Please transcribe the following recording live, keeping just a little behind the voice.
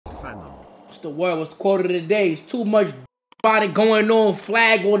Fanum. What's the word? What's the quote of the day? It's too much body going on,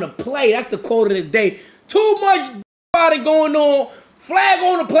 flag on the play. That's the quote of the day. Too much body going on, flag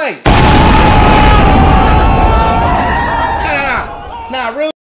on the play. Nah, real.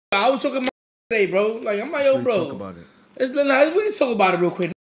 I was talking about today, bro. Like, I'm like, yo, bro. Talk about it. We can talk about it real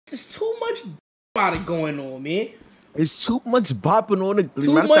quick. Just too much body going on, man. It's too much bopping on the glitch.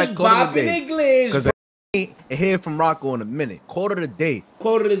 Too much bopping and glitch. Because I ain't hear from Rocco in a minute. Quarter of the day.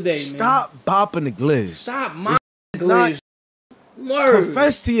 Quarter of the day, man. Stop bopping the glitch. Stop my glitch. Word.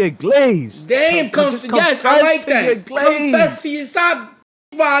 Confess to your glaze. Damn, yes, I like that. Confess to your stop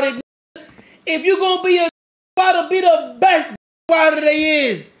rider. If you gonna be a rider, be the best rider there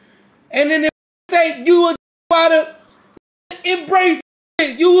is. And then if say you a rider, embrace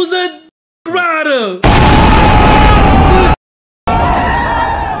it. You was a rider.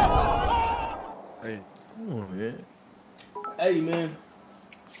 Hey, come on, man. Hey, man.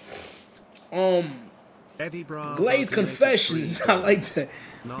 Glaze confessions. I like that.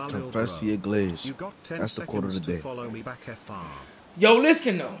 Confess to your glaze. That's the quote of the day. Yo,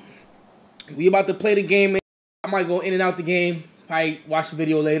 listen though. We about to play the game. I might go in and out the game. Probably watch the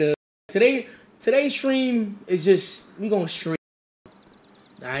video later. Today's stream is just we gonna stream.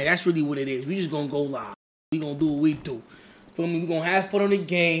 Alright, that's really what it is. We just gonna go live. We gonna do what we do. Feel me? We gonna have fun on the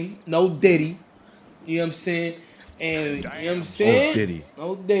game. No Diddy. You know what I'm saying? And you know what I'm saying?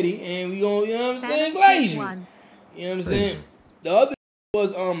 No Diddy. And we gonna, you know what I'm saying? Glaze you. You know what I'm saying? The other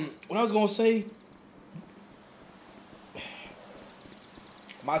was what I was gonna say.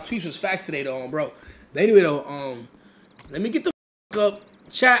 My tweets was facts today though, bro. But anyway though, let me get the up.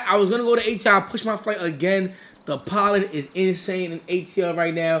 Chat, I was gonna go to ATL, push my flight again. The pollen is insane in ATL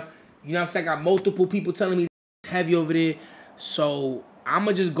right now. You know what I'm saying? I got multiple people telling me it's heavy over there. So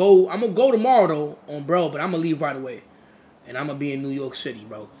I'ma just go. I'm gonna go tomorrow though on bro, but I'm gonna leave right away. And I'm gonna be in New York City,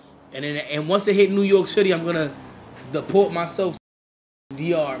 bro. And once I hit New York City, I'm gonna deport myself to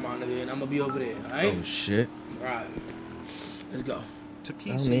DR, my nigga, and I'm gonna be over there. Alright? Oh shit. Alright. Let's go.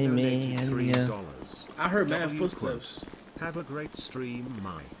 $3. I heard mad footsteps. Have a great stream,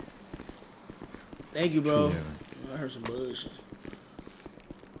 Mike. Thank you, bro. I heard some bullshit.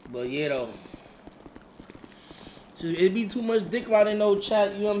 But yeah, though. It'd be too much dick riding, no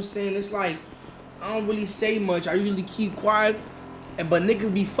chat. You know what I'm saying? It's like, I don't really say much. I usually keep quiet. But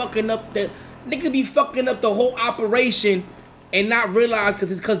niggas be fucking up the whole operation and not realize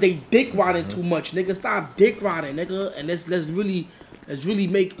because they dick riding too much. Nigga, stop dick riding, nigga. And let's really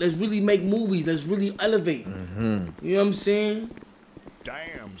make movies. Let's really elevate. You know what I'm saying?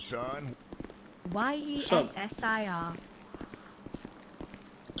 Damn, son. YESSIR.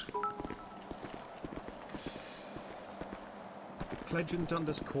 Legend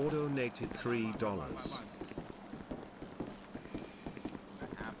 _ donated $3.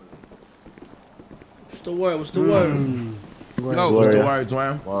 What's the word? What's the word? No, what's the word,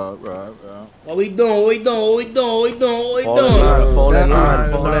 Dwayne? What we doing? Phone in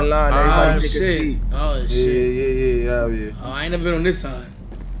line. Oh Everybody take a shit. seat. Oh shit. Yeah. Oh, I ain't never been on this side.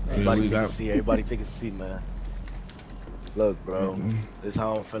 Everybody take a seat. Everybody take a seat, man. Look, bro. This is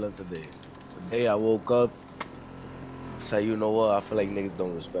how I'm feeling today. Today I woke up. Say, you know what? I feel like niggas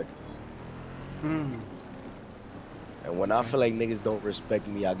don't respect us. And when I feel like niggas don't respect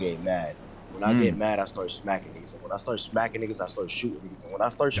me, I get mad. When I get mad, I start smacking niggas. And when I start smacking niggas, I start shooting niggas. And when I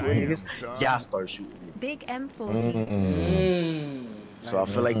start shooting niggas, y'all start shooting niggas. Big M40. So I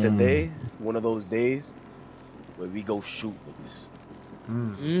feel like today is one of those days where we go shoot niggas.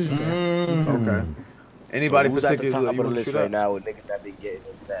 Okay. Anybody so who's at the particularly top you of the want to list shoot right up? now with niggas that been getting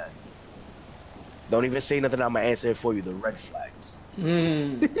us bad? Don't even say nothing. I'ma answer it for you. The red flags.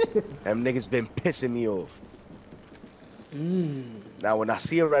 Them niggas been pissing me off. Now when I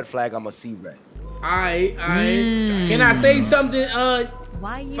see a red flag, I'ma see red. Alright. Can I say something?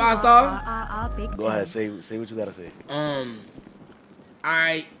 5-star. Go ahead, say what you gotta say.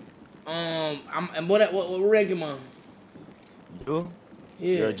 Alright. And what rank am I? You?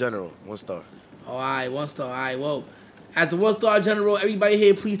 Yeah. You're a general, 1 star. Oh, alright, 1 star. Alright, well. As the 1-star general, everybody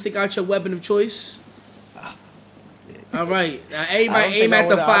here, please take out your weapon of choice. Alright. Now everybody aim at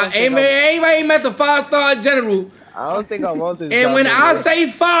the 5-star general. I don't think I want this. And when I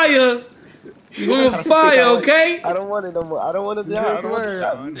say fire, you gonna fire, okay? I don't want it no more. I don't want the job.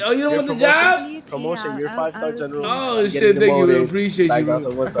 Oh, you don't want the job? Promotion, you're 5-star general. Oh shit, thank you, man. Appreciate you, bro.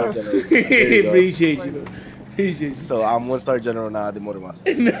 Appreciate you, bro. Appreciate you. So I'm 1-star general now. I demoted myself.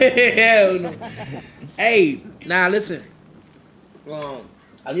 Hell no. Hey, now listen. I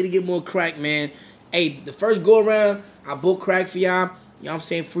need to get more crack, man. Hey, the first go around, I bought crack for y'all. You know what I'm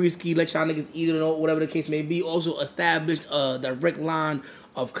saying? Free ski, let y'all niggas eat it or whatever the case may be. Also established a direct line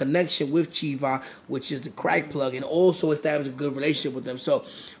of connection with Chiva, which is the crack plug, and also establish a good relationship with them. So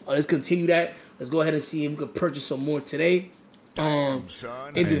let's continue that. Let's go ahead and see if we could purchase some more today.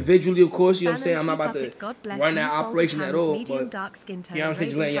 Individually, of course, you know what I'm saying? I'm not about to run that operation at all, but you know what I'm saying?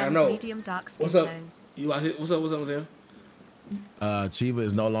 Just letting y'all know. What's up? What's up, Sam? Chiva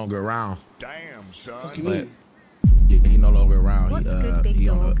is no longer around. Damn, son. What you mean? He no longer around. What's good, big He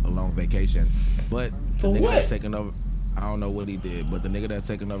on dog? a long vacation. But the For nigga what? that's taking over, I don't know what he did, but the nigga that's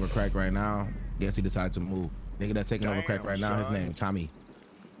taking over crack right now, guess he decided to move. Nigga that's taking over crack right now, his name Tommy.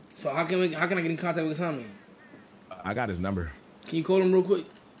 So how can I get in contact with Tommy? I got his number. Can you call him real quick?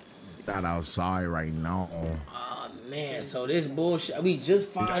 Not outside right now. Oh man, so this bullshit. We just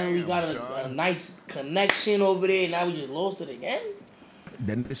finally got a nice connection over there. Now we just lost it again.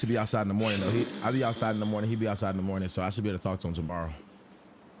 Then it should be outside in the morning though. I'll be outside in the morning. He'll be outside in the morning, so I should be able to talk to him tomorrow.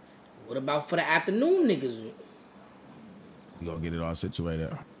 What about for the afternoon niggas? We gonna get it all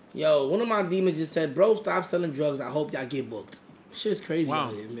situated. Yo, one of my demons just said, bro, stop selling drugs. I hope y'all get booked. Shit's crazy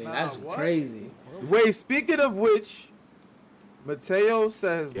out here, man. That's crazy. Wait, speaking of which, Mateo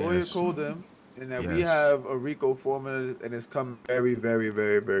says lawyer Yes. called him and that we Yes. have a RICO formula and it's coming very, very,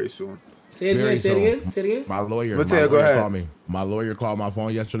 very, very soon. Say it again, Very say it soon. again, say it again. My lawyer, Mateo, go ahead. called me. My lawyer called my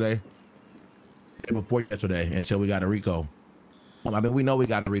phone yesterday. Day before yesterday, and said we got a RICO. I mean, we know we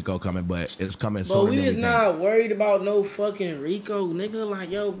got a RICO coming, but it's coming But sooner we than is we not worried about no fucking Rico, nigga. Like,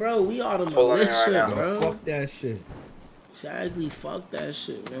 yo, bro, we are the militia, bro. Fuck that shit. Exactly, fuck that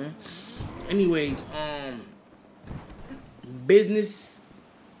shit, man. Anyways, business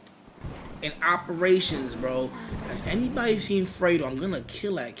and operations, bro. Has anybody seen Fredo? I'm gonna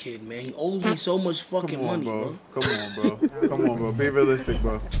kill that kid, man. He owes me so much fucking Come on, money, bro. bro. Come on, bro. Come on, bro. Be realistic,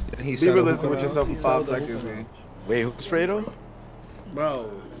 bro. Be realistic with yourself for 5 seconds, man. Wait, who's Fredo?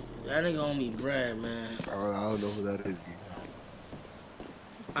 Bro, that nigga owe me bread, man. I don't know who that is.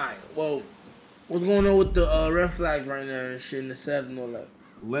 Alright, well, what's going on with the red flags right now and shit in the 7 and all that?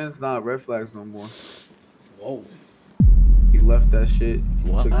 Lynn's not red flags no more. Whoa. He left that shit. He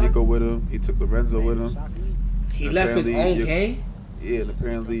What? took Nico with him. He took Lorenzo with him. He left his Apparently, own you- gang? Yeah, and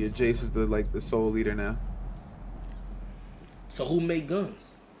apparently Jace is the sole leader now. So who made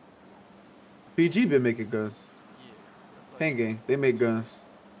guns? PG been making guns. Pain Gang, they make guns.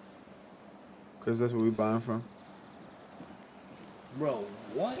 Cause that's where we buying from. Bro,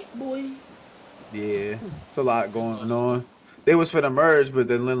 what, boy? Yeah, it's a lot going on. They was finna merge, but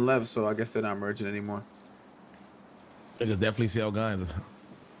then Lynn left, so I guess they're not merging anymore. Niggas definitely sell guns.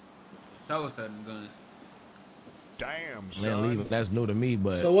 That was selling guns. Damn, Man, son. leave it. That's new to me,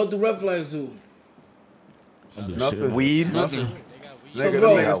 but So what do red flags do? Nothing. Weed? Nothing. So, Nigga,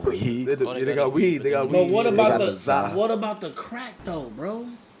 bro- them niggas put- they got weed. They got weed. But what They about got the crack though, bro?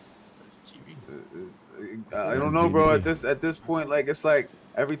 I don't know, bro. At this point, like it's like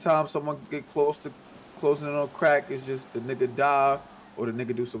every time someone get closing in on crack, it's just the nigga die or the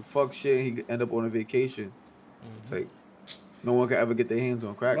nigga do some fuck shit and he end up on a vacation. It's like no one can ever get their hands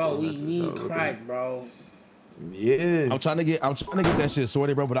on crack. Bro, we That's just need how it crack, bro. Yeah. I'm trying to get that shit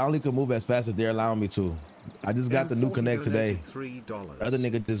sorted, bro. But I only can move as fast as they're allowing me to. I just got the new connect today. $3. The other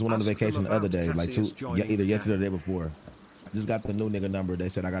nigga just went on a vacation the other day, like either yesterday or the day before. I just got the new nigga number. They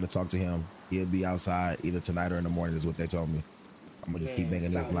said I got to talk to him. He'll be outside either tonight or in the morning is what they told me. I'm gonna just keep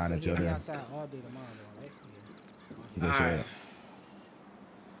making this line until then. They said,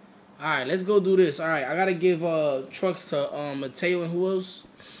 All right, let's go do this. All right, I gotta give trucks to Mateo and who else?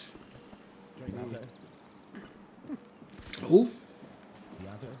 Who?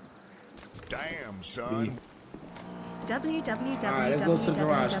 Damn, son. Alright, let's go to the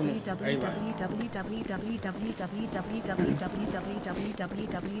garage. Come on, everybody.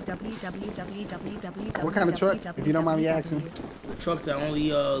 What kind of truck, if you don't mind me asking? The truck that only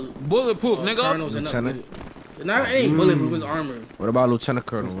Bulletproof, nigga. colonels and up. Lieutenant. Not it ain't bulletproof, it's armored. What about Lieutenant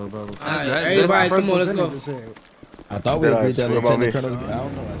Colonel? What about Lieutenant? Alright, That's everybody, First come on, let's lieutenant go. just said. I thought we agreed that What about Lieutenant me? Colonel. I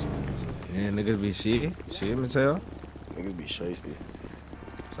don't know. Actually. Yeah, niggas be see, Mateo? Niggas be shiesty.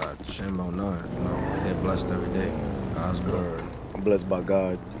 Sorry, shame on none. You know, they're blessed every day. God's good. I'm blessed by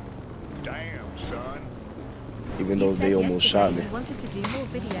God, Damn, son. even though they almost shot me. Wanted to do more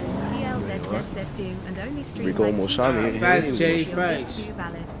videos. PLZZZZ and only stream Rico like almost 2 shot me. hours. Facts, Jay, Your facts. too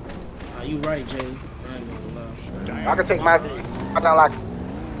valid. You right, Jay. I ain't gonna lie. I can take my. Come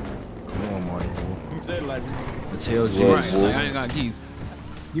on, Marty. Mateo G. Right. Right, like I ain't got keys.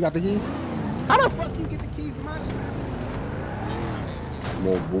 You got the keys? How the fuck you get the keys to my shit? Come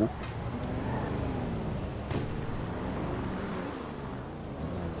on, boo.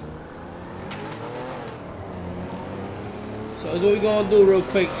 So that's what we gonna do real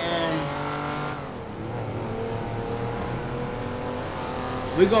quick.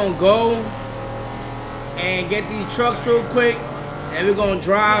 we're gonna go and get these trucks real quick, and we're gonna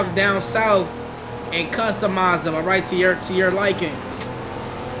drive down south and customize them, all right, to your liking.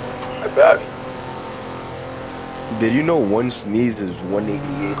 I bet. Did you know one sneeze is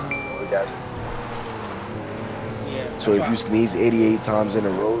 188 orgasm? Yeah. So if you sneeze 88 times in a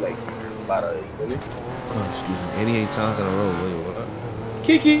row, like a lot of minutes. Oh, excuse me. 88 times in a row. Wait, what?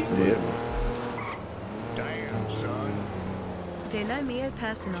 Kiki. Yeah. Damn, son. De lo mio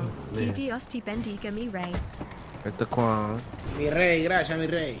personal. Gigi osti bendiga mi rey. At the Quan. Mi rey, gracias, mi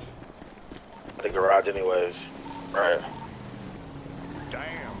rey. The garage, anyways. Right.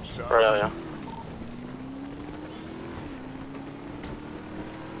 Damn, son. Right, yeah.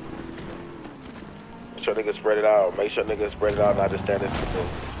 Make sure niggas spread it out. Make sure niggas spread it out, not just stand this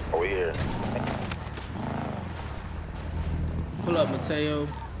over here. Pull up, Mateo.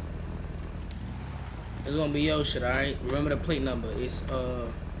 It's gonna be your shit, alright? Remember the plate number. It's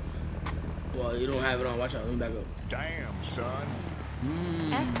well, you don't have it on. Watch out. Let me back up. Damn, son.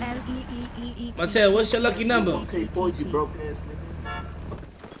 FLEEEE. Mateo, what's your lucky number? 460.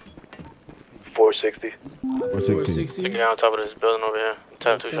 460. Get on top of this building over here.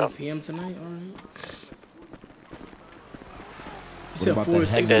 Top 7 p.m. tonight. All right. You What said about that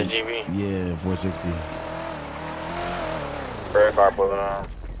 460. heavy? GB. Yeah, 460. Red car pulling on.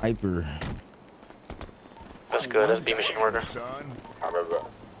 Hyper. That's good. That's B machine worker. Son. I remember that.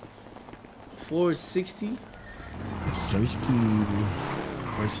 460. Search key.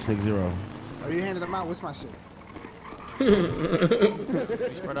 460. Oh, you handed them out. What's my shit?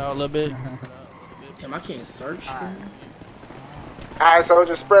 Spread out a little bit. Damn, I can't search. Alright, so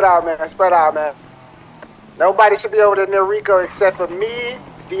just spread out, man. Spread out, man. Nobody should be over there near Rico except for me,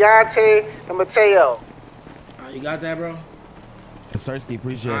 Deontay, and Mateo. You got that, bro? Search key,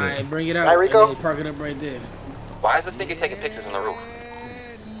 appreciate All it. right, bring it out. Hey, Rico? And then park it up right there. Why is this nigga taking pictures on the roof?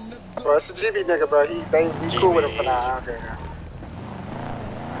 Bro, it's a GB nigga, bro. We cool with him for now. Okay.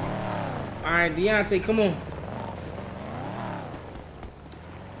 All right, Deontay, come on.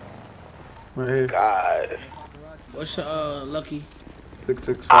 Right here. God. What's your lucky?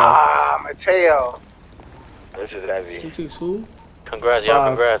 665. Ah, Mateo. This is heavy. 66 who? Congrats, y'all.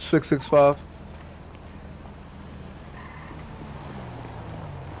 Congrats. 665.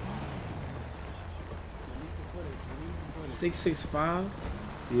 $665.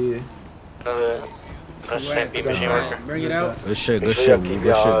 Yeah. Correct. Bring it out. Good shit, good shit, good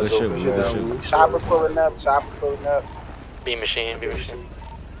shit, good shit, good shit. Chopper pulling up. Chopper pulling up. B machine, B machine.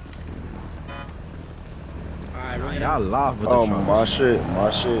 All right, bring it Y'all out. live with the Oh, trucks. my shit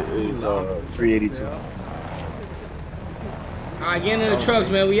is 382. All right, get in the trucks,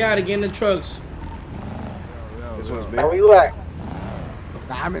 man. We out. Get in the trucks. This one's big. How where you at?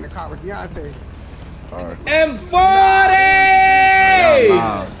 Nah, I'm in the car with Deontay. Alright. M40! Y'all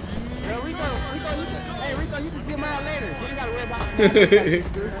live. Yo, Rico, you can get mine later. You ain't gotta worry about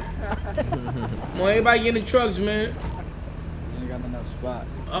Come on, everybody get in the trucks, man. You ain't got enough spot.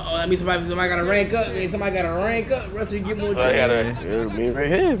 Uh-oh, that means somebody gotta rank up. Somebody gotta rank up. Rest we get more trucks. Me right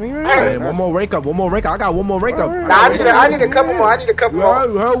here, me right Hey, here. one more rake up, one more rake up. I got one more rake up. Nah, I need a couple more. You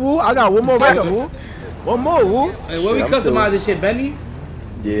heard, Woo? I got one more rake up, Woo. One more, Woo. Hey, where we I'm customize still- this shit, Benny's?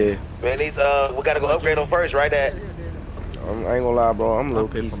 Yeah. Man, these, we gotta go upgrade them first, right? That. I ain't gonna lie, bro. I'm low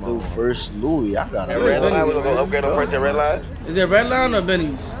key still first Louis. I got a Where's red line. Benny's We're gonna at, go man? upgrade them first at red line. Is it Red Line or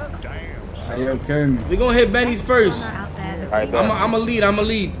Benny's? Hey, yo, carry me. We gonna hit Benny's first. Out there. Alright, I'm a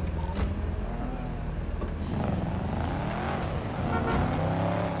lead.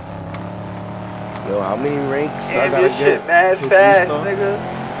 Yo, how many ranks I Damn, gotta this get? shit mad to fast, boost up? nigga.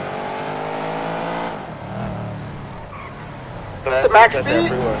 That's The max that speed?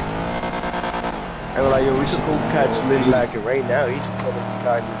 freeway. And we're like, yo, we should go catch Liddy like it right now. He just said in the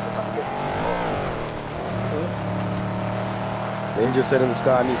sky, he needs somebody to get this ball. Then he just said in the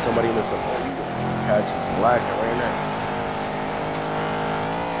sky, I need somebody in this ball. We can catch black right now.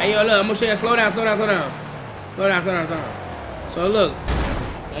 Hey, yo, look, I'm gonna show you. Slow down. So, look,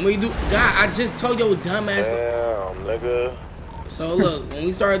 when we do, God, I just told your dumbass. Damn, nigga. So, look, when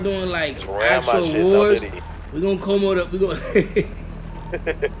we start doing, like, Just ram my actual shit, wars, though, Liddy. we gonna come up, we gonna...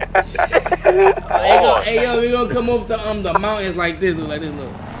 Hey, yo, we gonna come off the mountains like this, look.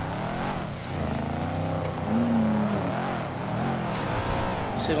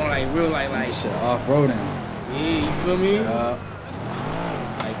 Shit gonna, like, real, like, Shit off-roading. yeah, you feel me? Like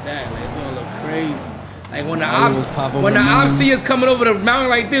that, like it's gonna look crazy. Like when the All those pop over ops mountains. see us coming over the mountain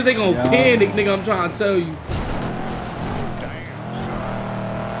like this, they gonna Yeah. panic, nigga. I'm trying to tell you.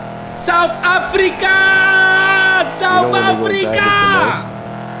 South Africa, South You know when they gonna Africa.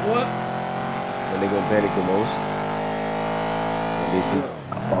 panic What? When they gonna panic the most? When they see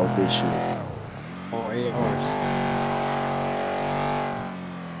about this shit. Oh, 8 hours.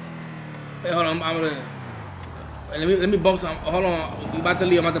 Hey, hold on. I'm gonna. Let me bump some. Hold on. We about to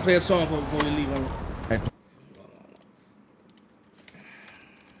leave. I'm about to play a song before we leave. Hold on.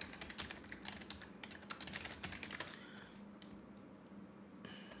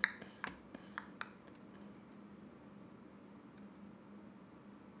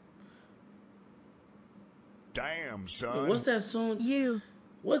 Damn, son. What's that song? You.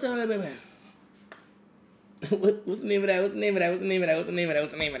 What's that, baby? What's the name of that? What's the name of that? What's the name of that? What's the name of that?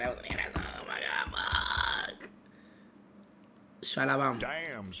 What's the name of that? What's the name of that? Oh my God, fuck. Shalabam.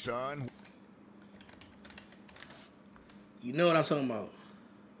 Damn, son. You know what I'm talking about.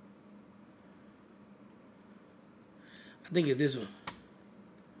 I think it's this one.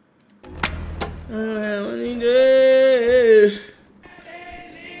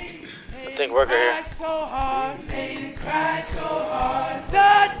 I think worker here. So hard, made it cry so hard.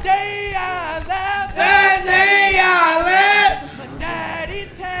 The day I left. The day I left. My daddy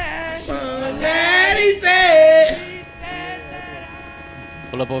said. My daddy said. He said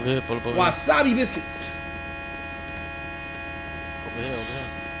that Pull up over here, pull up over here. Wasabi biscuits. Over here, over here.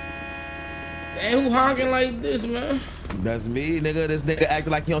 Damn, who honking like this, man? That's me, nigga. This nigga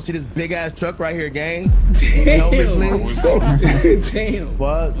acting like you don't see this big ass truck right here, gang. Help me, please. Damn.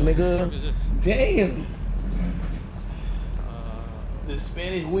 Fuck, nigga. Damn. The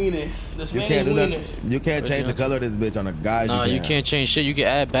Spanish wiener. The You Spanish can't do wiener. that. You can't change the color of this bitch on a guy. Nah, you can't change shit. You can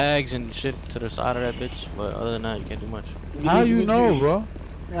add bags and shit to the side of that bitch, but other than that, you can't do much. How you know, bro?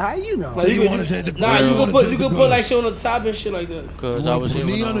 How you know? Like, you want to change the color? Nah, you can put like shit on the top and shit like that. Cause I was here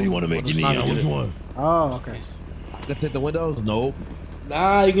when neon or you want to make it neon? Which one? Oh, okay. You can take the windows? Nope.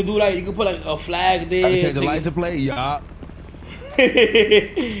 Nah, you can do like, you can put like a flag there. I can change the lights and play? Yeah.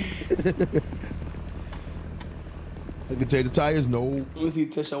 I can change the tires? No. Let me see,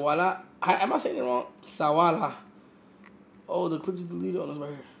 Teshawala. Am I saying it wrong? Sawala. Oh, the clip you deleted on us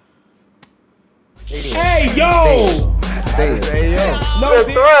right here. Hey, yo! Hey, yo. No,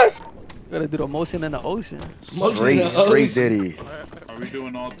 dude. Gotta do the motion in the ocean. Straight Diddy. Are we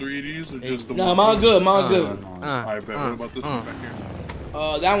doing all three of these or just the Nah, one? mine good, mine good. Alright, bet. What about this one back here?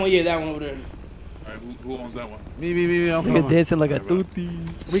 That one, yeah, that one over there. Alright, who owns that one? Me. I'm Nigga dancing like a tutti.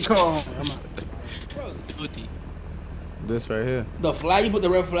 We call. Tutti. This right here. The flag, you put the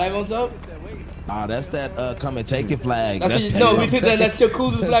red flag on top? Ah, that's that come and take it flag. That's no, we took that. That's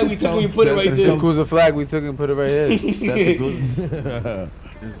Yakuza's flag. We took and we put it right there. Yakuza flag. We took and put it right here. That's a good.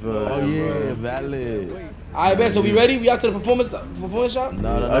 Oh yeah, valid. Alright, man. So we ready? We out to the performance shop?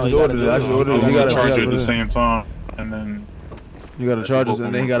 No. I just ordered it. You gotta charge it at the same time, and then you gotta charge us,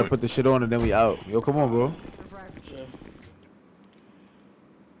 and then you gotta put the shit on, and then we out. Yo, come on, bro.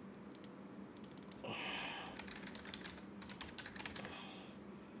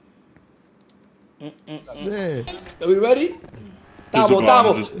 Are we ready? Couple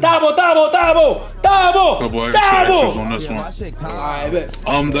Tabo. extra on this one. Alright, bet.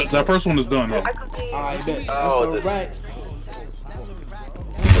 That first one is done. Though. Alright, bet. That's alright.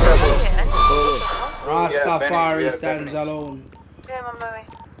 Rastafari stands alone.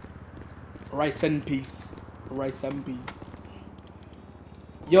 Rice and peace. Rice and peace.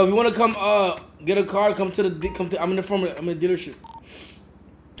 Yo, if you wanna come get a car, come to I'm in the dealership.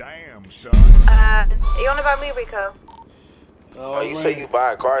 Damn, son. You on about me, Rico? Oh, you say you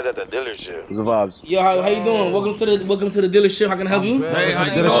buy cars at the dealership. What's the vibes? Yo, how you doing? Welcome to the dealership. How can I help you? Hey, to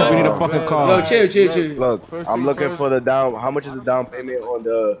the dealership, we need a fucking car. Yo, chill. Look, I'm looking for the down. How much is the down payment on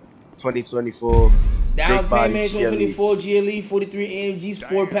the 2024? Down payment 2024 GLE 43 AMG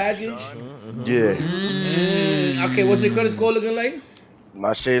Sport package. Yeah. Okay, what's your credit score looking like?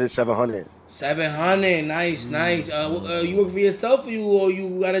 My shade is 700. 700, nice. You work for yourself or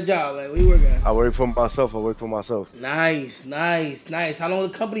you got a job? Like, where you work at? I work for myself. Nice. How long the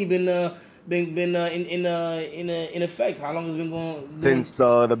company been in effect? How long has it been going? Since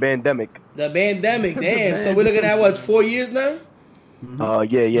the pandemic. The pandemic, damn. So we're looking at what, 4 years now?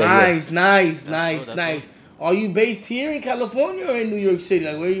 Yeah. Nice. Are you based here in California or in New York City?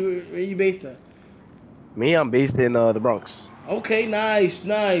 Like, where you based at? Me, I'm based in the Bronx. Okay, nice.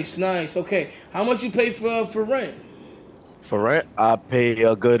 Okay, how much you pay for rent? For rent, I pay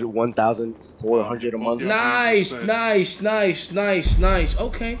a good $1,400 a month. Nice.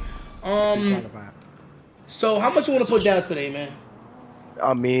 Okay, so how much you want to put down today, man?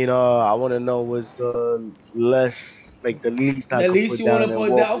 I mean, I want to know what's the least I the least you want to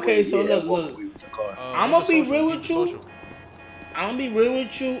put down. Okay, so look. I'm gonna be real with you.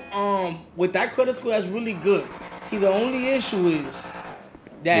 With that credit score, that's really good. See, the only issue is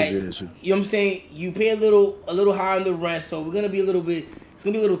that you know what I'm saying. You pay a little higher on the rent, so we're gonna be a little bit It's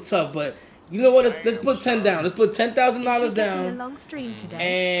gonna be a little tough, but you know what? Let's put 10 down. Let's put $10,000 down, long stream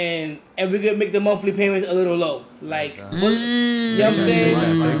today. and we could make the monthly payments a little low. Like, you know what I'm saying?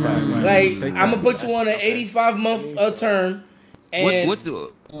 Like, I'm gonna put you on an 85-month term. And What's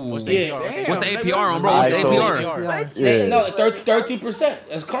the APR on, bro? What's the APR? No, 13%.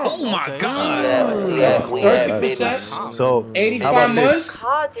 That's calm. Oh my god. 13%. So 85 months,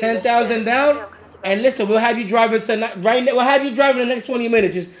 10,000 down. And listen, we'll have you driving tonight. Right now, we'll have you driving the next 20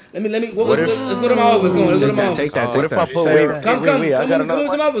 minutes. Just let me. Let's go to my office. Come on, let's go to my office. Take that. What if I put Come to my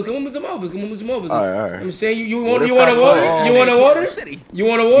office. Come to my office. All right. I'm saying you want to water? You want to water? You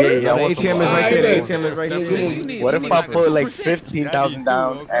want to water? Yeah, ATM is right here. The ATM is right here. What if I put like 15,000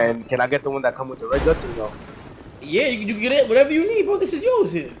 down, and can I get the one that come with the red guts or no? Yeah, you can get it. Whatever you need, bro. This is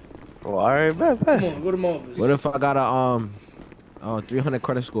yours here. Oh, all right, bet. Come on, go to my office. What if I got a 300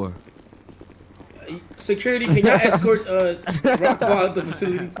 credit score? Security, can y'all escort Rockwell out the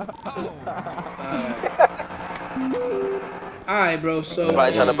facility? Alright, bro. So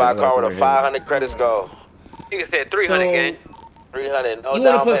somebody trying to buy a car with a 500 credit score. You can say 300 again. 300. No you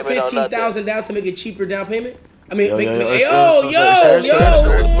down want to put payment, 15,000 down to make a cheaper down payment? I mean, yo.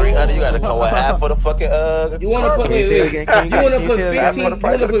 300. You gotta come with half for the fucking You want to put you want to put 15? You want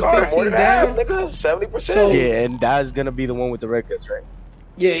to put 15 down? Nigga, 70%. So, yeah, and that's gonna be the one with the red guts, right?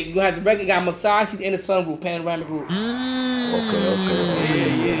 Yeah, you gonna have the record. Got massage. He's in the sunroof, panoramic roof. Okay.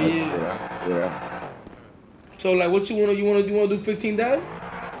 Yeah. So like, what you wanna do 15 down?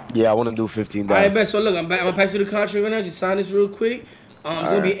 Yeah, I wanna do 15 down. All right, bet. So look, I'm gonna pass you the contract right now. Just sign this real quick. It's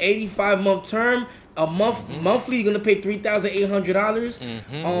gonna be 85-month term. Monthly, you're gonna pay $3,800.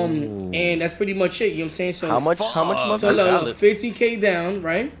 And that's pretty much it. You know what I'm saying? So how much monthly? So look, 50K down,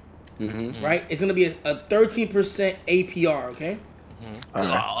 right? Right. It's gonna be a 13% APR. Okay.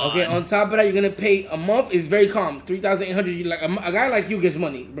 Okay. On top of that, you're gonna pay a month. Is very calm. 3,800. Like a guy like you gets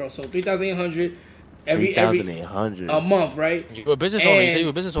money, bro. So 3,800 every a month, right? You a business owner. You say you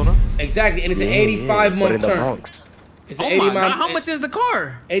a business owner. Exactly, and it's an 85-month term. It's an 80 month. How much is the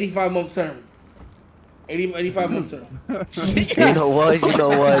car? 85-month term. 85-month term. You know what?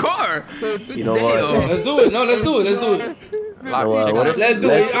 Car. You know what? Let's do it. No, let's do it. Let's do it. Let's do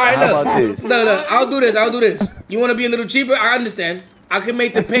it. All right, how about this? No. I'll do this. You want to be a little cheaper? I understand. I can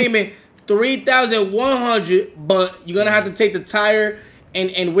make the payment $3,100, but you're gonna have to take the tire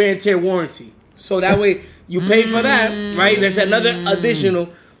and wear and tear warranty. So that way you pay for that, right? That's another additional.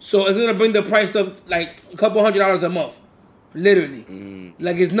 So it's gonna bring the price up like a couple $100 a month, literally.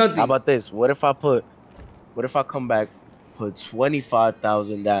 Like it's nothing. How about this? What if I come back, put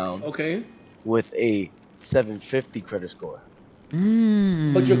 25,000 down? Okay. With a 750 credit score.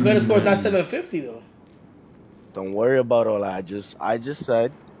 But your credit score is not 750 though. Don't worry about all that. I just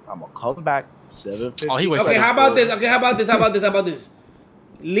said I'm gonna come back 750. Okay, how about this?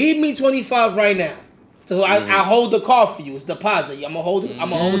 Leave me 25 right now. So I hold the car for you. It's deposit. I'm gonna hold it for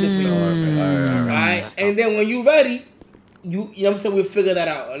you. All right. And then when you ready, you know what I'm saying, we'll figure that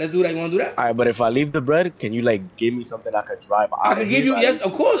out. Let's do that. You wanna do that? All right, but if I leave the bread, can you like give me something I could drive? I can give you, yes,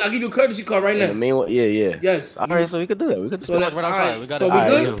 of course. I'll give you a courtesy car right now. The main one, yeah. Yes. All right, so we could do that. We could do that right outside. We got it. So we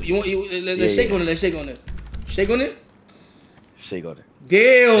good? Let's shake on it. Shake on it.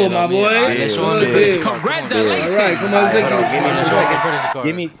 Deal, my boy. Congratulations. All right, come on.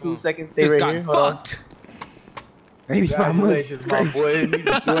 Give me 2 seconds. Stay right here. Hold on. 85 months. My boy. You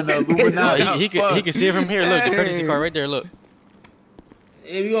just joined the Illuminati. He can see it from here. Look, the courtesy car right there. Look.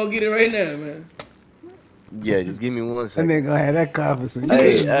 Yeah, we gonna get it right now, man. Yeah, just give me 1 second. That nigga had that conversation.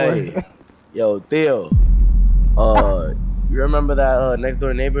 Hey. Yo, Theo. You remember that next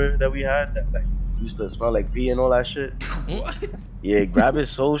door neighbor that we had that like used to smell like pee and all that shit? What? Yeah, grab his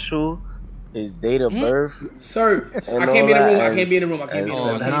social, his date of birth. Sir, I can't be in the room. I cannot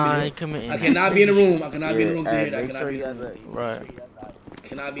be in the room. To hear that. Right.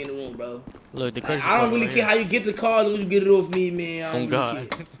 Cannot be in the room, bro. Look, the courtesy I don't car really right care here. how you get the car. As long as you get it off me, man. I don't really God.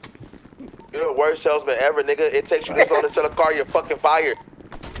 care. You're the worst salesman ever, nigga. It takes you this long to sell a car, you're fucking fired.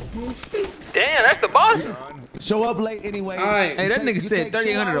 Damn, that's the boss. Show up late anyway. All right. Hey, that nigga said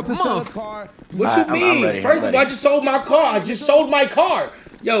 3,800 a month. What you mean? ready, First of all, I just sold my car.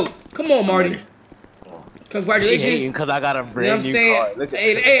 Yo, come on, Marty. Congratulations. Because I got a You know what brand I'm new saying? car. Look at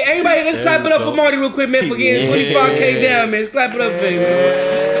Hey, everybody, let's clap it up for Marty real quick, man, for getting 25K down, man. Let's clap it up for him,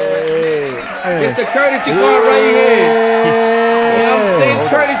 man. It's the courtesy car right here. You know what I'm saying?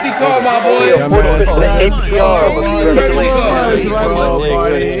 Courtesy car, my boy. Courtesy car.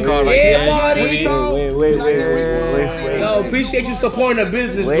 Yeah, Marty. Wait. Yo, appreciate you supporting the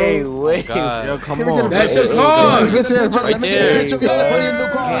business, bro. Wait. Yo, come on. That's your car. Let me get a picture of y'all in front of your new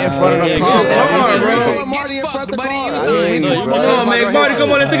car. In front of the car, Marty in front of the car. Come on, man. Marty,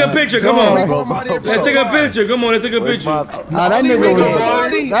 come on, let's take a picture. Come on. Let's take a picture. Come on, let's take a picture. Nah, that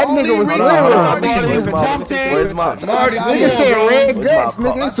nigga was lit. Where's my Marty, come Nigga said on, red bro. guts,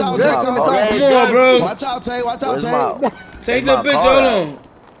 nigga. It's some guts in the car. Come on, bro. Watch out, Tay. Watch out, Where's Tay. my Take the picture. Hold on.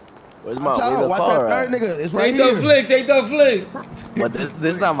 Where's my Watch out. Watch that third nigga. It's right Take the here. flick. Take the flick. But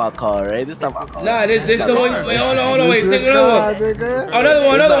this not my car, right? This not my car. Nah, this the one. Wait, hold on. Wait, take another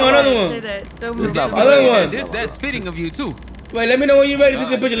one. Another one. This not my Another car. one. That's fitting of you too. Wait, let me know when you're ready to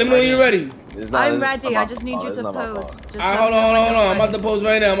take the picture. Let me know when you're ready. I'm ready. I just need you to pose. Alright, hold on. I'm about to pose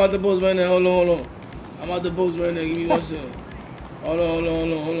right now. Hold on. I'm about to pose right now. Give me 1 second. Hold on.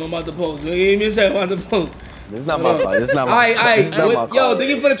 I'm about to pose. Give me a second. I'm about to pose. This is not my car. This is not my car. Alright. Yo, thank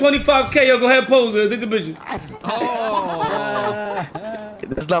you for the 25K. Yo, go ahead, pose. Take the picture.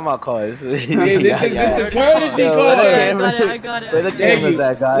 This is not my car. This is the courtesy car. I got it. Where the cameras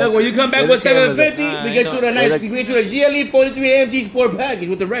at, guys? Look, when you come back with 750, we get you the GLE 43 AMG Sport package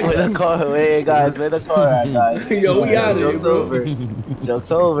with the regular. Where the car? Wait, guys. Where the car at, guys? Yo, we out of here, bro.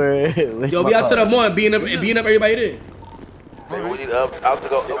 Joke's over. Yo, we out to the morning, beating up everybody there. Nigga, we need out to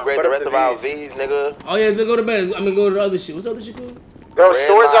go upgrade the rest of our V's, nigga. Oh yeah, let's go to bed. I'm gonna go to the other shit. What's the other shit called? Yo,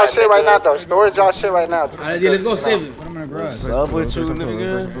 storage y'all shit right now, though. Storage y'all shit right now. Alright, yeah, let's go save it. What's up with you,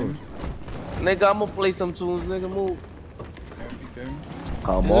 nigga? Nigga, I'ma play some tunes, nigga. Move.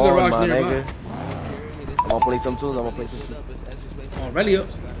 Come on, my nigga. I'm gonna play some tunes. Oh, ready up.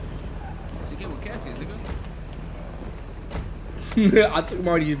 I took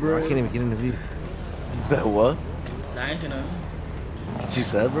Marty's, bro. I can't even get in the view. Is that what? Nah, I ain't saying nothing. What you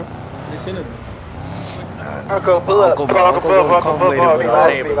said, bro? I didn't say nothing. Uncle, pull up. Uncle, I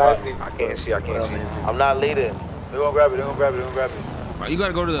can't see. I'm not leading. They're gonna grab it. You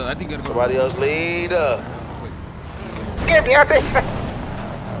gotta go to the. I think you gotta go. Somebody else lead. Get Deontay.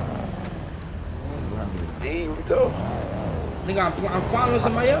 Here we go. Nigga, I'm following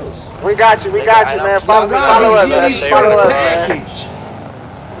somebody else. We got you, man. Follow us, man.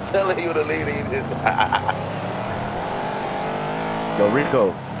 I'm telling you to lead this. Yo,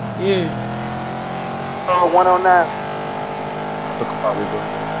 Rico. Yeah. 109. Look about Rico.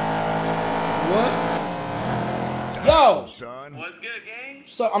 What? Yo. Son. What's good, gang?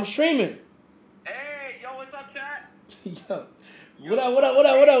 So I'm streaming. Hey, yo, what's up, chat? Yo. What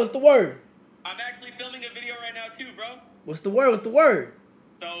up? What's the word? I'm actually filming a video right now, too, bro. What's the word? So, bro,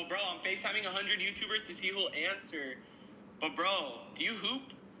 I'm FaceTiming 100 YouTubers to see who'll answer. But, bro, do you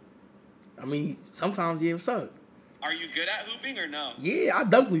hoop? I mean, sometimes, yeah, what's up? Are you good at hooping or no? Yeah, I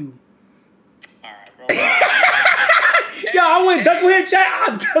dunk with you. Alright, bro. Yo, I went dunk with him, chat.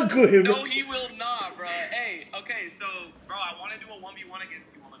 I dunk with him. No, he will not, bro. Hey, okay, so, bro, I want to do a 1v1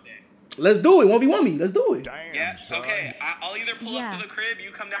 against you one day. Let's do it. 1v1 me. Let's do it. Damn, Yeah, son. okay. I'll either pull up to the crib, you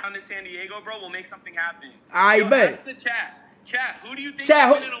come down to San Diego, bro. We'll make something happen. I bet. Ask the chat. Chat, who do you think Chat,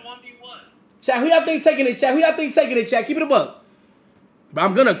 is winning a 1v1? Chat, who y'all think taking it, chat? Keep it a buck. But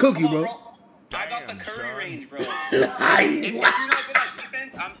I'm gonna cook you, bro. I got the Curry range, bro. Nice. If you're not good at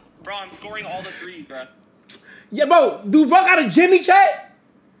defense, I'm scoring all the threes, bro. Yeah, bro. Do bro got a Jimmy, chat?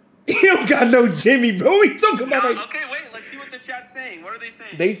 He don't got no Jimmy, bro. What you talking about? Okay, wait. Let's see what the chat's saying. What are they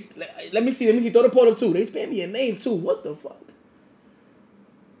saying? Let me see. Throw the poll up too. They spam me a name too. What the fuck?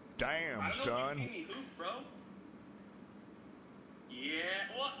 Damn, son. Bro. Yeah.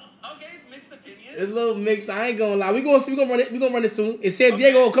 Well, okay, it's mixed opinion. It's a little mix. I ain't gonna lie. We gonna run it. We gonna run it soon. It's San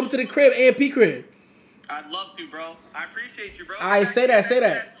Diego. Come to the crib. AMP crib. I'd love to, bro. I appreciate you, bro. I say that.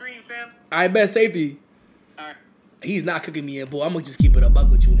 Stream, fam. I bet safety. Alright. He's not cooking me in, boy. I'm gonna just keep it a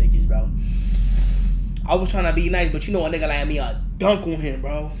buck with you niggas, bro. I was trying to be nice, but you know a nigga like me, I dunk on him,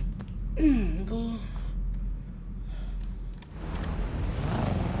 bro.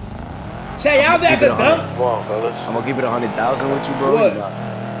 Chat, y'all think I could dunk? I'm gonna give it 100,000 with you, bro. What?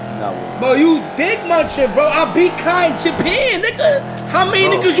 Nah, bro, you dick muncher, bro. I beat Kai in Japan, nigga. How many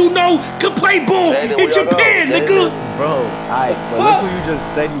niggas you know could play ball in Japan, nigga? Bro, alright, but look who you just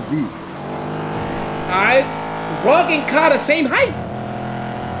said you beat. Alright, Rock and Kai the same height.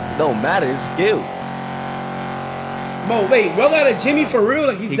 Don't matter, it's skill. Bro, wait, bro got a Jimmy for real?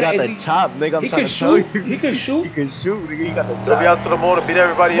 Like he got the chop, nigga. I'm trying to tell you. He can shoot. He can shoot, nigga. He got the chop. He'll be out to the mall to beat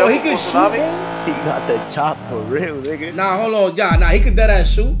everybody else. He can shoot, bro. He got the chop for real, nigga. Nah, hold on, y'all. Nah, he could dead ass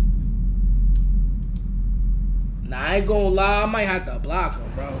shoot. Nah, I ain't gonna lie. I might have to block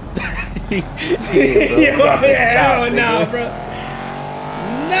him, bro. Hell nah, bro.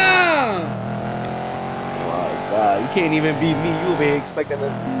 Nah. Oh, God. You can't even beat me. You over here expecting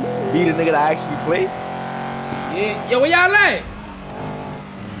to beat a nigga that actually played? Yeah. Yo, where y'all at?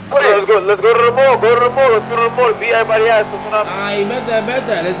 Let's go to the mall. Go to the mall. Beat everybody ass. Alright, bet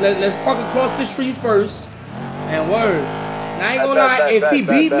that. Let's park across the street first. And word. Now I ain't gonna lie, if he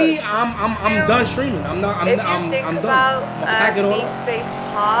beat me, I'm done streaming. I'm done. I'm gonna pack it all up.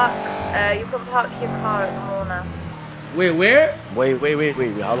 Park, you can park your car at the mall now. Wait, where? Wait.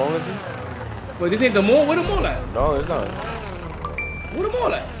 How long is it? Wait, this ain't the mall? Where the mall at? No, it's not. Where the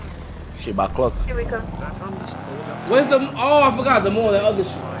mall at? Shit by clock. Here we go. Where's the? Oh, I forgot the mall. That other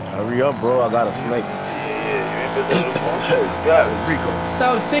shit. Hurry up, bro. I got a snake.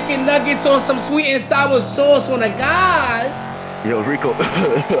 Some chicken nuggets on some sweet and sour sauce on the guys. Yo, Rico,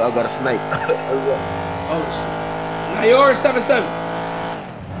 I got a snake. Oh shit. Now yours 7-7.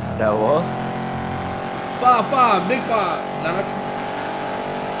 That what? 5-5, big 5. Nah, not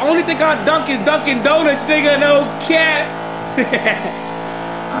true. Only thing I dunk is Dunkin' Donuts, nigga. No cap.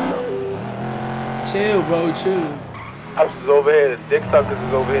 I know. Chill, bro. Chill. House is over here. The dick suckers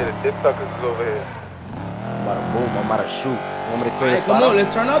is over here. I'm about to move. I'm about to shoot. You want me to clear Hey, come on,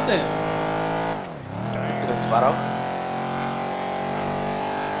 let's turn up then. Spot out?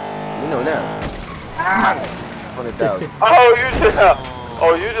 You know now. 100,000.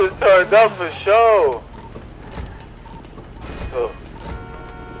 Oh, you just turned up for sure.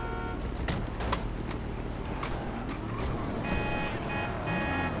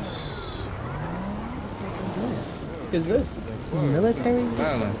 What is this? Military?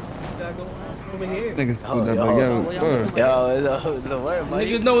 Niggas pulled up like,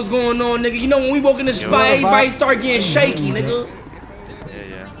 Niggas know what's going on, nigga. You know when we walk in the spot, everybody start getting shaky, nigga.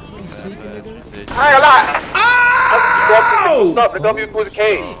 I ain't a lot. Oh! What's up, nigga? You pulled the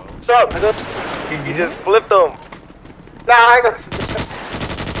cane. What's up, nigga? You just flipped him. Nah, I ain't gonna.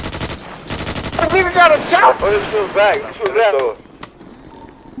 I even got a jump. Oh, this shit was back.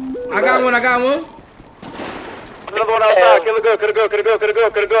 I got one. Another one outside. Kill a girl.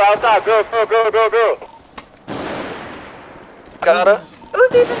 Outside. Girl. Got her.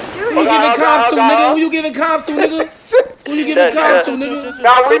 Who's even shooting? Who you giving comps to, nigga? Who you giving comps to, nigga?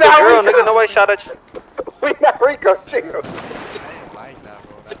 Nah, we not Rico. Nigga, nobody shot at you. We not Rico. Chill.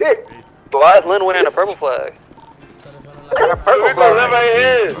 Why is Lynn winning a purple flag? Purple flag right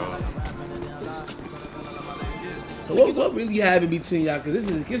here. So what really happened between y'all? Cause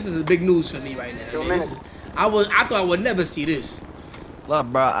this is a big news for me right now. Man. I thought I would never see this. Look,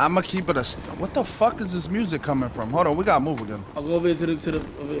 bro, I'ma keep it what the fuck is this music coming from? Hold on, we gotta move again. I'll go over here to the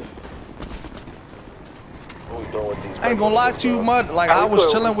over here. I ain't gonna lie to you, mud. Like I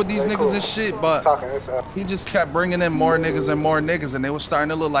was chilling with these niggas and shit, but he just kept bringing in more niggas, and they was starting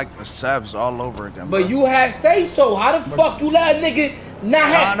to look like the Savs all over again. But you had say so. How the fuck you let a nigga not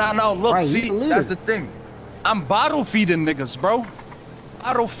have? No. Look, right, see, that's the thing. I'm bottle feeding niggas, bro.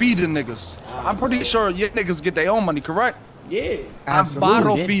 Bottle feeding niggas. I'm pretty sure your niggas get their own money, correct? Yeah. I'm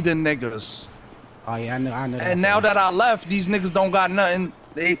bottle feeding niggas. Oh yeah, I know. And now that I left, these niggas don't got nothing.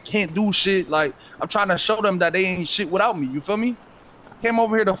 They can't do shit. Like, I'm trying to show them that they ain't shit without me. You feel me? I came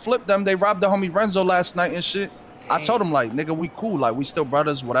over here to flip them. They robbed the homie Renzo last night and shit. Dang. I told them, like, nigga, we cool. Like, we still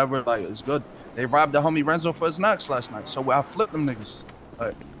brothers, whatever. Like, it's good. They robbed the homie Renzo for his knocks last night. So I flipped them niggas.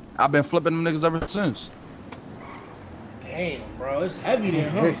 Like, I've been flipping them niggas ever since. Damn, bro. It's heavy there,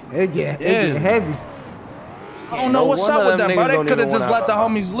 huh? It get heavy. I don't know what's up with them, bro. They could have just let the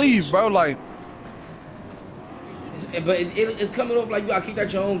homies leave, bro. Like, but it's coming off like you gotta keep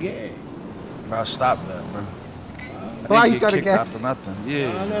that your own game. Bro, stop that, bro. Why you trying to get after nothing?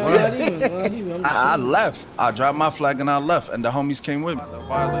 Yeah. Not even. I left. I dropped my flag and I left, and the homies came with me. The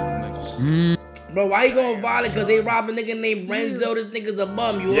violated niggas. Bro, why you going violent? Cause they robbed a nigga named Renzo. This nigga's a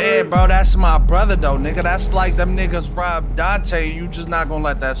bum. You heard? Bro, that's my brother though, nigga. That's like them niggas robbed Dante. You just not gonna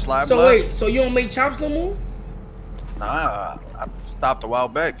let that slide. So wait, so you don't make chops no more? Nah, I stopped a while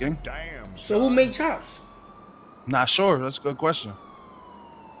back, gang. Damn. So who make chops? Not sure. That's a good question.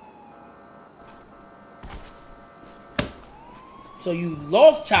 So you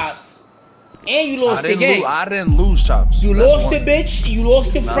lost chops, and you lost your game. I didn't lose chops. You lost your bitch. You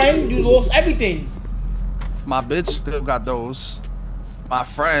lost your friend. You lost everything. My bitch still got those. My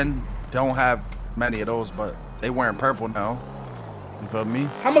friend don't have many of those, but they wearing purple now. You feel me?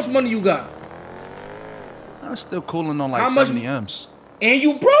 How much money you got? I'm still cooling on like 70 M's. And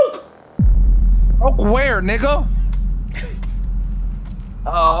you broke? Broke where, nigga?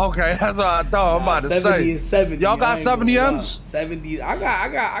 Oh, okay. That's what I thought. I'm about to say. 70. Y'all got 70 M's? 70. I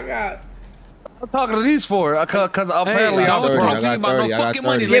got I'm talking to these four, cause apparently I I'm was the talking pro. about no fucking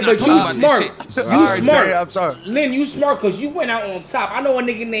money. Yeah, but you smart. You Alright, smart. Jay, I'm sorry. Lynn, you smart because you went out on top. I know a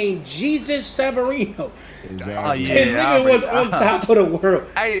nigga named Jesus Severino. Exactly. Oh, yeah, That nigga was on top of the world.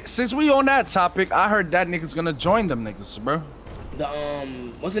 Hey, since we on that topic, I heard that nigga's gonna join them niggas, bro. The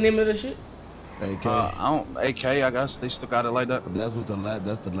what's the name of this shit? AK. I don't AK. I guess they still got it like that. That's what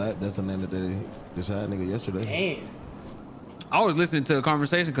that's the name that they just had nigga yesterday. Damn. I was listening to a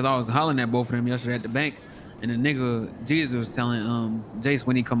conversation because I was hollering at both of them yesterday at the bank, and the nigga Jesus was telling Jace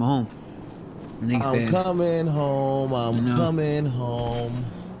when he come home. And nigga I'm said, coming home. I'm coming home.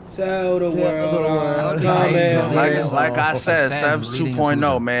 Tell the world I'm coming home. Like I said, Sevs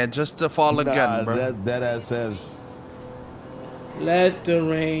 2.0, man, just to fall again, bro. That ass Sevs. Let the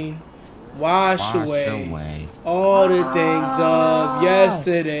rain wash away all the things of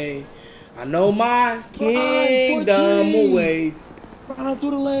yesterday. I know my kingdom awaits. Run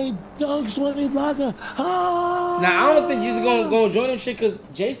through the lane, dog sweaty blocker. Now I don't think Jesus gonna join them shit because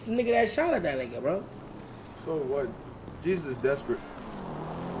Jace the nigga that shot at that nigga, bro. So what? Jesus is desperate.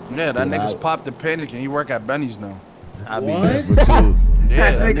 Yeah, that nigga's popped the panic and he work at Benny's now. I be desperate too.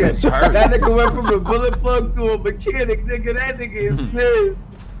 Yeah, that nigga's hurt. That nigga went from a bullet plug to a mechanic, nigga. That nigga is pissed.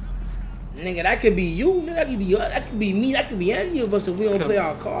 Nigga, that could be you. Nigga, that could be me. That could be any of us if we don't play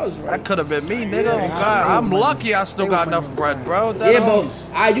our cards right. That could have been me, nigga. Oh, God, I'm lucky I still got enough bread, bro. Yeah,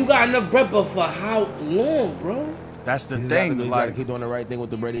 but you got enough bread, but for how long, bro? That's the thing. You gotta keep doing the right thing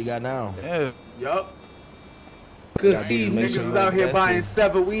with the bread he got now. Yeah. Yup. Cause see, niggas is out here buying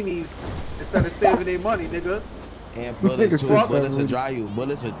 7 weenies instead of saving their money, nigga. And bullets too. Bullets will dry you.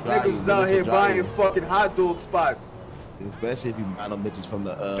 Bullets will dry you. Niggas is out here buying fucking hot dog spots. Especially if you buy them bitches from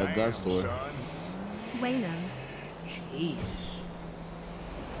the gun store. Wayno. Jesus.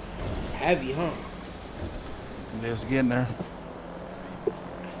 It's heavy, huh? Let's get in there.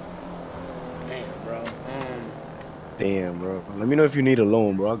 Damn, bro. Damn, bro. Let me know if you need a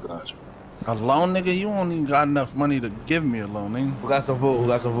loan, bro. I got you. A loan, nigga? You don't even got enough money to give me a loan, nigga. Who got some food? Who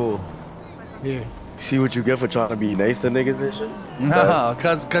got some food? Yeah. See what you get for trying to be nice to niggas and shit? No,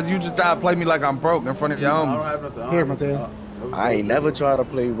 cause you just try to play me like I'm broke in front of your homies. Here, Mateo. I ain't never tried to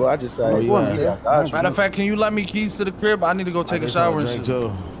play, bro. I just said, Matter of fact, can you let me keys to the crib? I need to go take a shower and shit.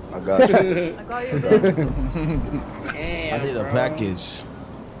 Too. I got you. I got you, bitch. Damn, I need a package.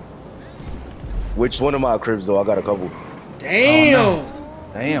 Which one of my cribs, though? I got a couple. Damn. Oh, no.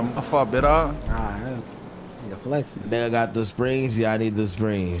 Damn, I fought bit off. Nigga got the springs. Yeah, I need the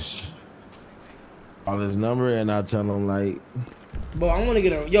springs. Call his number and I'll tell him like. Bro, I want to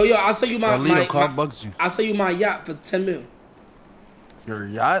get a yo. I'll sell you my I'll sell you my yacht for 10 mil. Your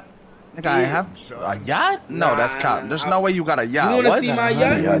yacht? Nigga, I have a yacht? No, that's cop. There's no way you got a yacht. You want to What? see my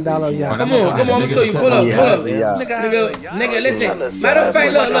yacht? $1 yacht. Come on, I'm gonna show you. Pull up. Nigga, listen. Matter of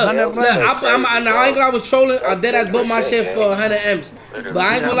fact, look. I ain't gonna lie, I was trolling. I dead ass bought my shit for 100 M's. But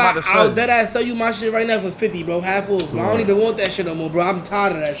I ain't gonna lie, I'll dead ass sell you my shit right now for 50, bro. Half full. I don't even want that shit no more, bro. I'm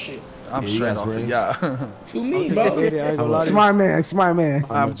tired of that shit. I'm straight off the yacht. What you mean, bro? Smart man, smart man.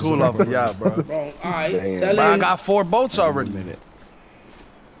 I'm cool off the yacht, bro. Bro, alright, sell I it. got 4 boats already. That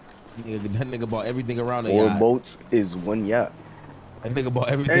nigga bought everything around the 4 yacht. boats is 1 yacht. That nigga bought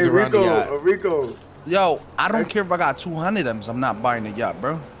everything around the yacht. Rico. Yo, I don't care if I got 200 M's. I'm not buying a yacht,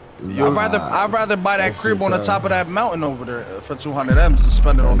 bro. I'd rather buy that crib on the top of that mountain over there for 200 M's than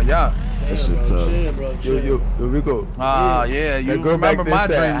spend it on the yacht. Chill, bro. Yo, Rico. Yeah, you remember my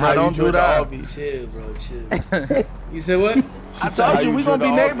dream, bro. Don't do that. Chill, bro. Chill. You said what? I told you we gonna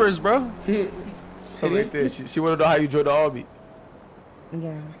be neighbors, bro. Something like this. She wanna know how you joined the army.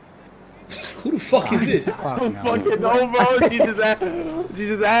 Yeah. Who the fuck is this? I don't fucking know, bro. She just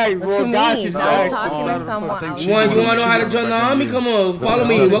asked, bro. God, she just asked. You wanna know how to join the army? Come on, follow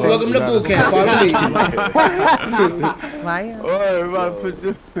me. Welcome to boot camp. Follow me. Why? I'm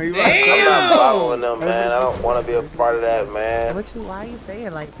not following them, man. I don't want to be a part of that, man. Why are you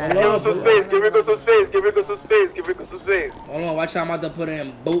saying like that? Give Rico some space. Give Rico some space. Give Rico some space. Give Rico some space. Hold on, watch out. I'm about to put her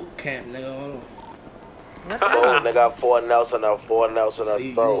in boot camp, nigga. Hold on. Oh, they got 4 Nelson up, 4 Nelson up,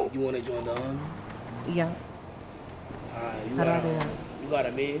 bro. You want to join the army? Yeah. You got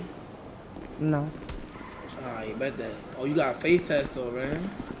a man? No. You bet that. Oh, you got a face test though, man.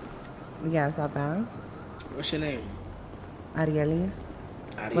 Yes, I found. What's your name? Arielis.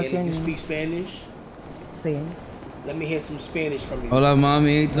 Ariel, you speak Spanish? Sí. Let me hear some Spanish from you. Hola,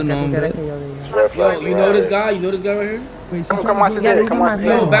 mami, tu nombre? Yo, you know this guy? You know this guy right here?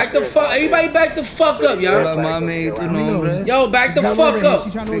 Yo, back the fuck. Everybody back the fuck up, y'all. Hola, mami, tu nombre? Yo, back the fuck up.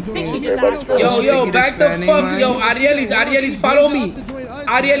 Yo, back the fuck. Yo, Arielis, follow me.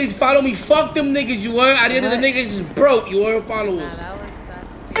 Arielis, follow me. Fuck them niggas, you heard? Arielis, the niggas is broke. You heard? Follow us.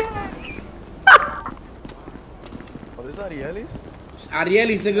 Arielis?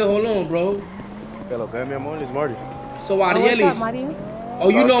 Arielis, nigga, hold on, bro. Que lo que es, mi amor, it's Marty. So What's Arielis. up, Marty? Oh,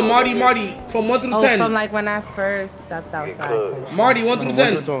 you know Marty from 1 through 10. From like when I first stepped outside. Marty 1 through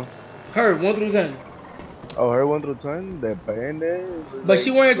 10. Her 1 through 10. Oh, her 1 through 10, depende. But she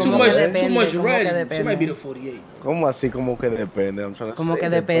wearing too much red. She might be the 48. ¿Cómo así? ¿Cómo que depende? I'm trying to Como say que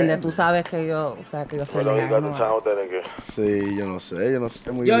depende. Tú sabes que yo, o sea, que yo soy legal. Sí, yo no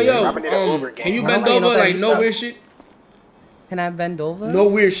sé muy Yo, bien. can you bend over like no weird shit? Can I bend over? No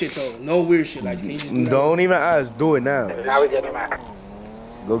weird shit though. No weird shit. Like, can you just do that? Don't even ask. Do it now. Now we get him out.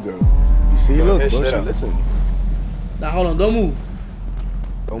 Go, girl. You see, look, bro, she listen. Nah, hold on. Don't move.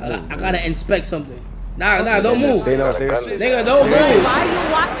 Don't move. I gotta inspect something. Nah, don't move. Stay downstairs. Nigga, don't move. Why you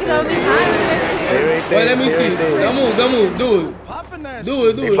walking on behind me? Wait, let me see. Don't move. Do it. Do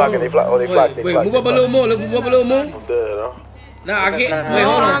it. Wait, move up a little more. Move up a little more. Nah, I can't. Wait,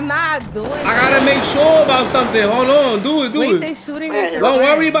 hold on. I'm not doing it. I gotta make sure about something. Hold on. Do it. Wait, they shooting at you. Don't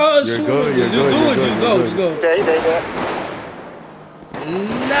worry about us shooting. Just do it. Just go.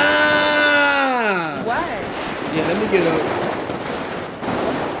 Nah. What? Yeah, let me get up.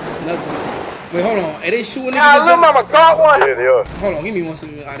 Nothing. Wait, hold on. Are they shooting niggas? Nah, little mama got one. Yeah, they are. Hold on, give me 1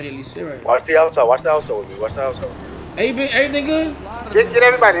 second. I really sit right. Watch the outside with me. Watch the outside. Everything good? Get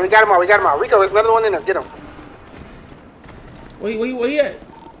everybody. We got him out. Rico, there's another one in there. Get him. Where he at?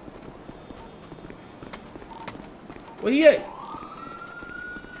 Where he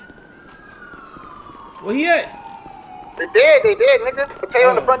at? They did, nigga. Mateo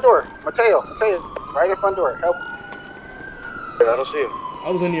in the front door. Mateo, right in the front door. Help. I don't see him. I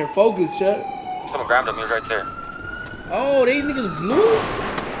was in there focused, Chuck. Someone grabbed him. He was right there. Oh, these niggas blue?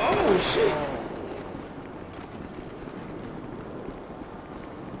 Oh, shit.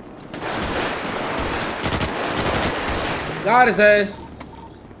 Got his ass.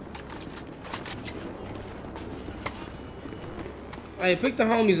 Hey, pick the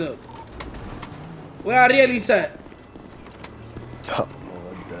homies up. Where Ariel's at?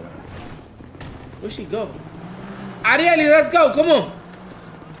 Where'd she go? Arieli, let's go. Come on.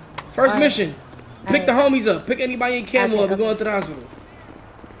 First mission. Pick the homies up. Pick anybody in camo up. We're going to the hospital.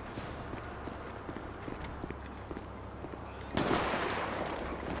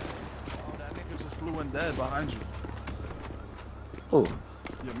 Oh, that nigga just flew in dead behind you. Oh.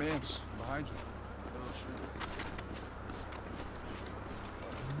 Your man's behind you.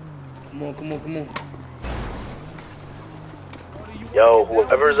 Oh, Come on. Yo,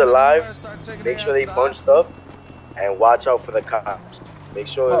 whoever's alive, make sure they bunched up and watch out for the cops. Make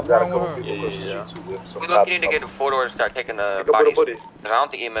sure it's got a couple people. We lucky need to get the 4-door and start taking the bodies. I don't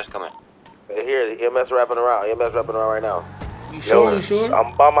think EMS coming. Here, the EMS wrapping around. EMS wrapping around right now. You sure?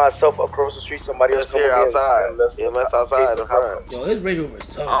 I'm by myself across the street. Somebody else here outside. EMS outside in front. Yo, this Range Rover is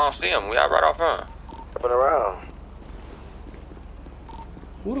tough. I don't see him. We are right off front. Wrapping around.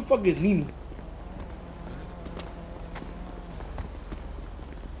 Who the fuck is Nini?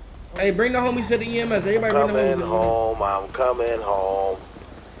 Hey, bring the homies to the EMS. Everybody bring the homies to the EMS. I'm coming home.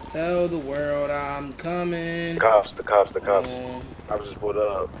 Tell the world I'm coming. The cops. I just pulled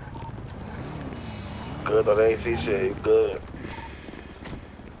up. Good, though they ain't see shit. You good.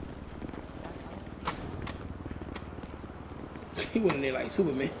 He went in there like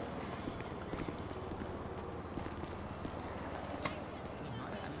Superman.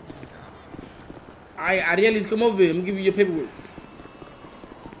 Alright, Arielis, come over here. I'm gonna give you your paperwork.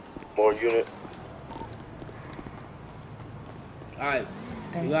 More unit. Alright.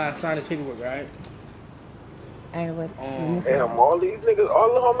 You gotta sign this paperwork, alright? Damn, all these niggas,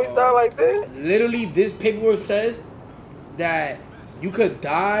 all the homies die like that? Literally, this paperwork says that you could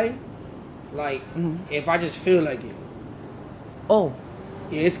die, like, if I just feel like it. Oh.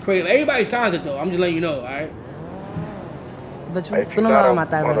 Yeah, it's crazy. Everybody signs it, though. I'm just letting you know, alright? But tú no me vas a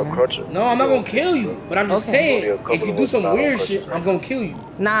matar, ¿verdad? No, I'm not gonna kill you. But I'm just saying, if you do some weird shit, I'm gonna kill you.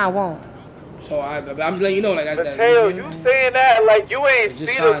 Nah, I won't. So I'm just letting you know, like that. Mateo, you saying that like you ain't So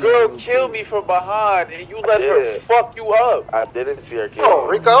see sign the girl that. kill me from behind and you let her fuck you up. I didn't see her kill. Oh,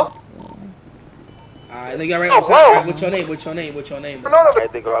 Rico. Alright, they got right outside. What's your name? Bro? I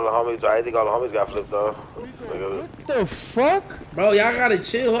think all the homies got flipped off. What the fuck? Bro, y'all gotta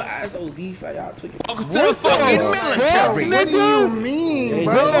chill. Her ass OD fat. Y'all tweaking. Welcome to the fucking military. What do you mean,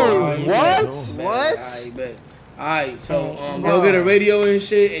 bro? What? Alright, so go get a radio and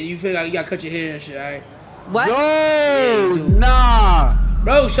shit, and you feel like you gotta cut your hair and shit, alright? What? Yo, nah.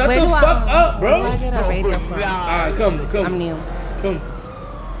 Bro, shut the fuck up, bro. Where do I get a radio from? Alright, come. I'm new. Come.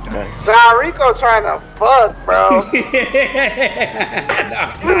 Nah, Rico trying to fuck, bro. You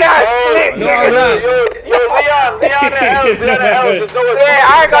not slick. No, I'm not. Yo, Leon the L. Just know it's Yeah,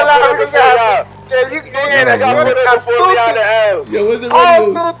 I ain't gonna lie, Rico. Yeah, you can. I got put it before me on the ass. Yo, where's the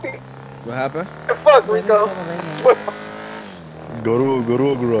radios? What happened? Fuck, Rico. Go to a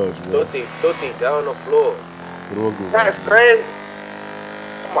garage, bro. Tutti, down on the floor. Go to a garage. That's crazy.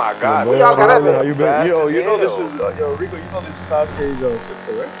 Oh my God. We all got that. Yo, you know this is yo Rico. You know this is Sasuke's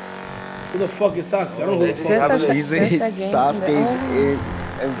sister, right? Who the fuck is Sasuke? I don't know who the fuck that is. Sasuke's in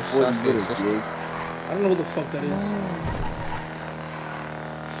M40. I don't know who the fuck that is.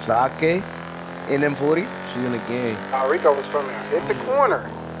 Sake in M40. She in the game. Oh, Rico was from there. Hit the corner.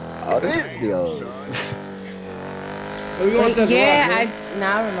 Oh, this yo. Yeah,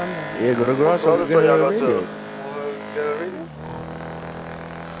 now I remember. Yeah, go to garage. So where y'all go to?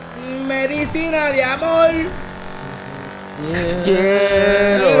 Medicina de amor.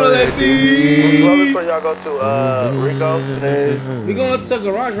 Yeah. Where y'all go to? Rico. We going to the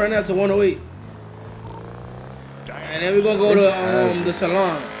garage right now to 108. And then we're gonna go to the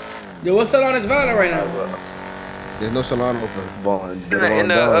salon. Yo, what salon is valid right now? There's no salon open. In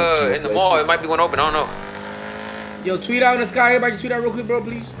the mall, it might be one open. I don't know. Yo, tweet out in the sky. Everybody tweet out real quick, bro,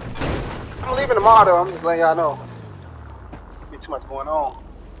 please. I'm leaving tomorrow, though. I'm just letting y'all know. Be too much going on.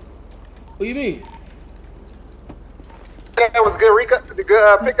 What you mean? That was good, Rico. The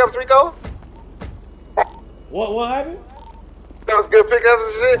good pickups, Rico. What happened? That was good pickups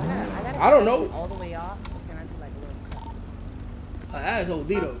and shit. I don't know. All the way off. Can I do like a little Asshole,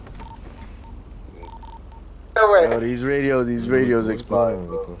 Dito. No way. Yo, these radios expired.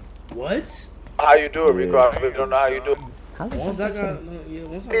 What? How you do it, Rico? I really don't know how you do it. Once I got,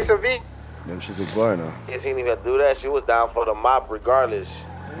 once I Piece of V. Them shit's expired now. She didn't even do that. She was down for the mop regardless.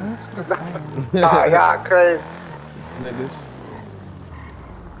 Nah, y'all crazy. Niggas.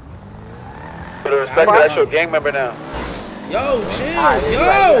 Put respect to that your gang member now. Yo, chill,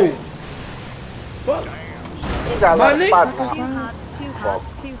 yo. Fuck. You got My like nigga. Too hot.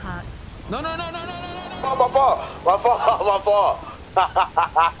 Too hot. No. My fault.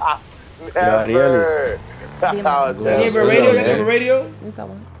 Never. You have a radio? You have a radio?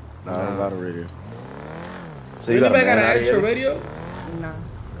 Nah, I don't got a radio. So Anybody got an extra radio? Nah.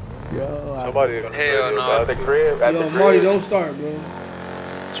 Yo, nobody. Hell no. At the crib. At Yo, the Marty, crib. don't start, bro.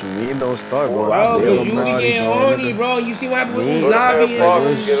 What you mean don't start, bro? Bro, because you be getting horny, bro. You see what happened with Me? Uznavi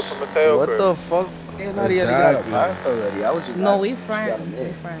and Get it from Mateo What crib. the fuck? Yeah, not even got a pass already. I was just No, asking we if you friends. got a We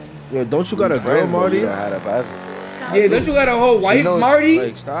man. friends. Yo, don't you got a girl, Marty? I had a pass before. Yeah, don't you got a whole wife, Marty?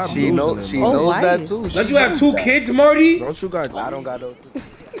 Like, stop She knows that too. Don't you have 2 kids, Marty? Don't you got? I don't got those.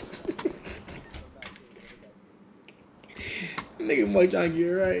 Nigga Marty trying to get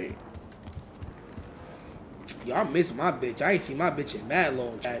right. Yo, I miss my bitch. I ain't seen my bitch in mad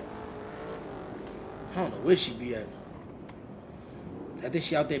long, chat. I don't know where she be at. I think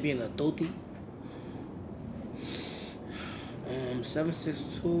she out there being a adulty.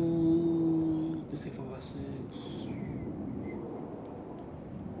 762. This thing 456.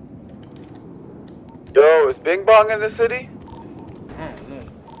 Yo, is Bing Bong in the city? I don't know.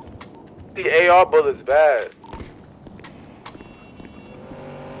 The AR bullet's bad.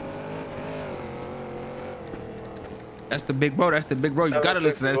 That's the big bro. That's the big bro. You gotta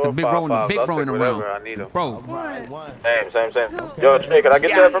listen to that. That's the big bro and the big bro in the round. I need him. Bro. Same. Yo, Trey, can I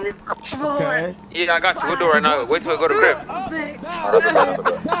get that from you? Okay. Yeah, I got you. We'll do it right now. Wait till we go to the crib.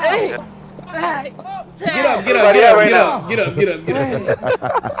 Get up.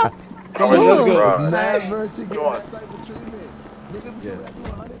 Come on, let's go.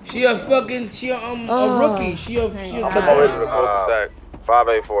 She a fucking, a rookie. She a I'm always with a close stacks.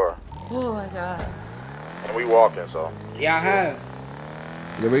 584. Oh my god. And we walking, so. Yeah, I have.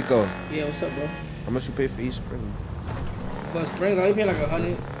 Yo, Rico. Yeah, what's up, bro? How much you pay for each spring? For spring, I pay like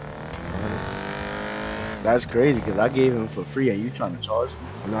 100. That's crazy because I gave him for free and you trying to charge me.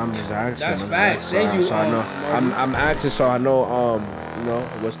 No, I'm just asking. That's facts. Thank you. So I know. I'm asking so I know. You know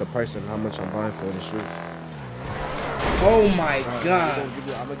what's the price and how much I'm buying for the shoes. Oh my god. I'm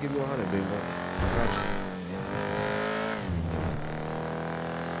gonna give you 100, big bro.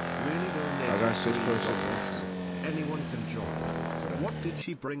 I got 6.6. Anyone can join. What did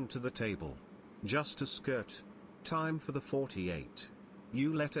she bring to the table? Just a skirt. Time for the 48.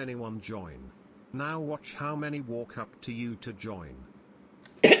 You let anyone join. Now watch how many walk up to you to join.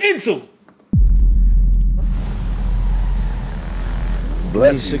 Insult.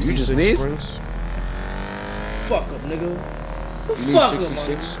 Bless you. You just need. Fuck up, nigga. The You fuck need up,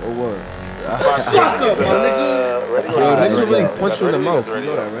 66 or what? Fuck up, my nigga. Yo, niggas will really punch you in the mouth. You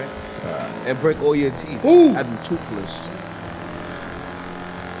know that, right? And break all your teeth. Who? Have you toothless.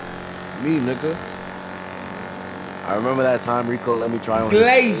 Me, nigga. I remember that time Rico let me try on.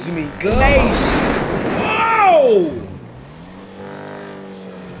 Glaze me. Whoa!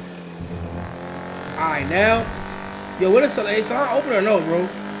 Alright, now. Yo, what is it? It's not open or no, bro?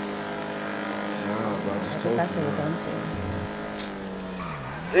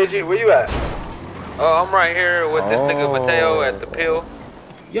 JG, where you at? Oh, I'm right here with this nigga Mateo at the pill.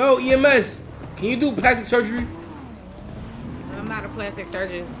 Yo, EMS, can you do plastic surgery? I'm not a plastic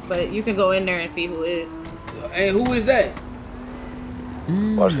surgeon, but you can go in there and see who is. And who is that?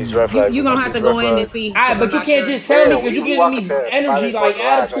 You gonna have to go in and see. Alright, but you can't just tell me because you giving me energy like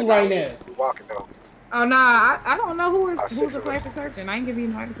attitude right now. Oh nah, I don't know who's a plastic surgeon. I ain't giving you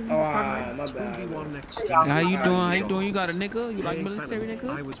no attitude. Oh, my bad. How you doing? How you doing? You got a nigga? You like military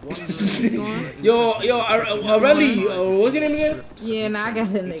nigga? Yo, Aurelie, what's your name again? Yeah, nah, I got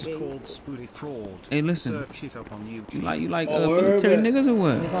a nigga. Hey, listen. You like military niggas or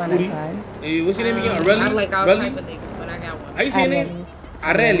what? Hey, what's your name again? Aurelie? I like all type of niggas, but I got one. How you say your name?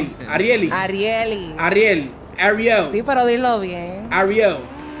 Ariel. Ariel. Sí, pero dilo bien. Ariel.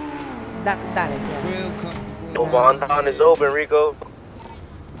 Dale. The Von is open, Rico.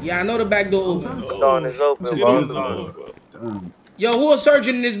 Yeah, I know the back door open. Von is open. Yo, who a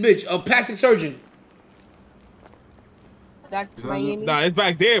surgeon in this bitch? A plastic surgeon. Nah, it's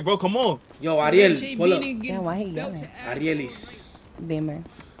back there, bro. Come on. Yo, Ariel, pull up. Arielis. Dime.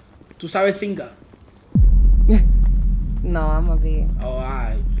 ¿Tú sabes singa? No, I'm a big. Oh,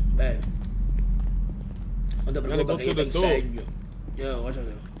 alright. Man. No te preocupes que yo te enseño. Yo, watch out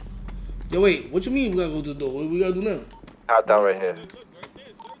there. Yo, wait, what you mean we gotta go to the door? What we gotta do now? Out down right here.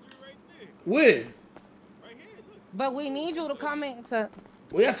 Where? But we need you to come in to.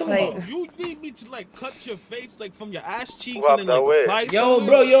 What y'all talking about? You need me to like cut your face like from your ass cheeks Well, and then like apply Yo,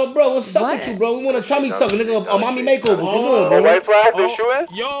 bro, what's up with you, bro? We want a tummy tuck, nigga, a mommy makeover. Come on, bro. Right flag, they shooting?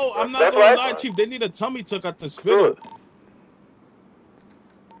 Yo, I'm not gonna lie, Chief. They need a tummy tuck at the spitter.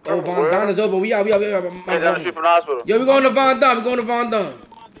 Oh, Von Don is over. We out. Down the street from the hospital. Yo, we going to Von Don.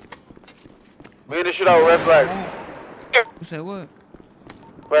 We need to shoot out red flag. You said what?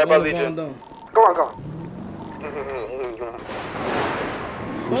 Right by Legion. Go on.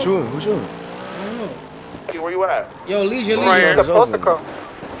 Who's shooting? I don't know. Hey, where you at? Yo, Legion. It's supposed to come.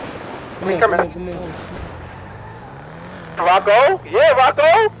 Come on. Rocco? Yeah,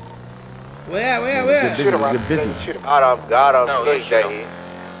 Rocco? Where? Shoot him, Get busy. Shoot him. Got him. No, Good day.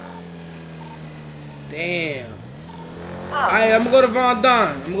 Damn. Alright, I'm gonna go to Von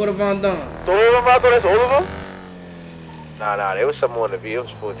Don. So all of them, Rocco? That's all of them? Nah, there was some more in the V. It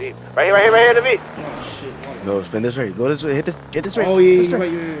was full deep. Right here in the V. Oh, shit. No, spin this way. Go this way. Hit this way. Oh, yeah, right.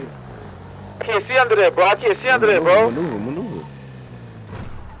 I can't see under there, bro. Maneuver.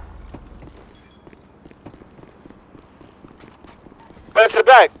 Right to the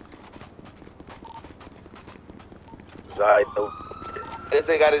back. Alright, though. This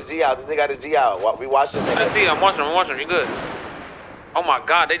nigga got his G out. We watched this nigga. I see, I'm watching him. You good? Oh my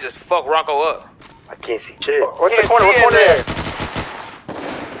God, they just fucked Rocco up. I can't see shit. What's the corner? What corner there?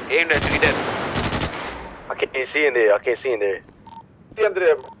 Aim that to dead. I can't see in there. See under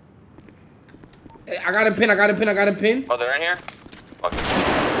there. Hey, I got him pinned. Oh, they're in here? Fuck.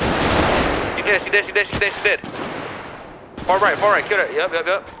 She dead. Far right, kill her. Yup.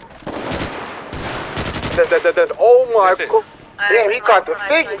 That's oh my god. Damn, he caught the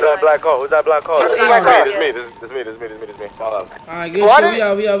thing. Who's that black car? This is me. Follow up. Alright, good shit.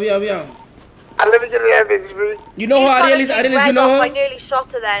 We out. I live in that bitch, bro. You know who Ariel is? You know I her? nearly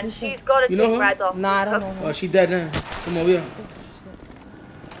shot her then. She's got to You know take her? red off. Nah, I don't know. Oh, she dead now. Come on, we out.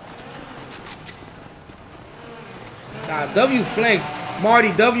 Nah, W flanks.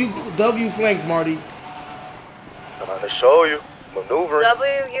 Marty, W flanks, Marty. I'm trying to show you. Maneuvering.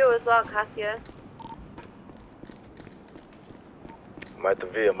 WU as well, Cassia. I'm at the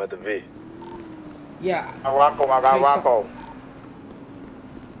V. Yeah. I got Rocco.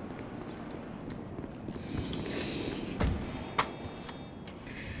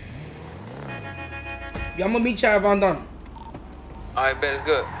 Yeah, I'm gonna meet y'all at Von Don. Alright, bet it's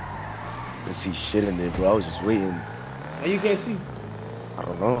good. I see shit in there, bro. I was just waiting. Oh, you can't see? I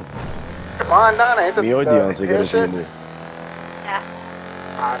don't know. Von Don ain't the Me or Deontay gotta see in there. Yeah.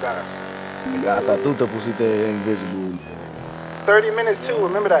 I got it. Hasta tú te pusiste invisible. 30 minutes too,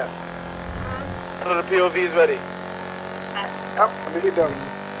 remember that. None of the POVs ready. Yep, I think you're done.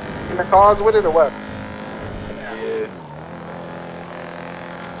 In the cars with it or what? Yeah.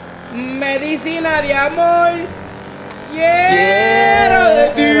 Medicina de amor. Quiero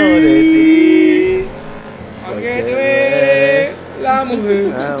de ti. Porque tú eres la mujer.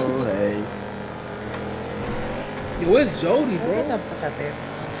 Yo, where's Jody, bro?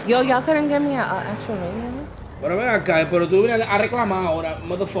 Yo, y'all couldn't give me an actual radio? Pero ven acá, pero tú vienes a reclamar ahora,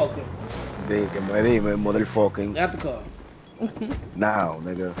 motherfucker. Dime, motherfucking. Get out the car. Now,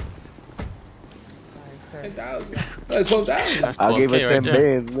 nigga. sir. 10,000. Like 12,000. I'll give it 10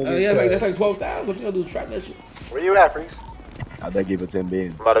 bands. Oh yeah, like that's like 12,000. What you gonna do? Is trap that shit. Where you at, Freeze? I'll give it 10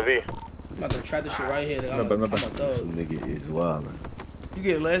 bands. About a V. I'm about to trap this shit right here. Nigga. I'm a This thug. nigga is wild. You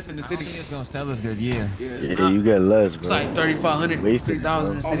get less in the city. It's gonna sell us good, yeah. Yeah, you get less, bro. It's like 3,500,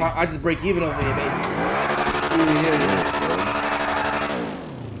 3,000. Oh, I just break even over here, basically.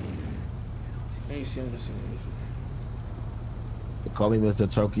 Let me see. Call me Mr.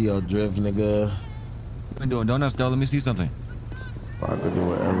 Tokyo Drift, nigga. You been doing donuts, though? Let me see something. I could do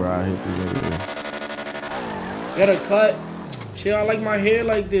whatever I hit these niggas. Got a cut. Shit, I like my hair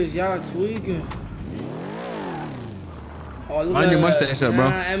like this. Y'all tweaking. Oh, look Mind your mustache up, bro.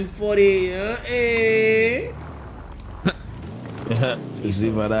 M40. Hey. You see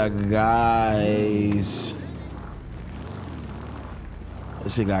what I guys.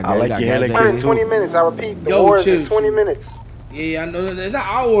 This shit got I like your hair like this too. 20 minutes, I repeat. The Yo, war is chill, in 20 minutes. Yeah, I know. It's not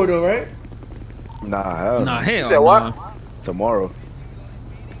our war though, right? Nah, hell. Nah, hell. You said what? Tomorrow.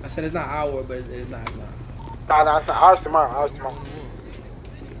 I said it's not our war, but it's not. Nah, it's not ours tomorrow.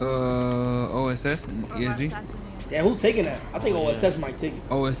 OSS, ESG. Yeah, who taking that? I think OSS might take it.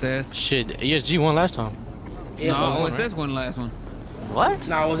 OSS. Shit, ESG won last time. Yeah, No, one, OSS won the last one. What?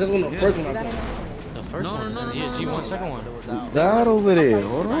 Nah, OSS won the first one. I think. The first one. No, ESG won the second one. That over there.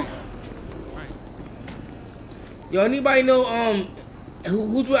 Hold on. Yo, anybody know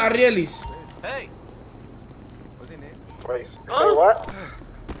who's with Arielis? Hey. Wait, say what?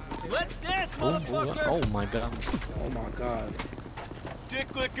 Let's dance, motherfucker! Oh my god. Oh my god.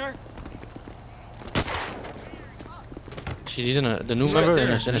 Dick licker. She's in the new member in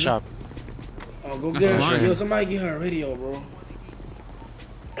the shop. Oh, go get her. Yo, somebody get her a radio, bro.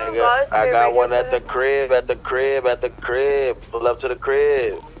 I got one at the crib. Pull up to the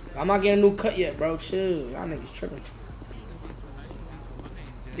crib. I'm not getting a new cut yet, bro. Chill. Y'all niggas tripping.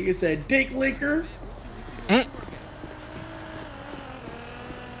 Nigga said dick licker.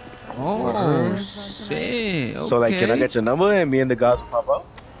 Oh, shit. Okay. So, like, can I get your number and me and the guys will pop up?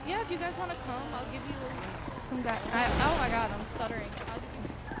 Yeah, if you guys want to come, I'll give you some guy. Oh my god, I'm stuttering.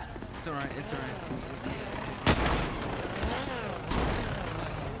 It's alright, it's alright.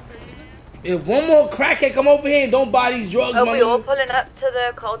 If one more crackhead come over here and don't buy these drugs, Are we all pulling up to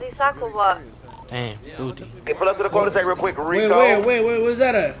the cul-de-sac or what? Damn, booty. Hey, pull up to the cul-de-sac real quick, Rico. Wait, where's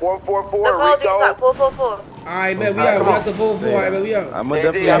that at? 444, The Rico. cul-de-sac, 444. Alright, bet we out. We got the 4-4. Alright, bet we out. I'm gonna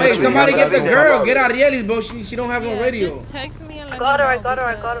definitely. Wait, somebody get the girl. Get out of Yelly's, bro. She don't have no radio. Just text me and let Got me her, know. got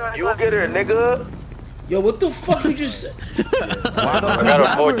her. You get her, nigga. Yo, what the fuck you just said? Why don't you got a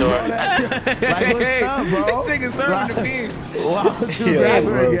rap four her, door. bro? Like, what's up, bro? This nigga serving the beer. Why don't you rap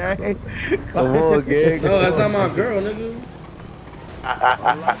her, gang? Come on, gang. No, that's not my girl, nigga.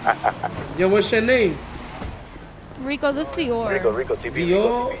 Yo, what's your name? Rico, this Dior. Rico, TV.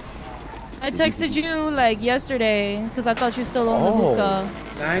 Dior. I texted you like yesterday because I thought you still owned the hookah.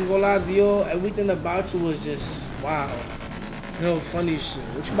 I ain't gonna lie, Dior. Everything about you was just wow. You know, funny shit.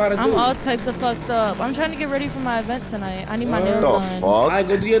 What you about to do? I'm all types of fucked up. I'm trying to get ready for my event tonight. I need my nails The done. fuck? Alright,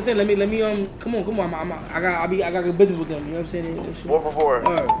 go do your thing. Let me come on. I got good business with them. You know what I'm saying? 444.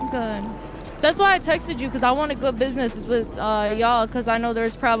 Alright. Good. That's why I texted you because I wanted good business with y'all because I know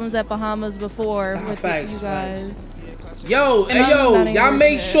there's problems at Bahamas before with facts, you guys. Yo, And hey I'm yo, not y'all even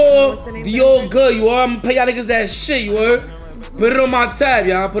make good. sure What's the name Dior good. You are. I'm gonna pay y'all niggas that shit. You heard? Put it on my tab,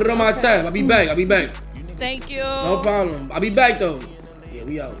 y'all. Put it on my tab. I'll be back. Thank you. No problem. I'll be back though. Yeah,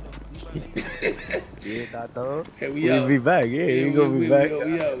 we out. Yeah, Tato. Hey, we We'll out. be back. Yeah, you gonna be back. We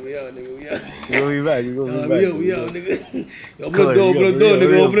out, nigga. We out. You gonna be back. You gonna be back. We out, nigga. Open the door,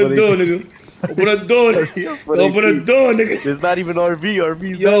 nigga. Open the door, nigga. Open the door. Open the door, nigga. It's not even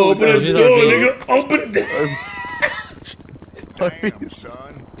RV's. Yo, open the door, nigga. Open the door. Damn,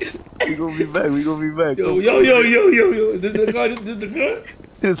 son. We gonna be back. Yo. Is this the car?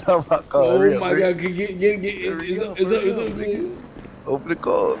 It's not my car. Oh Hurry up, my hurry god, up. get it's up. Open the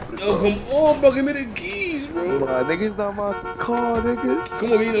car. Yo, come on, bro, give me the keys, bro. Nah, nigga, it's not my car, nigga.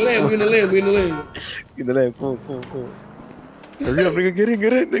 Come on, we in the lane. In the lane, come on. Hurry up, nigga, get in,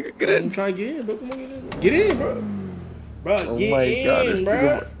 nigga, get in. I'm trying to get in, bro. Come on, get in, bro. Bro, Oh get my god, this in, bro.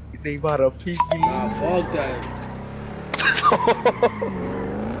 nigga, you think about a pee. Nah, fuck that.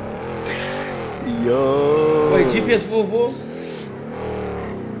 Yo. Wait, GPS 4-4?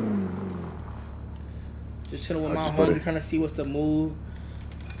 Just chilling with my homie, trying to see what's the move.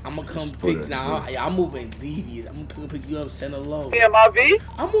 I'ma come pick now. I'm moving devious. I'm gonna pick you up, send a low. Me and my V?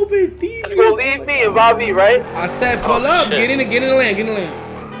 I'm moving devious. You gonna leave me and my V, right? I said pull up, shit. get in the lane.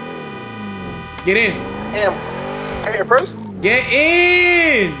 Get in. Damn. I here first? Get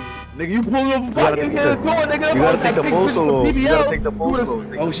in. Nigga, you pull up fucking in the door, nigga. You gotta take the postal off. You gotta take the postal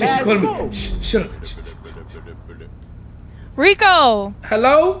off. Oh shit, she calling me. Shh, shut up. Rico.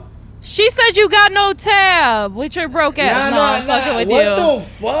 Hello? She said you got no tab with your broke ass. I'm fucking with what you. What the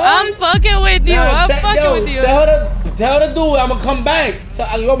fuck? I'm fucking with you. I'm fucking with you. Tell her to do it. I'm gonna come back.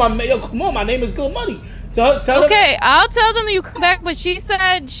 Yo, come on, my name is Good Money. Okay, I'll tell them you come back, but she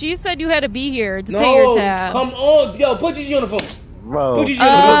said you had to be here to pay your tab. Come on. Yo, put your uniform. Bro, put your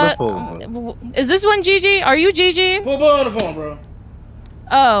uniform. Is this one Gigi? Are you Gigi? Put on the phone, bro.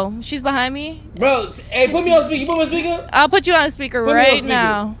 Oh, she's behind me? Bro, hey, put me on speaker. You put me on speaker? I'll put you on speaker right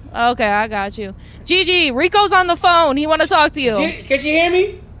now. Okay, I got you. Gigi, Rico's on the phone. He want to talk to you. Can she hear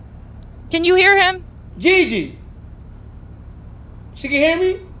me? Can you hear him? Gigi. She can hear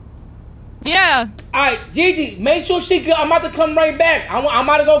me? Yeah. All right, Gigi, make sure she good. I'm about to come right back. I'm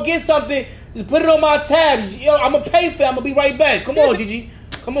about to go get something. Just put it on my tab. Yo, I'm going to pay for it. I'm going to be right back. Come on, Gigi.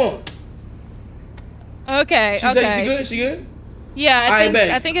 Come on. Okay, She said she good? She good? Yeah,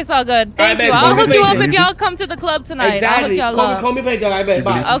 I think it's all good. All right, Thank you. bet. I'll hook you up if y'all come to the club tonight. Exactly. I'll hook y'all up. Call me for I bet.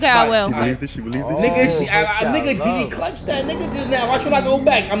 Bye. Okay, I will. She believed it. Nigga, Gigi clutched that nigga just now. Watch when I go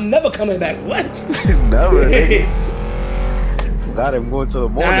back. I'm never coming back. What? Never, nigga. God, I'm going to the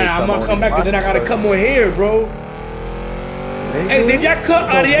morning. I'm gonna come back and then I gotta cut more hair, bro. Hey, did y'all cut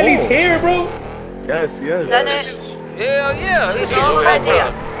Ariel's hair, bro? Yes. Done it. Hell yeah. It's all ready.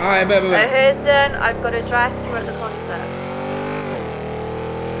 Alright, bet. My hair's done. I've got a dress. We're at the concert.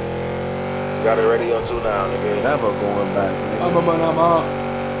 Got it ready on 2 now, nigga. Never going back, nigga. I'm out.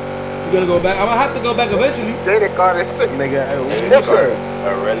 You gonna go back? I'm gonna have to go back eventually. Jada got it. Nigga,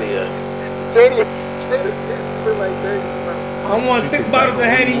 Aurelia. Jada feel like dirty. I want 6 bottles of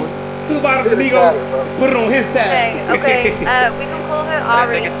Henny, 2 bottles of Migos, put it on his tab. Okay, we can call her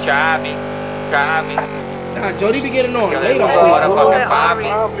Ari. I think it's Chabi. Nah, Jody be getting on later.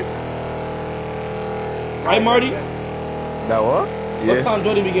 Right, Marty? That what? What time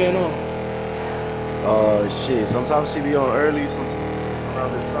Jody be getting on? Shit. Sometimes she be on early, sometimes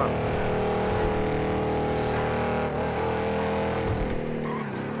around this time.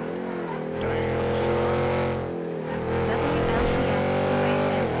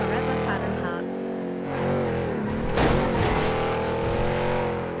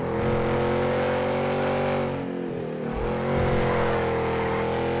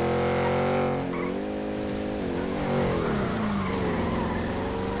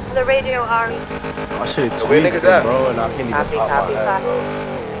 The radio, Ari. My shit tweaked, bro, and I can't even pop my head, bro.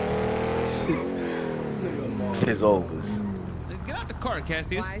 It's over. Get out the car,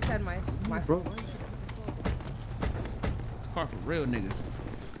 Cassius. I said my bro. Car for real niggas.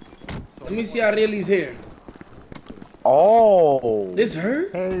 Let me see Ariel's hair. Oh. This her?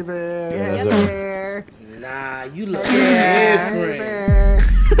 Hey there. Yeah, hey there. Nah, you look different.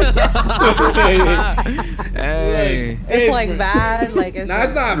 Hey. It's like bad. Like it's nah,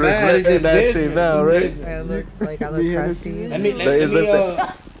 it's not bad. It's just different. Now, right? It looks like I look crusty. Let me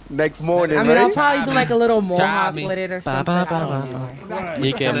next morning, I mean, right? I'll probably do like a little mohawk with it or something.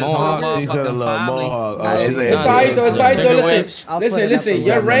 You get mohawk. She said a little mohawk. It's alright though. It's alright though. Listen.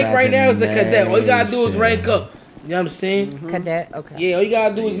 Your rank right now is the cadet. All you gotta do is rank up. You know what I'm saying? Cadet, okay. Yeah, all you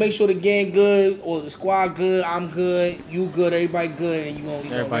gotta do is make sure the gang good or the squad good. I'm good. You good. Everybody good, and you gonna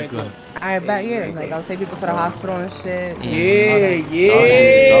Everybody rank good. up. I bet like I'll take people to the hospital and shit.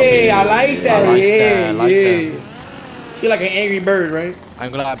 Yeah. I like that. Yeah. She like an angry bird, right?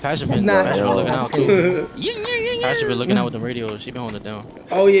 I'm gonna have Passion been looking out too. Passion been looking out with the radio. She been holding it down.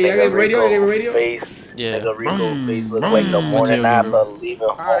 Oh yeah, I got radio. Face. Yeah. Nigga Rico face looks like the morning after leaving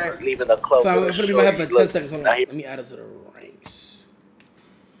home, leaving the club. So I'm gonna be my help for 10 seconds. Hold on. Let me add it to the ranks.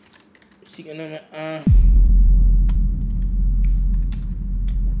 Secret number.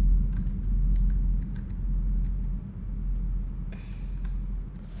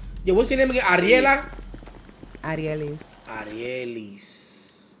 Yeah, what's your name again? Ariela? Arielis.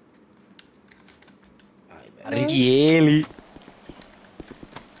 Arieli.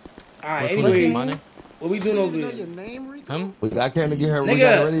 Alright, anyways, what we doing over here? I came to get her.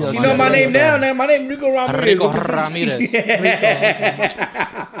 Nigga, she know my name now. My name Rico Ramirez. Rico Ramirez.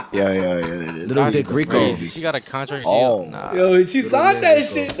 Yeah. Little Dick Rico. She got a contract. Nah. Yo, she signed that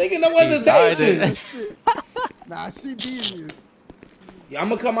shit. Nigga, no hesitation. Nah, she devious. Yeah, I'm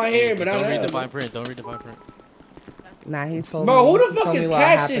gonna cut my hair, but Don't read the fine print. Don't read the fine print. Nah, he told me. Bro, who the fuck told is me what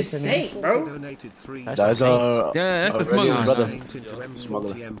Cassius happened to me. Saint, bro? That's that's the smuggler.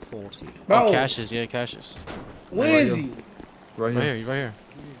 Smuggler. Bro, Cassius, Cassius. Where is he? Right here.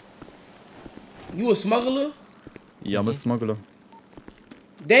 You a smuggler? Yeah, I'm a smuggler.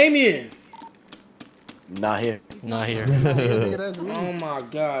 Damien. Not here. Oh my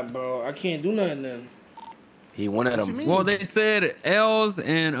god, bro. I can't do nothing then. He wanted them. Well, they said Els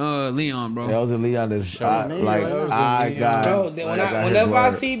and Leon, bro. Els and Leon is whenever I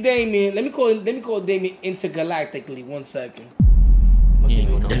see Damien, let me call Damien intergalactically. 1 second.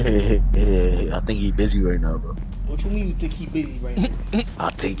 I think he busy right now, bro. What you mean you think he busy right now? I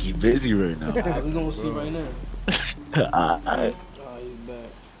think he busy right now. Alright, we gonna see right now. Alright. He's back.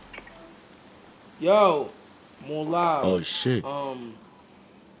 Yo, more live. Oh shit. Can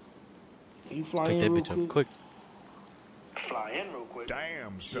you fly Take in that real bitch up quick. Fly in real quick.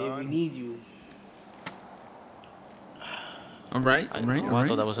 Damn, son. Yeah, we need you. All right. I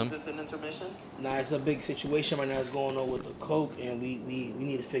thought that was him. Nah, it's a big situation right now that's going on with the coke, and we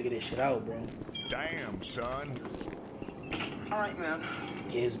need to figure this shit out, bro. Damn, son. All right, man.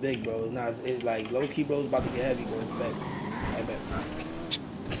 Yeah, it's big, bro. It's like low key, bro. It's about to get heavy, bro. It's back.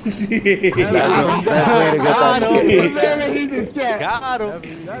 That's the best way to get that. Got him.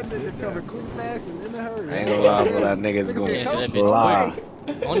 That nigga coming quick, fast, and in a hurry. I ain't gonna lie, bro. That nigga's gonna fly.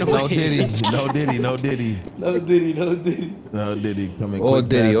 No Diddy. Coming All quick,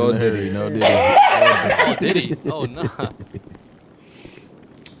 Diddy, fast, all in a hurry. Diddy. No Diddy. Oh, Diddy. Oh, nah.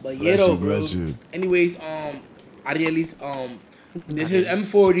 But yeah, though, bro. Anyways, Ariel's, this is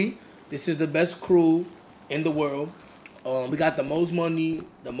M40. This is the best crew in the world. We got the most money,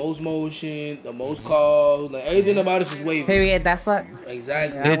 the most motion, the most calls. Like everything about us is wavy. Period. That's what.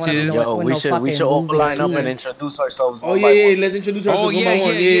 Exactly. Yo, we should all line up and introduce ourselves. Oh yeah, let's introduce ourselves one by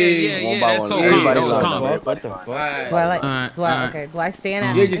one. Yeah. One by one. Everybody line up. What the fuck? Okay. Do I stand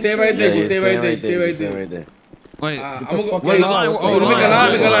at? Yeah, just stay right there. Stay right there. Wait, I'm gonna go. Wait, make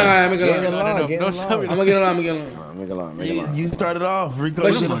a line. You started off, Rico.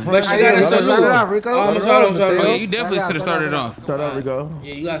 But she gotta start off, Rico. I'm sorry. You definitely should have started off. Start off, Rico.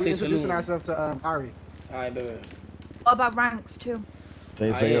 Yeah, you gotta say introducing ourselves to Ari. All right, baby. What about ranks too?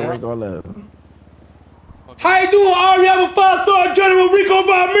 Say your Rico left. How you doing, Ari? I'm a 5-star General Rico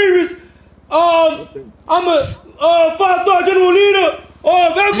Ramirez. I'm a 5-star General leader.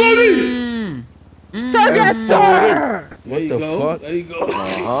 Sir, yes, sir. There you go. There you go. I'm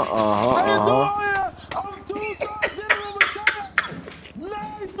 2-star General retired.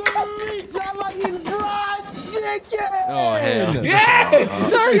 Nice to meet you. Like eating fried chicken. Oh, hell.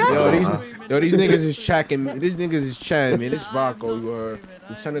 Yo, these niggas is checking. These niggas is chatting, man. This Rocco, you heard.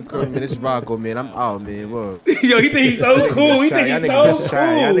 Lieutenant Colonel, man. This Rocco, man. I'm out, man. Whoa. Yo, he think he's so cool. He think he's so cool.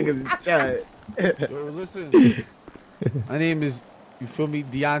 Y'all niggas is chatting. Yo, listen. My name is, you feel me,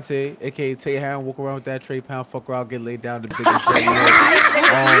 Deontay, aka Tay Haron. Walk around with that tray pound, fuck around, get laid down the biggest shit.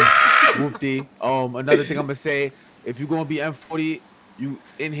 Whoop-dee. Another thing I'm gonna say, if you're gonna be M40, you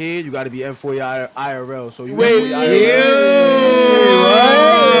in here, you gotta be M40 IRL. So you wait,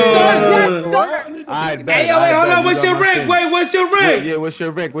 Hey, yo, wait, hold on. What's your rank? Wait, what's your rank? Yeah, what's your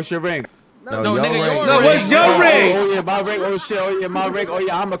rank? What's your rank? No, what's your rank? Oh yeah, my rank. Oh shit. Oh yeah, my rank. Oh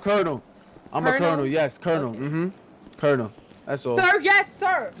yeah, I'm a colonel. I'm a colonel. Yes, colonel. Colonel. That's all. Sir, yes,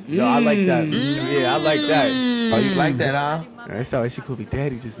 sir. Yo, I like that. Yeah, I like that. Oh, you like that, huh? That sounded like she called me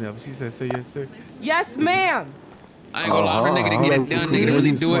daddy just now, but she said, "Sir, yes, sir." Yes, ma'am. I ain't gonna lie, the nigga to get it done, nigga to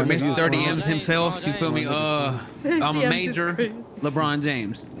really do it, Mr. 30 M's himself. You feel me? I'm a major. LeBron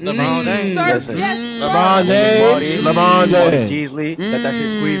James. LeBron James. Sir, yes, sir. LeBron James. LeBron James. Jeez Lee. Let that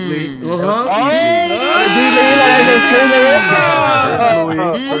shit squeeze Lee.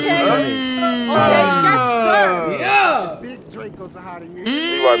 Yeah. Big Draco to how to you.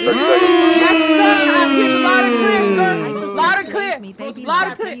 You are 30 seconds. Yes, sir. I'm getting loud and clear, sir. Loud and clear. Loud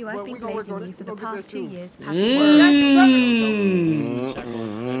and clear. I've been dating you for the past 2 years.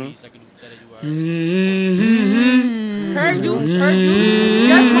 Heard you.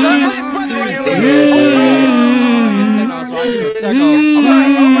 Yes, sir.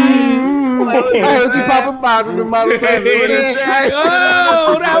 I heard you pop a bottle to my Hold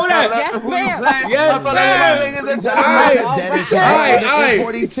on. Yes, sir.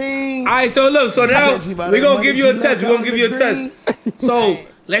 All right, so look, so now we're going to give you a test. So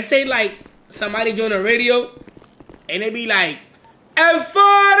let's say like somebody join the radio and they be like,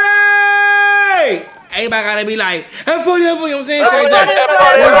 M40! Everybody got to be like, M40, you know what I'm saying? Shit like that.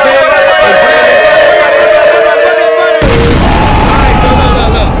 You know what I'm saying? All right, so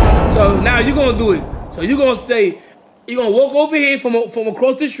look. So now you're going to do it. So you're going to say, you're going to walk over here from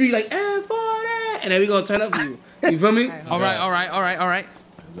across the street like, M40! And then we're going to turn up for you. You feel me? All right.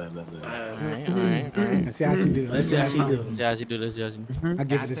 Let's see how she do. Let's see how she do. I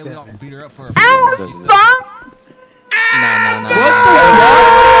give it a 7. Beat her up for Nah.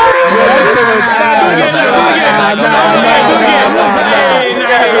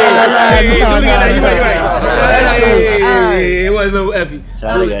 It was no Effie.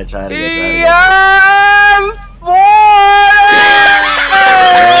 Try it again.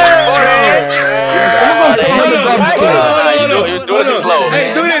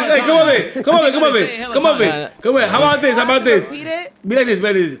 here. Come over here. Come here. How about this? How about this? Be like this. Be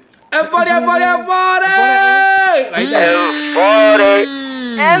like this. Everybody, everybody, everybody! Like that.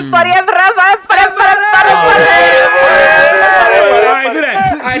 Everybody, Alright, do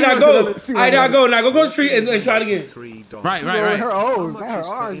that. Alright, now go. Alright, now go. Now go to the tree and try it again. Right. Her O's, not her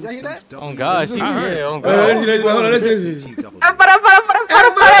R's. You hear that? Oh God, she here. Oh Hold God. on, listen.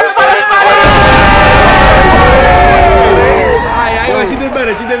 Alright, she did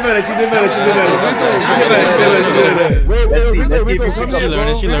better. She did better. She did better. She did better. She did better. Let's see if she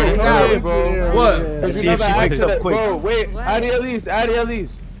learning. She learning. What? Let's see if she picks up quick. Bro, wait, Addy Elise.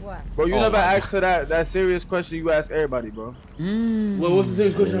 Bro, you never asked her that serious question you ask everybody, bro. Well, what's the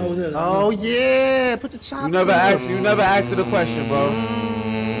serious question I was in? Oh yeah, put the chops. You never asked her the question, bro.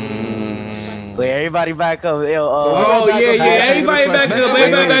 Wait, everybody back up. Oh yeah. Everybody back up.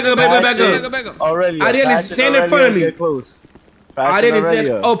 Everybody back up. Aurelia. I didn't stand in front of me. Close. I didn't stand.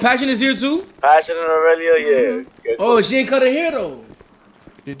 Oh, Passion is here too. Passion and Aurelia, yeah. Oh, she ain't cut her hair though.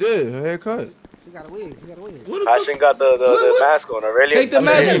 She did. Her hair cut. She got a wig. Passion got the mask on. Aurelia. Take the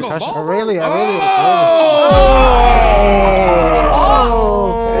mask off. Aurelia.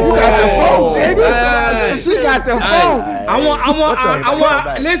 You got the phone, nigga. She got the phone. I want.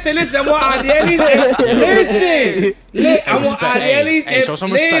 Listen. I want Arielis. Listen. I want Arielis.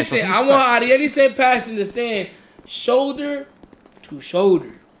 Listen. I want Arielis and Passion to stand shoulder to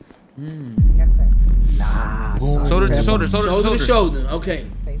shoulder. Shoulder to shoulder. Shoulder to shoulder. Okay.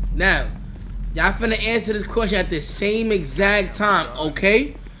 Now, y'all finna answer this question at the same exact time,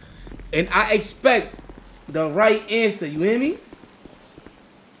 okay? And I expect the right answer. You hear me?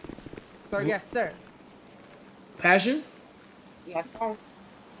 Sir, yes, sir. Passion? Yes, sir.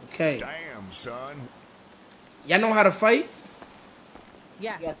 Okay. Damn, son. Y'all know how to fight?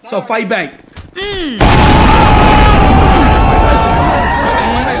 Yes. So fight back.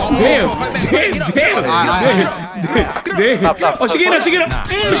 Damn. Oh, she get up. She get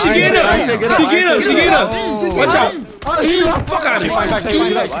up. Watch out. Fuck out of here.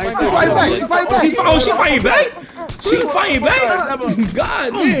 She fighting back. She fighting back.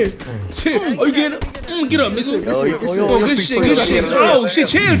 God damn. Shit. Oh, you getting up? Get up, nigga. Oh, good shit. Oh, shit.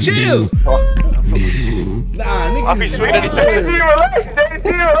 Chill. Nah, nigga.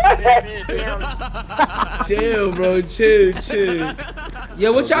 Chill, bro. Chill. Yeah,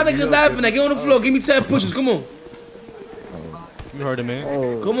 what y'all niggas laughing at? Get on the floor. Give me 10 pushes. Come on. You heard it,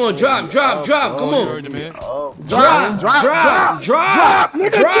 man. Come on, drop. Come on. You heard it, man. Drop. 1,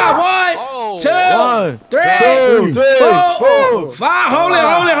 2, 3, 4, 5. Hold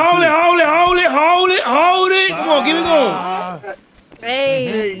it. Come on, keep it going.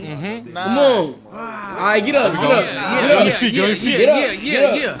 Hey. Come on. Alright, get up. Get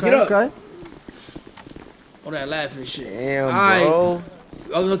Get up. All that laughing shit. Damn, Alright. bro.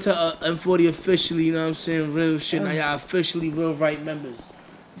 I'm gonna tell M40 officially, you know what I'm saying? Real shit. Now y'all officially real right members.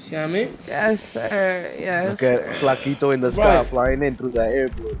 See what I mean? Yes, sir. Yes. Look at Flaquito in the sky flying in through that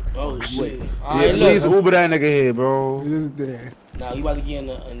airport. Oh shit. Yeah, please Uber that nigga here, bro. This is there. Nah, you about to get in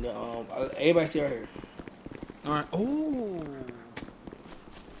the everybody stay right here. Alright. Oh.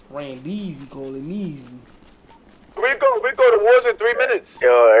 Rain easy, calling easy. We go to wars in 3 minutes.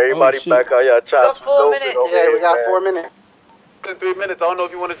 Yo, everybody back out your chops. 4 minutes. Yeah, we got 4 minutes. In 3 minutes. I don't know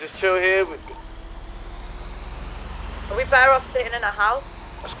if you want to just chill here. Are we better off sitting in a house?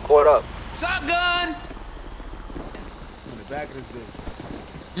 Let's caught up. Shotgun. In the back of this bitch.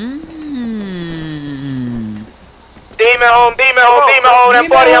 Demon home.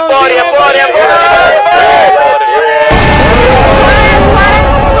 Everybody.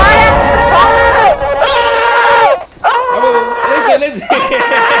 Listen.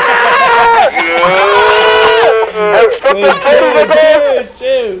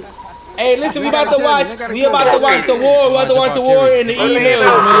 Chill. Hey, listen, we about to watch the war. We about to watch the war in the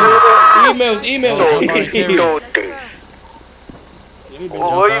emails, man. Emails.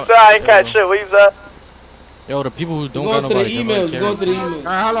 What you say? I ain't catch shit. What you say? Yo, the people who don't Go got to the nobody. emails. Go to the emails. All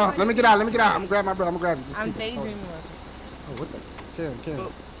right, hold on. Let me get out. I'm gonna grab my brother. I'm gonna grab him. Just I'm keep it. daydreaming. Oh, what the? Karen.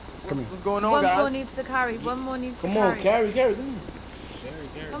 Come here. What's going on, One guys? more needs to carry. Come on, carry. Come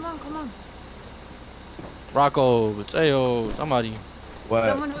on. Rocco, Mateo, somebody. What?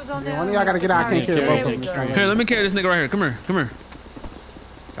 Someone who's on there. One of y'all gotta get out. I can't carry both of them. Here, let me carry this nigga right here. Come here.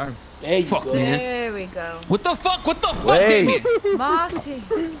 Got him. There you Fuck, go. man. There we go. What the fuck? Wait. Marty.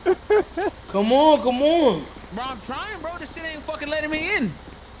 Come on. Bro, I'm trying, bro. This shit ain't fucking letting me in.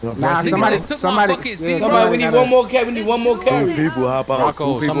 Nah, somebody. We need one more carry. Two people hop out. Rocco,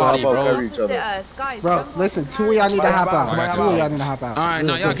 Two people somebody, hop out, bro. carry each other. Bro, listen. 2 of y'all need to hop out. Alright, 2 of y'all need to hop out. Alright,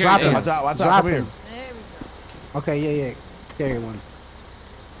 no, y'all drop carry him. Watch out, Drop come here. him. Okay, yeah. Carry one.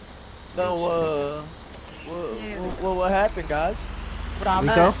 So, what happened, guys? What I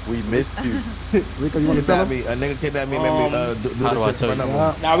Rico? missed? We missed you. Rico, you want to tell him? A nigga kidnapped me, made me do the shit to my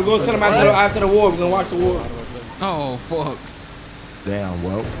number. Nah, we're gonna tell them after the war. We're gonna watch the war. Oh fuck. Damn,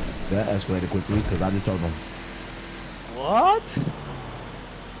 well, that escalated quickly because I just told them. What?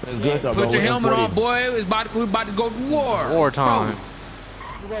 It's good though, bro. Put your helmet on, boy. We're about to go to war. War time.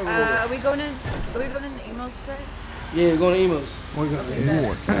 Are we going in the emails first? Yeah, going to emails. We're going to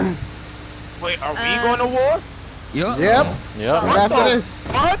war. Wait, are we going to war? Yep. Yep. Right after this.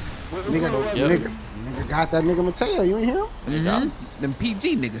 What? Nigga got that nigga Mateo. You ain't hear him? Mm-hmm. Them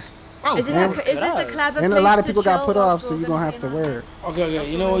PG niggas. Oh, Is this a clever And place a lot of to people got chill put off, whilst so we're you're going to have to wear it.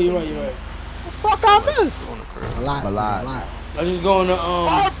 Okay. You know what? You're right. The fuck I missed? A lot. I'm just going to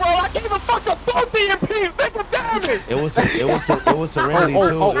Oh, bro, I gave a fucking 40 in peace. Nigga, damn it. It was Serenity too. It was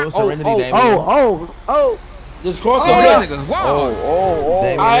Serenity, Damien. Oh. Just cross the bridge. Wow.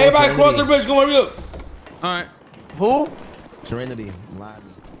 Damien, All right, everybody Serenity. cross the bridge. Come on, real. All right. Who? Serenity. All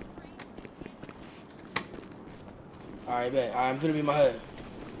right, bet. I'm finna be in my head.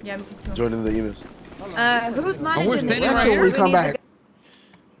 Yeah, me too. Joining the emails. Who's managing it? That's when we come back.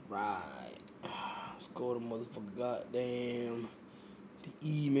 Right. Let's go to motherfucker goddamn the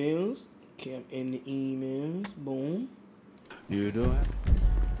emails. Okay, I'm in the emails. Boom. You doing?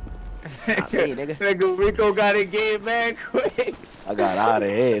 Hey, nigga. Rico got it game, man, quick. I got out of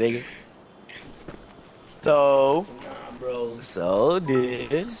here, nigga. So, bro. So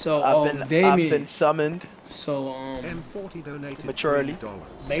I've been summoned. So M40 donated maturely.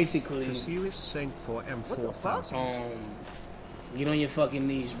 Basically, you is synced for M4000. Get on your fucking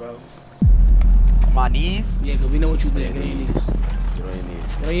knees, bro. My knees? Yeah, cause we know what you did. Get on your knees. Get on your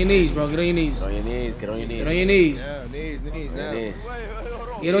knees. Get on your knees, bro. Get on your knees. Get on your knees. Get on your knees. Get on your knees. Yeah, knees, now.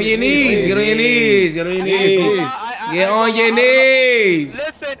 Get on your knees. Get on your knees. Get on your knees. Get on your knees.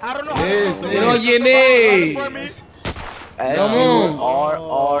 Listen, I don't know. Get on your knees. Come on.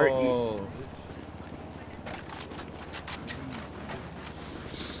 R-R-E.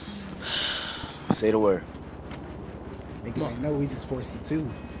 Say the word. Niggas ain't know we just forced it too.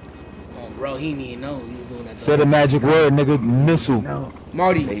 Oh, bro, he didn't even know he was doing that. Say the magic word, nigga. Missile. No.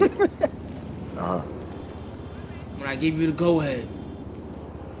 Marty. Uh-huh. When I give you the go ahead,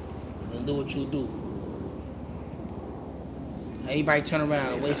 you're gonna do what you do. Everybody turn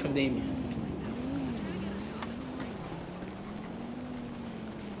around, away from Damien.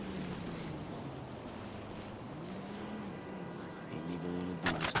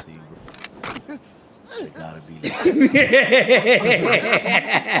 It gotta be. Nah,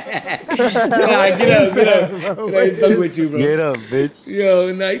 get up. He's fucking with you, bro. Get up, bitch.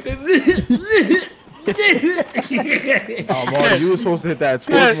 Yo, nice. Oh, Marty, you were supposed to hit that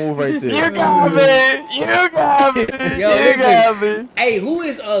twerk move right there. You got me. You got me. Yo, you got listen. me. Hey, who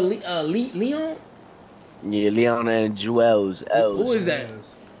is Leon? Yeah, Leon and Jewels. Who is that?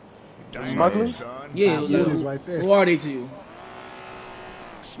 Smugglers? Yeah, Smugglers right there. Who are they to you?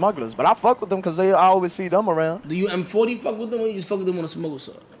 Smugglers, but I fuck with them because I always see them around. Do you M40 fuck with them or you just fuck with them on a smuggler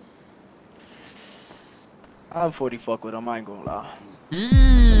side? I'm 40 fuck with them, I ain't gonna lie.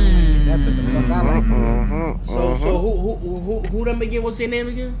 That's a look I like. So who them again? What's their name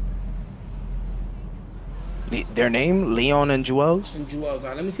again? Their name? Leon and Jewels? And Jewels.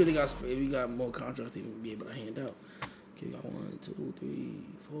 Let me see if we got more contracts they can be able to hand out. Okay, we got 1, 2, 3,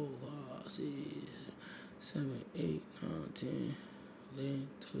 4, 5, 6, 7, 8, 9, 10. 11,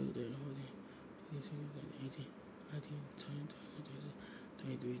 12, 13, 14, 15, 16, 17, 18, 19, 20,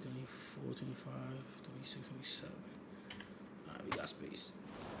 23, 24, 25, 26, 27. Alright, we got space.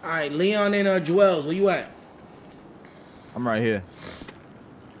 Alright, Leon and Jewels, where you at? I'm right here.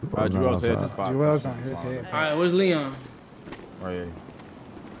 Jewel's head. Jewel's on his head. Alright, where's Leon? Right here.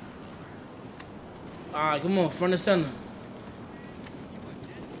 Alright, come on, front and center.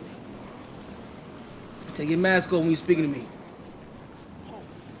 Take your mask off when you're speaking to me.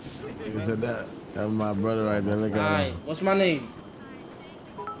 You said that. That was my brother right there. Look at Alright, him. what's my name?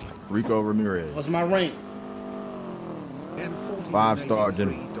 Rico Ramirez. What's my rank? 5-star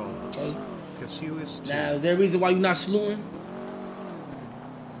general. Okay. Now, is there a reason why you're not saluting?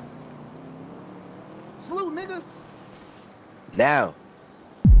 Salute, nigga. Now.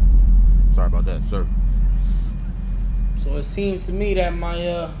 Sorry about that, sir. So it seems to me that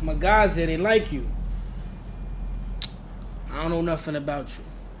my guys there, they like you. I don't know nothing about you.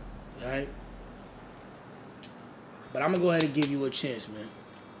 Alright? But I'm gonna go ahead and give you a chance, man.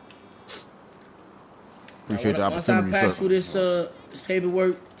 Appreciate the Once I opportunity, pass through this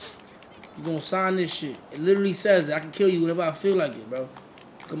paperwork, you're gonna sign this shit. It literally says that I can kill you whenever I feel like it, bro.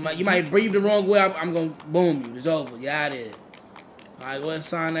 You might breathe the wrong way, I'm gonna boom you. It's over. You're out of here. All right, go ahead and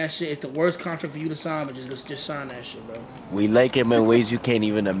sign that shit. It's the worst contract for you to sign, but just sign that shit, bro. We like him in ways you can't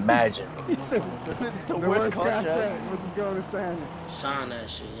even imagine. The worst contract. We're just going to sign it. Sign that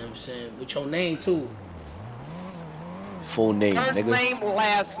shit, you know what I'm saying? With your name, too. Full name, First nigga. name,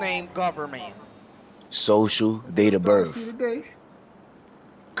 last name, government. Social, date of birth. See the day.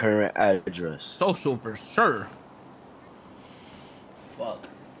 Current address. Social for sure. Fuck.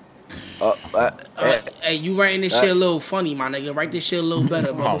 Hey, Hey, you writing this shit a little funny, my nigga. Write this shit a little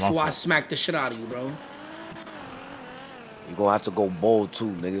better, bro, before I smack the shit out of you, bro. You gonna have to go bold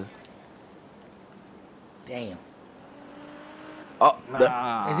too, nigga. Damn. Oh,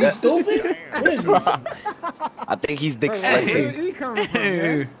 Is he stupid? What is he? I think he's dyslexic. Where's he coming from,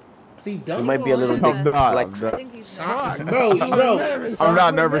 man? Is he dumb? He might be a little dyslexic. Bro. I'm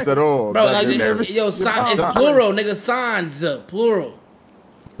not nervous at all. Bro, like, yo, it's plural, nigga. Signs, plural.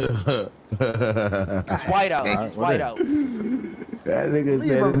 It's white out. It's white out. That nigga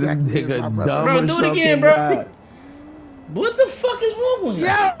said this nigga dumb Bro, or do it something. again, bro. What the fuck is wrong with him?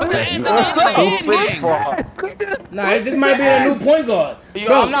 Nah, this might be a new point guard. Yo,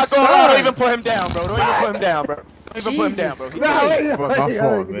 Bro, I'm not going. Don't even put him down, bro. Don't even put him down, bro. Don't even put him down, bro. My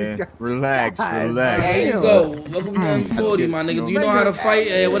fault, man. Relax. There you go. Welcome to M40, my nigga. Do you know how to fight?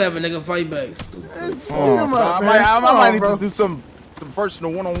 Hey, whatever, nigga. Fight back. I might need to do some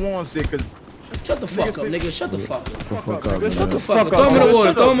personal one-on-one shit, cause shut the fuck up, nigga. Shut the fuck up. Shut the fuck up. Throw him in the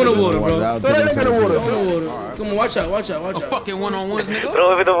water. Throw him in the water, bro. Throw that nigga in the water. Throw him in the water. Come on, watch out. Fucking one-on-ones, nigga.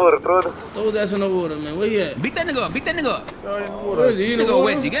 Throw him in the water. Throw his ass in the water, man. Where he at? Beat that nigga up. Where is he? In the Nigga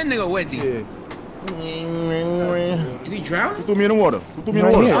water? wedgie. Get a nigga wedgie. Is he drowning? Who threw me in the water? Fuck up,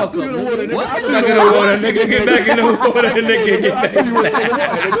 nigga. What? Get back in the water, nigga. Get back in the water, nigga. Get back in the water.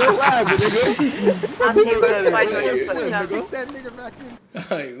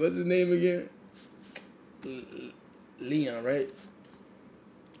 Alright, what's his name again? Leon, right?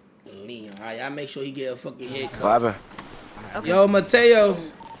 Leon. Alright, I make sure he get a fucking haircut. Yo, Mateo.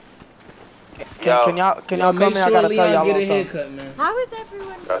 Can y'all come in? I gotta tell y'all get a something. haircut, man. How is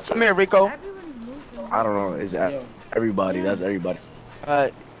everyone? Come here, Rico. I don't know. It's everybody. That's everybody.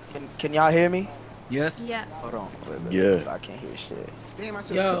 Can y'all hear me? Yes. Yeah. Hold on. Yeah. I can't hear shit. Damn, I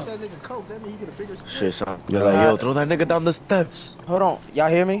should have put that nigga coke. That mean he get a bigger split. Shit, son. You're like, yo, throw that nigga down the steps. Hold on. Y'all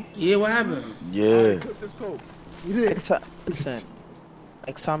hear me? Yeah, what happened? Yeah. Listen.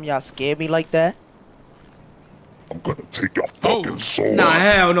 Next time y'all scare me like that, I'm gonna take your fucking soul. Nah,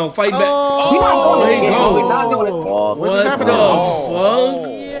 hell no. Fight back. Oh. Where he go? What What the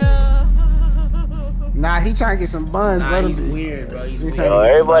fuck? Nah, he trying to get some buns. Nah, he's weird, bro. He's weird. Yo,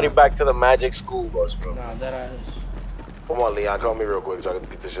 everybody back to the magic school bus, bro. Nah, that ass. Come on, Leon, call me real quick so I can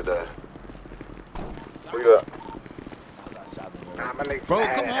get this shit done. Where you at? Nah, my nigga. Bro,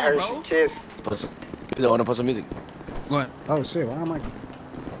 come on, bro. Kiss. I want to put some music. Go ahead. Oh shit, why am I?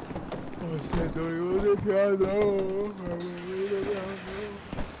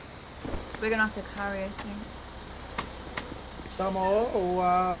 We're gonna have to carry, I think.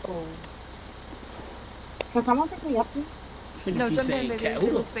 Can someone pick me up, please? No, Keep jump in, saying baby. cat. Who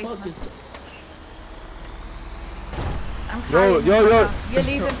There's the a space fuck now. is I'm carrying. yo. You're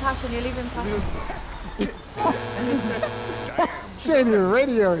leaving passion. You're leaving passion. She ain't even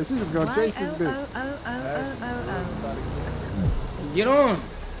radio. She's just gonna chase this bitch. Get on.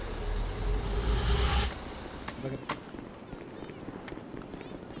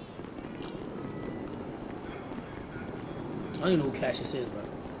 I don't even know who Cassius is, bro.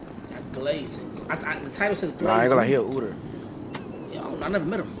 That glazing. The title says glazing. Nah, I ain't gonna hear Uter. Yo, I never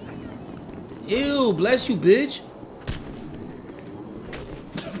met him. Ew, bless you, bitch.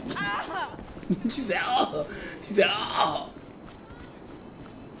 She said, oh. She said, oh.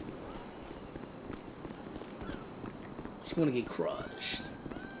 She wanna get crushed.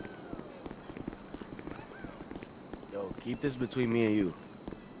 Yo, keep this between me and you.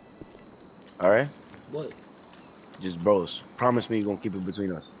 Alright? What? Just bros. Promise me you're gonna keep it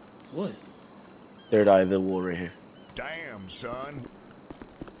between us. What? Third eye of the wall right here. Damn, son.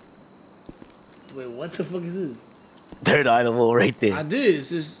 Wait, what the fuck is this? Third eye of the wall right there. I did. It's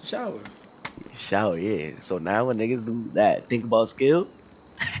just shower. Shower, yeah. So now when niggas do that, think about skill,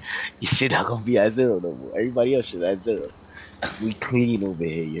 your shit not gonna be at 0 no more. Everybody else shit at 0. We clean over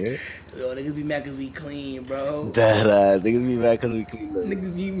here, yeah? Yo, niggas be mad cause we clean, bro. Niggas be mad cause we clean. Bro.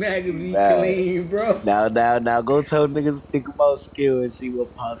 Niggas be mad cause we Nah. clean, bro. Now go tell niggas think about skill and see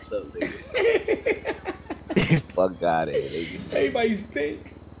what pops up, nigga. Fuck out of here, nigga. Everybody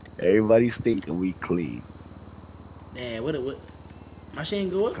stink. Everybody stink and we clean. Man, what? My shit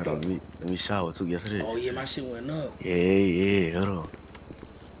ain't go up, Hold though. on, let me shower too. Yes, it is. Oh, yeah, my shit went up. Yeah, hold on.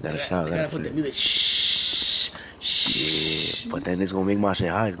 Gotta shower. I gotta put the music. Shh. But then it's gonna make my shit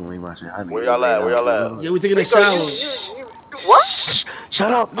high. It's gonna make my shit high. Where y'all at? Where y'all at? Yeah, we taking a shower. What?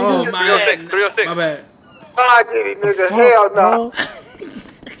 Shut up, Oh, nigga. my 306. My bad. I did it, nigga. Hell no.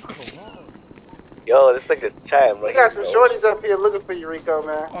 Yo, this nigga's chat, bro. We got some shorties up here looking for you, Rico,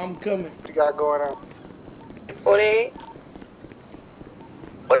 man. I'm coming. What you got going on? 48.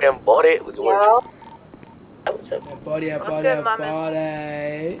 But then bought it with the word. Body.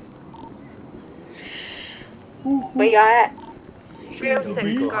 Where y'all at?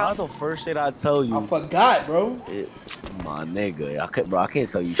 How the first shit I tell you? I forgot, bro. My nigga, I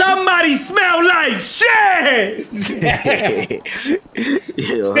can't tell you. Somebody smell like shit.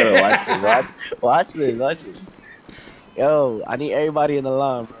 Yo, watch this. Yo, I need everybody in the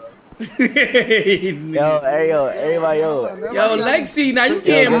line, bro. Everybody. Yo, Lexi, now you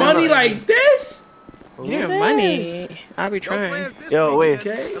getting money like this? Yeah, money. I be trying. Yo, wait.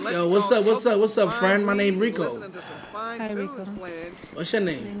 Okay. Yo, what's up, friend? My name Rico. Hi, Rico. What's your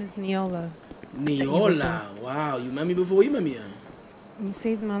My name? name is Neola. Neola. Wow, you met me before. Where you met me at? You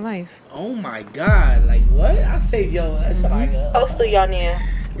saved my life. Oh my God! Like what? I saved yo. That's like Hopefully y'all knew.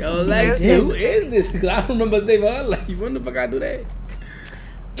 Yo, Lexi, who is this? Cause I don't remember saving her life. When the fuck I do that?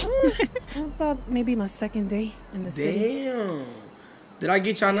 About maybe my second day in the city. Damn. Did I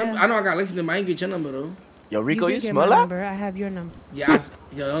get your number? I know I got Lexi number. I ain't get your number though. Yo, Rico, you did get smell my that? number. I have your number. Yeah,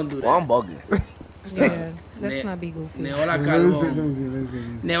 yo, don't do that. Well, I'm bugging. Yeah, let's not be goofy. Neola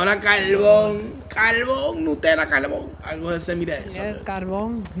Calvón. Neola Calvón, Nutella Calvón. Go ahead and send me that. Yes,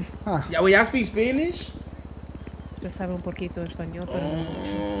 carbón. Yeah, well, y'all speak Spanish? Yo sabe un poquito de español, pero no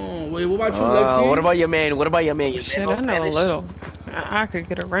mucho. Wait, what about you, Lexi? What about your man? Your Shit, man I knows know a Spanish? little. I could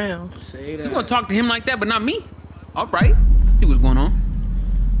get around. Say that. You gonna talk to him like that, but not me? All right. Let's see what's going on.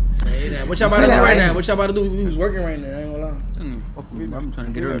 Say that. What y'all about to do right now? What y'all about to do? We was working right now. I ain't gonna lie. I'm trying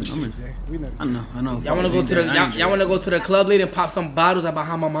to get her. I know. Y'all wanna go to the y'all wanna go to the club later and pop some bottles at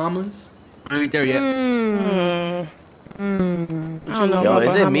Bahama Mamas? I ain't there yet. I don't know. Yo,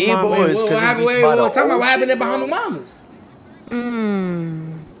 is it me, boy? What happened? Wait, tell me what happened at Bahama Mamas?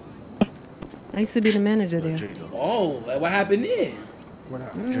 I used to be the manager there. Oh, like what happened there?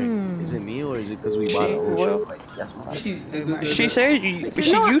 Is it me or is it because we bought a whole show? Like, that's my She said she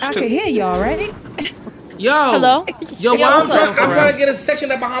used I to. can hear y'all, right? Yo, Hello? Yo, Yeah, I'm what's up? trying to get a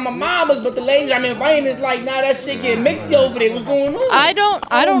section at Bahama Mamas, but the ladies I'm inviting is like, nah, that shit get mixy over there. What's going on? I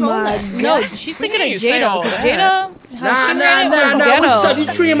don't know my that. No, she's thinking of You say all Jada. 'Cause that. Jada, how she ran it was Nah. ghetto. What's up? You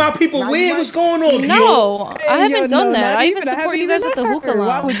treating my people weird? What's going on? No, I haven't Yo, done no, that. not I even. even I support haven't you guys even at the hookah heard. Why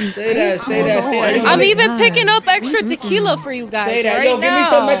lounge. would you Say that. I'm even picking up extra tequila for you guys Say that. right Yo, give me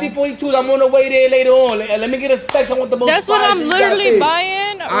some now. 1942s. I'm on the way there later on. Let me get a section with the most. That's what I'm literally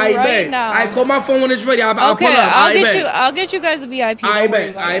buying right now. I call my phone when it's ready. I'll Okay, pull up. I'll get you guys a VIP. I Don't worry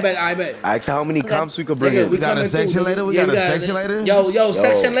about it. bet. Ask how many comps we could bring Nigga, in. We got a coming section through, later. nigga. We Yeah, got a section later. Yo,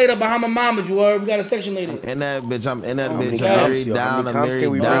 section later. Bahama Mamas, you heard? We got a section later. In that bitch, I'm in that bitch. many I'm comps, married yo? How down. many I'm comps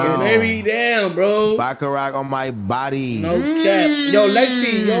can we married bring in? down. Married down, bro. Baccarat on my body. No cap. Yo,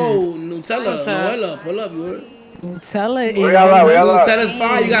 Lexi, yo, Nutella, pull up, you heard? Nutella is. Nutella's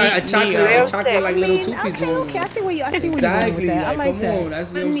fine. You got a chocolate like little two piece going on. Okay, I see where you going with Exactly. that. I Like, like come that. on,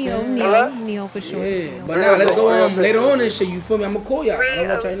 that's what I'm saying. Neo for sure. Yeah, but now let's go later on this shit. You feel me? I'm gonna call y'all. I don't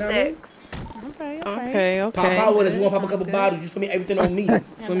want y'all now, man. Okay. Pop out with us. We want to pop a couple bottles. You feel me? Everything on me. You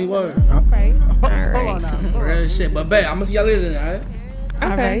feel me? Word. Okay. Real shit. But bet, I'm gonna see y'all later, alright?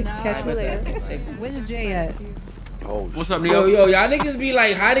 All right. Catch you later. Where's Jay at? What's up, Yo, Neo? y'all niggas be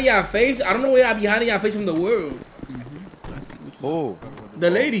like hiding y'all face. I don't know where y'all be hiding y'all face from the world. Oh, the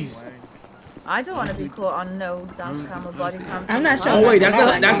ladies. I don't want to be caught on no dash camera body cam. I'm not sure. Oh wait, that's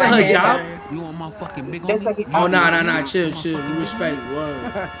her job. You want my fucking big homie? Oh nah, chill. We respect. Word.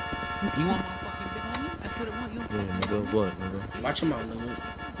 You want my fucking big homie? That's what it want. You. yeah, nigga, what, nigga? Watch him out, nigga.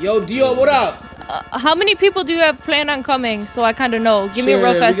 Yo, Dio, what up? How many people do you have planned on coming? So I kind of know. Give me a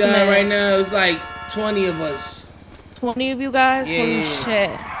rough Shit, estimate. We got right now, it's like 20 of us. 20 of you guys? Yeah. Holy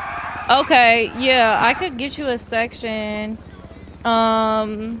shit. Okay, yeah, I could get you a section.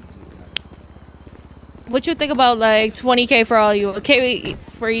 What you think about like 20K for all you? Okay,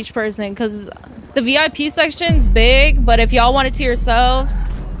 for each person, because the VIP section's big, but if y'all want it to yourselves,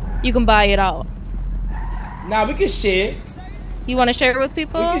 you can buy it out. Nah, we can share. You want to share it with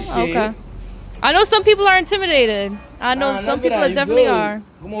people? We can share. Okay. I know some people are intimidated. I know some people that definitely are.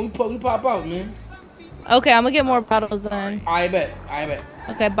 Come on, we pop out, man. Okay, I'm gonna get more bottles then. I bet.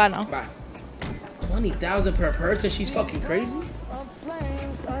 Okay, bye now. Bye. 20,000 per person? She's fucking crazy?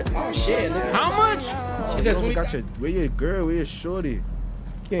 Oh shit. Nigga. How much? She said Yo, 20. got your, where your girl? Where your shorty?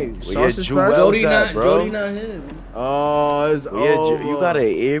 Okay, sausage fries? Jody not here. Oh, it's over. You got an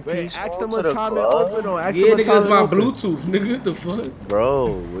earpiece. Wait, ask them to what the time it club? open or ask Yeah, them what nigga, time that's it my open. Bluetooth, nigga. What the fuck?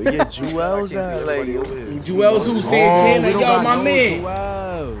 Bro, where your jewels at? Like, Jewels who Santana? we don't Yo, got my no man.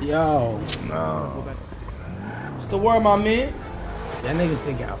 jewels. Yo. No. What's the word, my man? That niggas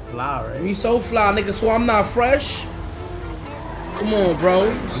think I fly, right? Me so fly, nigga, so I'm not fresh. Come on, bro.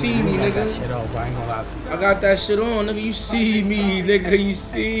 You see me, That nigga. shit off, I ain't gonna lie to you. I got that shit on, nigga. You see me, nigga. You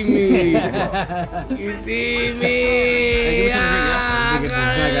see me. You see me. I got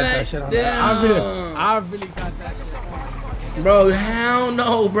that shit on. I really got that shit. Bro, hell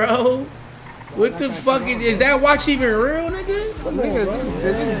no, bro. What the fuck is that watch even real, nigga? Come on, Nigga, bro.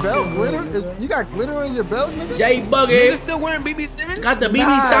 is this belt glitter? You got glitter on your belt, nigga? Jay Buggin. Niggas still wearing BB Simmons? Got the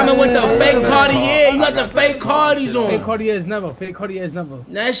BB Simon with the fake Cartier. You got the fake Cartiers on. Fake Cartiers never. Fake Cartiers never.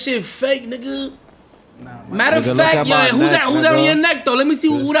 That shit fake, nigga. Matter of Nigga, fact, look at yo, my who's neck, that? Who's that on nigga. your neck though? Let me see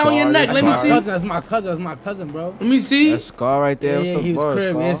who that on your neck. Let me see. That's my cousin. That's my cousin, bro. Let me see. That scar right there. Yeah, What's he up, was bars,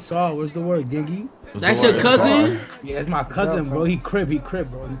 crib. Scar? It's Saul. What's the word, Dingy? That's your cousin? Yeah, it's my cousin, bro. He crib,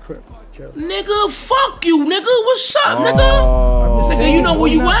 bro. He crib. Chill. Nigga, fuck you, nigga. What's up, Oh. nigga? Nigga, you know where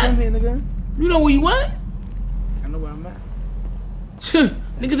you at? Nigga. You know where you at? I know where I'm at.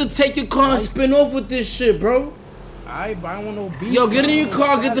 Nigga, to take your car and spin off with this shit, bro. Alright, but I don't want no beef. Yo, get in your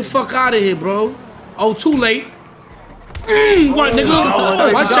car, get the fuck out of here, bro. Oh, too late. What,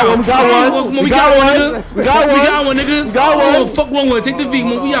 nigga? Watch out. We got one. Come on, We got one, nigga. We got one, nigga. We got Come on, one. fuck one with. Take the V,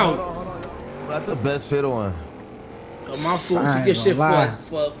 man. We out. Got the best fit on. My fool took your shit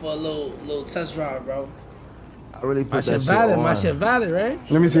for a little test drive, bro. I really My put shit that shit valid. on. My shit valid,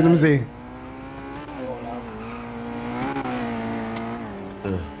 right? Let me see.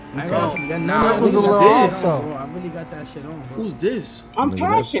 I ain't gonna lie. Nah, was a who's little this? off, Bro, I really got that shit on, bro. Who's this? I'm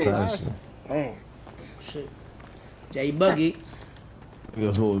passionate. Oh, shit. Jay Buggy.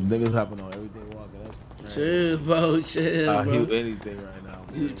 Niggas hopping on everything walking. That's Chill, bro. Chill, I'll bro. hit anything right now.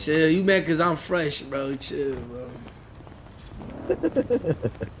 You chill. You mad cause I'm fresh, bro. Chill, bro.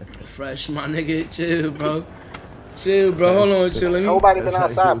 Fresh, my nigga. Chill, bro. Chill, bro. Hold on, chill. Let me. Nobody been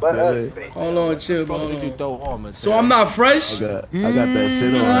outside but us. Hold on, chill, bro. Hold Did you on. throw on, So I'm not fresh? I got that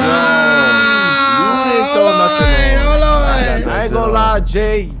shit on. You didn't throw nothing on. Hold on. I ain't gonna lie,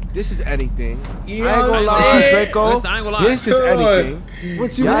 Jay. This is anything. You I ain't gonna know lie, what I'm Draco. Listen, I ain't gonna lie. This is anything.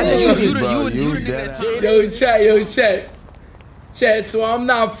 What you Y'all mean? niggas- You the nigga that Yo, chat. Chat, so I'm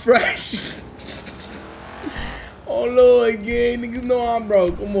not fresh. Oh, Lord, again. Niggas know I'm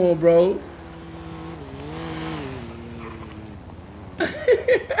broke. Come on, bro.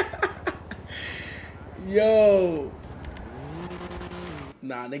 Yo.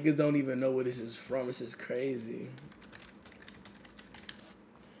 Nah, niggas don't even know where this is from. This is crazy.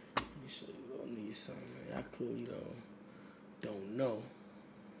 Let me show you. I'll need something. I clearly don't know.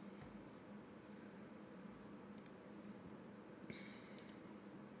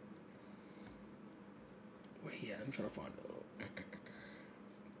 Wait, yeah, I'm trying to find it.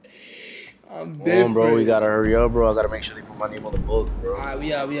 I'm Come different. on, bro. We gotta hurry up, bro. I gotta make sure they put my name on the book, bro. Alright,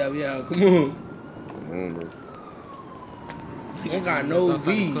 we out. Come on. Bro. You don't got no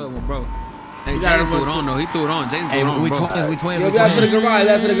V. Bro. Hey, You gotta James threw it run on though. He threw it on. James threw Hey, it on, we bro. twins. We twins. Yo, We we out to the twins. garage.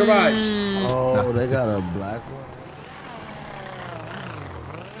 Out to the garage. Oh, they got a black one.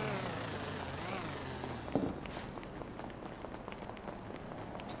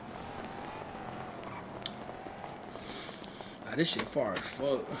 Nah, this shit far as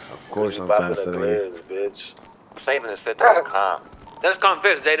fuck. Of course I'm Popping faster the than you. glares, bitch. Saving this fit to calm. Let's come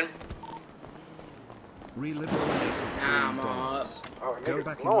fist, Jaden. Nah, man. Go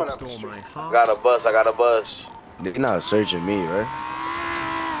back in the store, my heart. I got a bus. They're not searching me, right?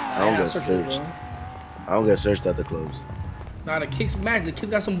 I don't get searched. I don't get searched at the clubs. Nah, the kicks match. The kick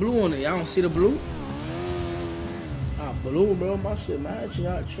got some blue on it. Y'all don't see the blue? Ah, blue, bro. My shit match.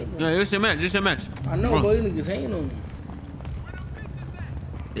 Y'all tripping. Yeah, this your match. This your match. I know, Bro. bro. You niggas hating on me.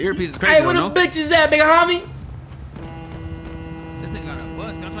 The earpiece is crazy. Hey, where the bitches at, big homie? This nigga got a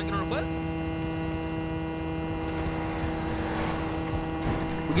bus. Can I try to get on a bus?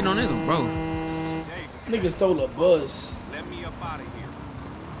 We getting on this one, bro. Nigga stole a bus. Let me up out of here.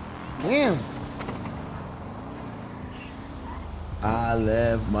 Damn. I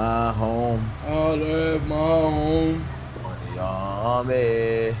left my home. I left my home. On the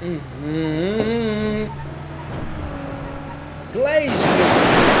army. Glaze.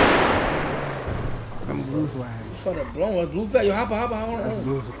 I'm blue flag. For the blown. Blue flag. Yo, hop. Hold on. That's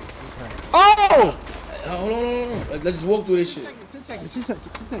blue flag. Oh! Hold on. Let's just walk through this shit. 10 seconds.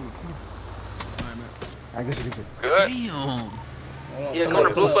 I guess you can say. Good. Damn. Yeah, come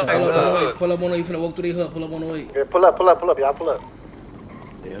to blue flag. Pull up on the way. You finna walk through the hood. Pull up on the way. Yeah, pull up. Y'all pull up.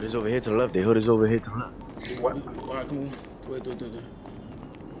 The hood is over here to the left. The hood is over here to the left. What? Alright, come on. Wait.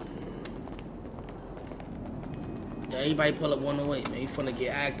 Yeah, everybody pull up 108, man. You finna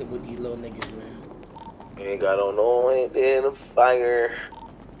get active with these little niggas, man. We ain't got no ain't in the fire.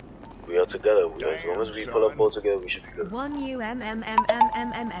 We are together. As long as we pull up all together, we should be good.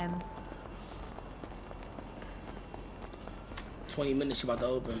 1UMMMMMM. 20 minutes, you about to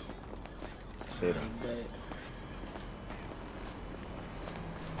open. Say that.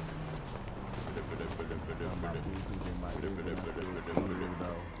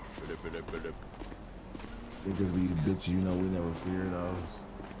 Niggas be the bitch, you know we never fear those.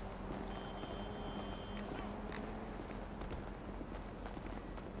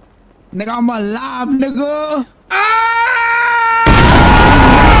 Nigga, I'm alive, nigga.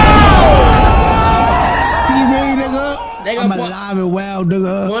 You mean, nigga? I'm alive and well,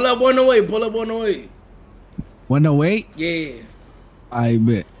 nigga. Pull up 108. Pull up 108. 108? Yeah. I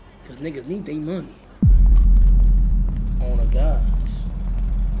bet. Cause niggas need their money. Oh my gosh.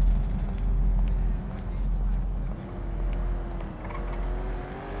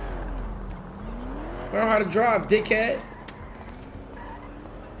 Learn how to drive, dickhead.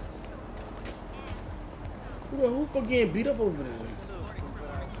 Who fuck getting beat up over there?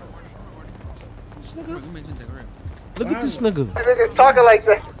 Look at this nigga. This nigga's talking like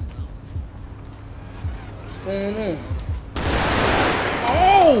that. What's going on?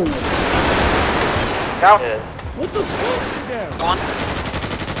 Oh! Yeah. What the fuck? Go on.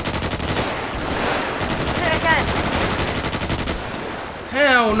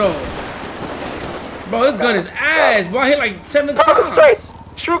 Hell no. Bro, this gun is ass. Bro, I hit like 7 times.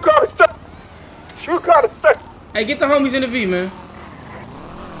 True card is straight. True card is straight. Hey, get the homies in the V, man.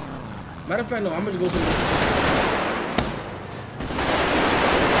 Matter of fact, no, I'm gonna go to the...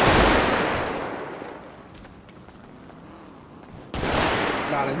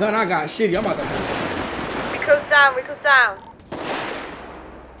 Nah, the gun I got shitty. I'm about to... We close down.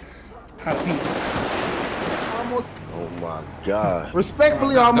 How to beat? Almost. Oh my god.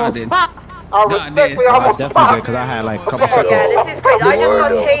 Respectfully, almost pop. I definitely did because I had like a couple seconds. Yeah, this is crazy. I just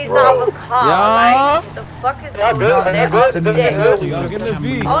got chased out of a car. Like, the fuck is y'all good? Get the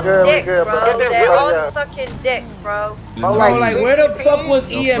V. All dick, bro. They're all fucking dick, bro. Bro, like, where the fuck was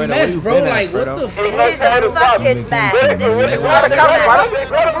EMS, bro? Like, what the fuck? This is a fucking mess.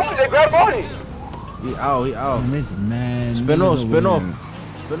 He out. This man. Spin off.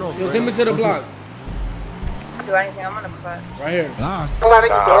 Yo, take me to the block. Do anything, I'm gonna put. Right here. I'm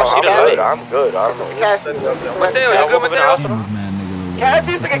good. I don't know. Mateo, you good, Mateo?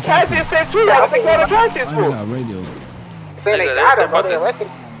 Cassie's safe too. I think they're Cassie's I fool. got radio. Say they got him, but they arrested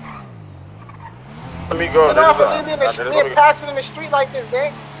him. Let me go. No, but they're passing in the street like this,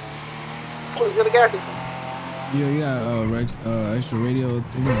 gang. Who's gonna gas this? Yeah, you got Rex, extra radio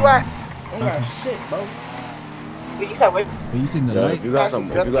thing. Where you at? I don't got shit, bro. You got what? You seen the Yo, light? if you got some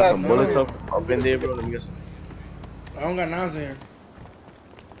bullets up in there, bro, let me get some. I don't got nines here.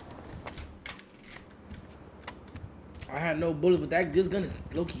 I had no bullets, but this gun is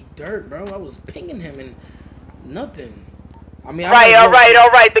low-key dirt, bro. I was pinging him and nothing. I mean, all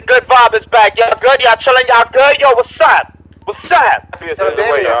right. The good vibe is back. Y'all good? Y'all chilling? Y'all good? Yo, what's up? They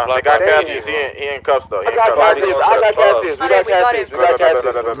got Cassius. He in cuffs though. I got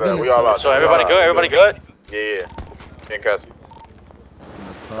Cassius. We all out. So everybody good? Yeah. Me and Cassius.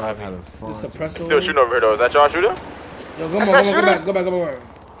 The suppressor. Still shooting over here though. Is that y'all shooting? Yo, go back.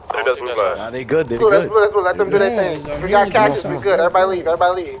 They good. Let's let them do their thing. We got Cassius. We good. Everybody leave. As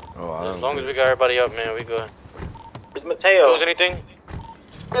long as we got everybody up, man, we good. It's Mateo. Lose anything?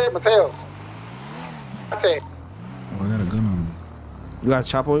 Hey, Mateo. Okay. Oh, I got a gun on me. You got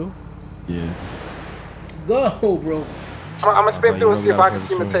chop oil? Yeah. Go, bro. I'm gonna spin through and see if I can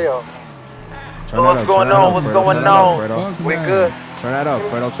see Mateo. What's going on? We good. Turn that up,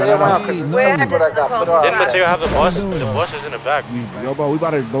 Fredo. Turn that up. Didn't Mateo have the bus? The bus is in the back. Yo, bro, we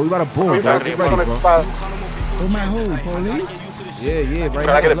about to boom, bro. Get ready, bro. Oh, my hole, police. Yeah, right. Can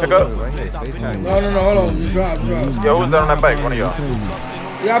I get a pickup? Right here, stay tight. No, hold on. Just drop. Yo, who's that on that bike? One of y'all.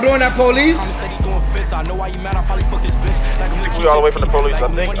 Y'all blowing that police? We all the way from the police. I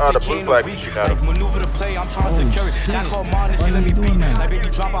think the blue flag be shooting at him. Maneuver the play, I'm trying to secure it. That called mine, she let me beat. Like baby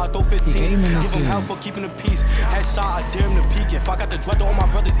drop out, throw 15. Give him hell for keeping the peace. Headshot, I dare him to peek. If I got the drug, all my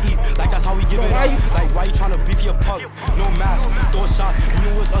brothers eat. Like that's how we give it up. Like why you trying to beef your pug? No mask, throw a shot. You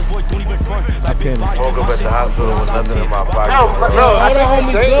know it's us, boy, don't even front. Like big body. I woke up at the hospital with nothing in my pocket. No,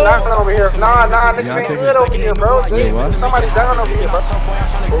 they ain't nothing over here. Nah, niggas ain't good over here, bro. Somebody's down over here, bro.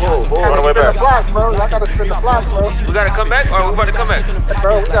 On the way back. Block, bro. Y'all gotta spin the block, bro. We gotta come back, or we about to come back?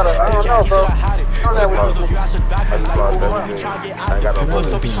 Bro, we gotta, I don't know, bro. I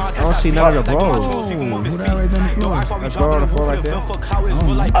don't see none of the bros. Who that right there on the floor? That bro on the floor right there? I'm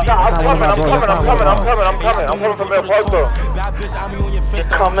coming from that park, bro. You're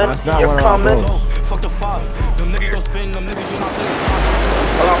coming. That's not one of my bros. Fuck the five. Them niggas don't spin, them niggas do not play.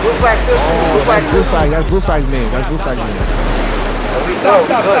 Blue flag, That's blue flag. That's blue flag man. That's blue flag man. Stop.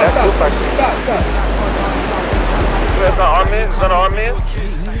 It's not arm man? It's not arm man?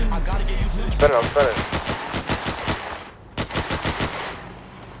 Spin it.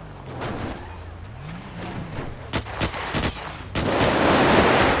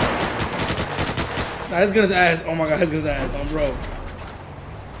 Nah, his gun's ass. Oh my god, his gun's ass. Oh, bro.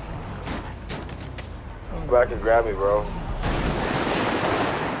 Back and grab me, bro.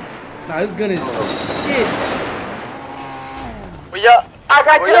 Nah, this gun is shit. I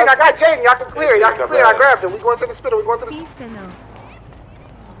got Jaden. Y'all can clear. I grabbed him. We going to the spitter.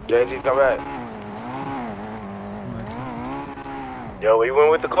 JG, come back. Yo, where you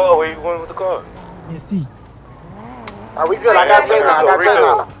went with the car? Are we good? I got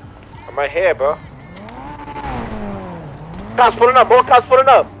Jaden. I'm right here, bro. Cops pulling up, bro. Cops pulling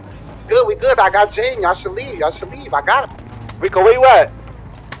up. Good, we good. I got Jaden. Y'all should leave. I got him. Rico, where you at?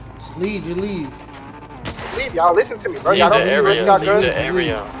 Just leave. Leave. Y'all listen to me, bro. Y'all don't leave the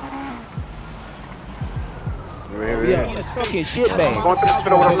area. Yeah, this fucking shit bang. I'm going to the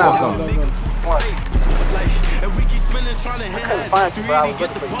spitter with him now. And we keep spinning, trying to hit ass. 380,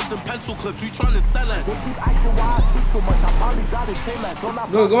 get the bus and pencil clips. We trying to sell it.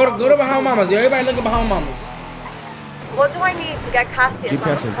 Go to behind mamas. Everybody looking behind mamas. What do I need to get casted?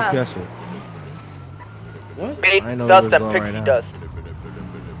 GPS. What? Bait, dust, and pixie dust.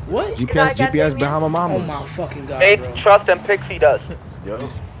 What? GPS behind my mama. Oh my fucking god, Bait, bro. trust, and pixie dust. Yo.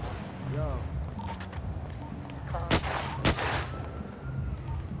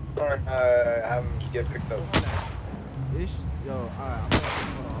 Have him get picked up. Yo, alright.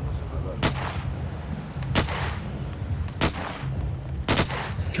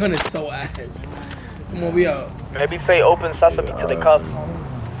 This gun is so ass. Come on, we out. Maybe say open sesame to the cops.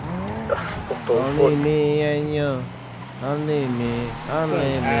 Only me and you. Only me.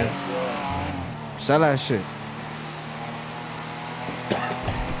 Sell that shit.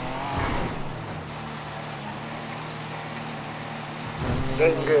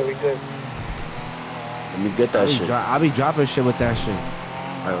 Good, we good. Let me get that shit. I be dropping shit with that shit.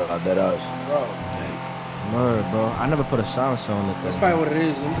 I bet us. Bro. Word, bro. I never put a silence on it. That's probably what it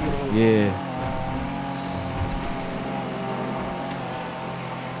is. Let me get it. Yeah.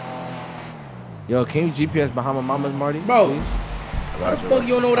 Yo, can you GPS behind my mama's, Marty? Bro. Please? How the fuck you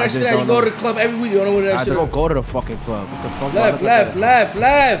don't know where that shit at? You go to the club every week, you don't know where that shit I at. don't go to the fucking club. What the fuck? Left.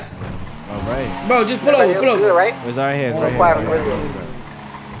 Alright. Bro, just pull over. Good, right? It's right here.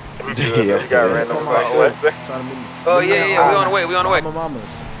 Yeah, We got random. Oh, yeah, we on the way. My mama's.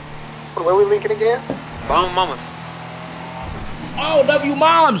 Where we linking again? Behind mamas. Oh, W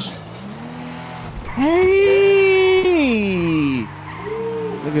moms. Hey!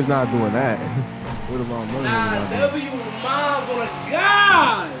 Niggas not doing that. What about money? Nah, W moms on the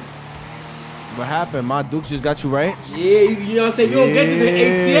guys. What happened? My Dukes just got you right? Yeah, you know what I'm saying? We don't get this in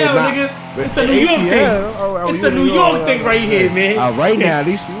ATL, nigga. It's a New York thing. It's a New York thing right here, man. Right now, at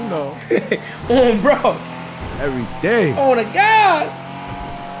least you know. On, bro. Every day. On the guys.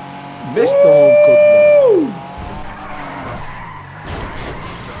 Mr. Home Cooked.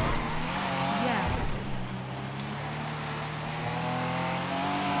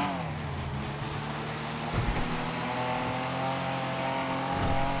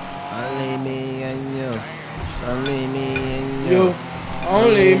 Only me and you. Only me and you. You.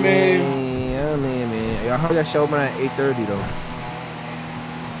 Only me. Only me. Y'all heard that show man at 8:30 though.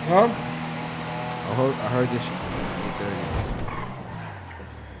 Huh? I heard this shit at 8:30.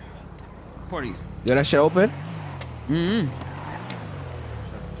 Parties. Yo, that shit open?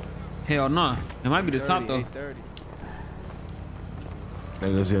 Hell no. It might be the top though.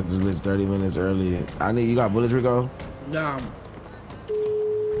 Niggas hit this bitch 30 minutes early. You got bullets, Rico? Nah.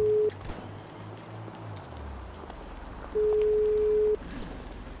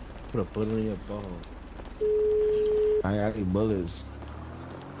 Put a bullet in your ball. I got any bullets.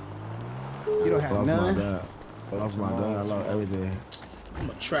 You don't have none? I lost my gun. I lost everything. I'm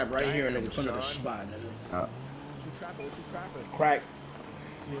a trap right here, nigga, in front of the spot, nigga. What you trapping? Crack.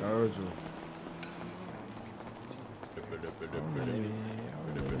 I heard you.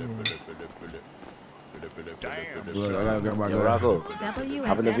 Look, I gotta grab my gun. Rocco,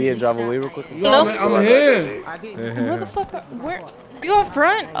 hop in the V and drive away real quick. Hello? I'm here. Where the fuck? Where? You up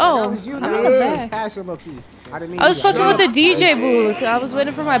front? Oh, That was you, I'm man. in the It was back. passing low key. I didn't mean I was to. fucking with the DJ booth. I was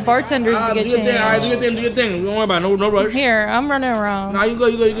waiting for my bartenders to get Do your thing, all right, do changed. your thing. Don't worry about it. No rush. Here, I'm running around. Nah, you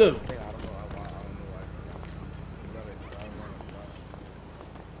good.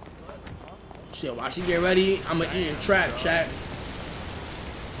 Shit, while she get ready, I'ma eat and trap, chat.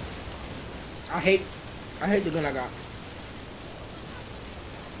 I hate the gun I got.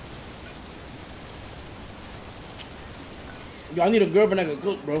 Yo, I need a girlfriend that can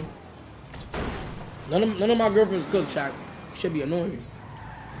cook, bro. None of my girlfriends cook, chat. Should be annoying.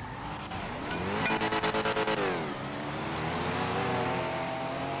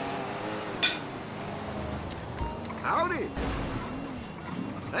 Howdy.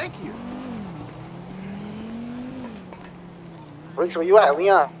 Thank you. Weeks, where you at,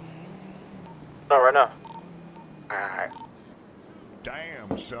 Leon? Not right now. Alright.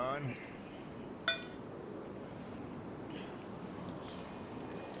 Damn, son.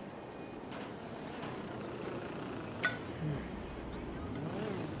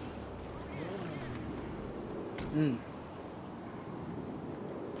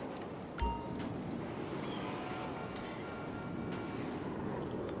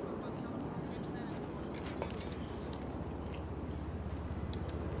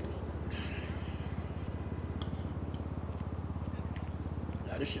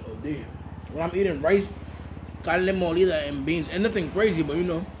 This shit OD. When I'm eating rice, carne molida, and beans, and nothing crazy, but you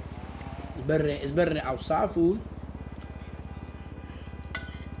know, it's better than outside food.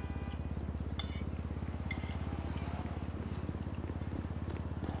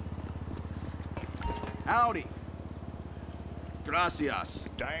 Howdy. Gracias.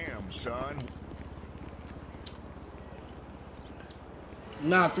 Damn, son.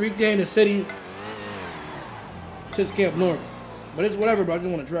 Nah, 3K in the city, 6K up north. But it's whatever, bro. I just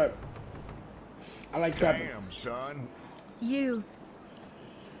want to trap. I like trapping. Damn, son. You.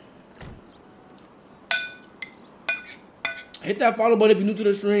 Hit that follow button if you're new to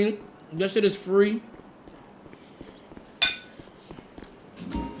the stream. That shit is free.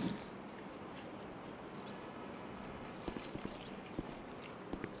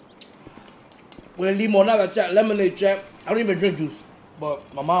 With limonada, chat, lemonade, chat. I don't even drink juice, but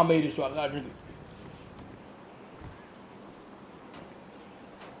my mom made it, so I gotta drink it.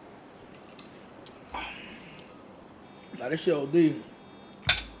 Nah, this shit OD.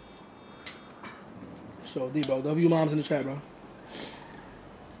 So OD, bro. W moms in the chat, bro.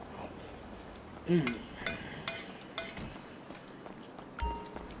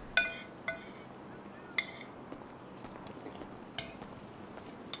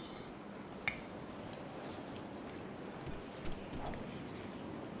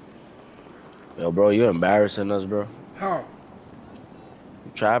 Yo, bro, you embarrassing us, bro. How?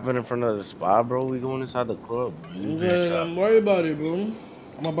 You trapping in front of the spot, bro. We going inside the club, bro. Yeah, I'm worried about it, bro. I'm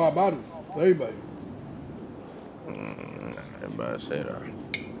gonna buy bottles for everybody. Everybody say that.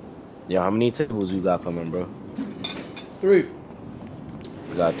 Yo, how many tables you got coming, bro? 3. You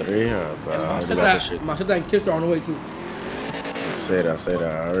got 3? Bro, And my sister and kids are on the way too. Say that.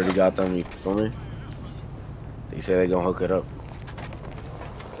 I already got them, you feel me? They say they gonna hook it up.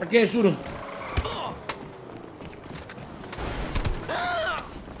 I can't shoot them.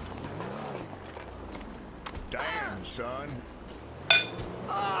 Damn, son.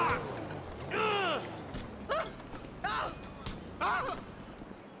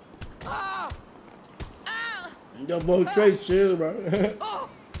 Yo, boy, Trace, chill, bro.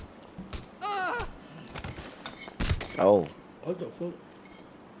 Oh. What the fuck?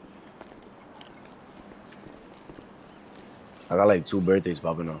 I got like 2 birthdays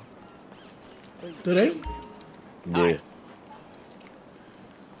popping up. Today? Yeah.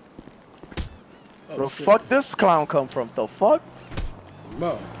 Where the fuck this clown come from? The fuck?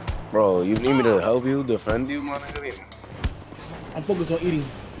 Bro, you need me to help you, defend you, my nigga? I'm focused on eating.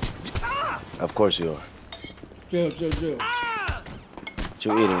 Of course you are. Chill. What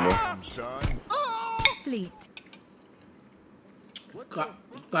you eating, bro? Fleet.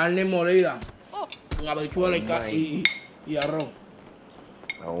 Carne molida. Con habichuela y arroz.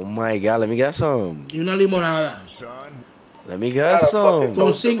 Oh my god, let me get some. Y una limonada. Let me get some.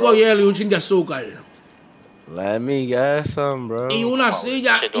 Con 5 hielos y un chin de azúcar. Let me get some, bro. Y una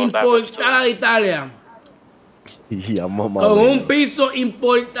silla importada de Italia. Con Con un piso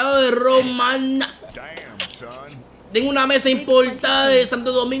importado de Romana. Tengo una mesa importada de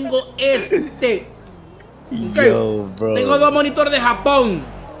Santo Domingo Este. Okay. Yo, bro. Tengo 2 monitores de Japón.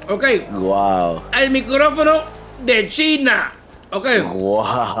 Ok. Wow. El micrófono de China. Ok.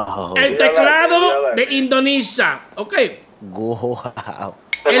 Wow. El teclado de Indonesia. Ok. Wow.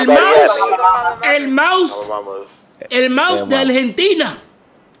 El mouse El mouse de Argentina.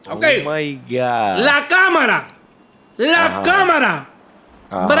 Ok. Oh my God. La cámara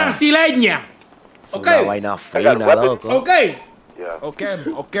brasileña. Ok. Una vaina fina, loco. Ok.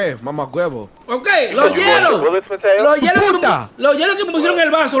 Ok, mamá huevo. Ok, los hielos. Los hielos que me pusieron en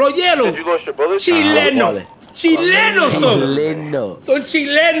el vaso, los hielos. Chilenos. Chilenos son. Son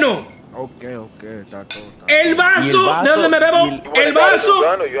chilenos. Ok, está todo. El vaso, ¿de dónde me bebo? El vaso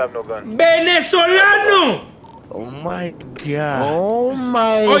venezolano. Oh my God. Oh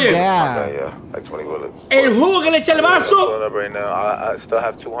my Oye, God. el jugo que le eché al vaso,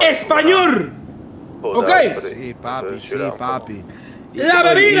 español. Ok. Sí, papi. La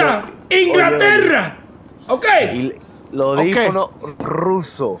bebida, Inglaterra. Ok. Y los audífonos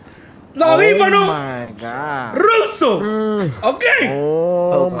ruso. Los audífonos ruso. Ok.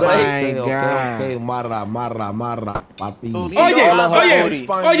 Oh my God. Marra, papi. Oye.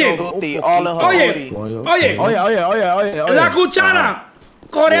 La cuchara,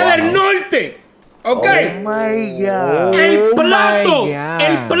 Corea del Norte. Ok. Oh my God. El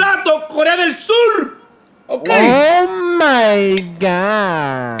plato, Corea del Sur. Ok. Oh my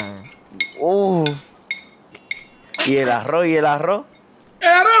God. ¿Y el arroz? El arroz.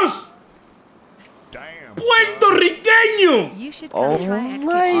 Puertorriqueño. Oh my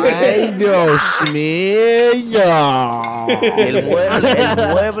God. Ay, Dios mío. El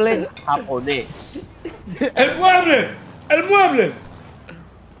mueble japonés.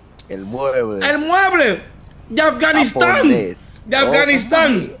 El mueble de Afganistán. Japonés. De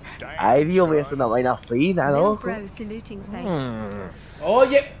Afganistán. Ay, Dios mío, es una vaina fina, loco.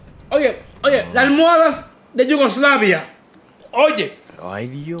 Oye, las almohadas de Yugoslavia. Oye. Ay,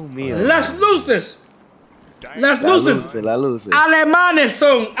 Dios mío. Las luces. Las luces. Alemanes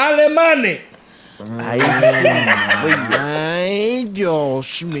son. Ay,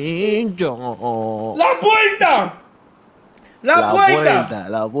 Dios mío. La puerta. La puerta.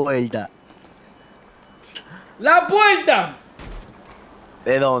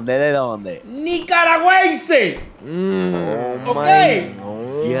 ¿De dónde? Nicaragüense. Oh Ok. my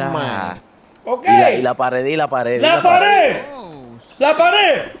God. Ok. Y la pared. La pared.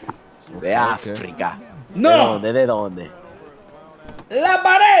 De África. No. ¿De dónde? La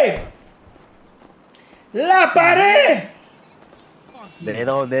pared. ¿De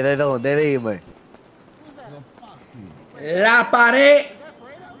dónde? Dime. La pared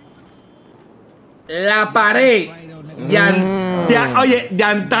de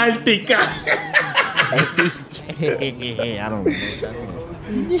Antártica.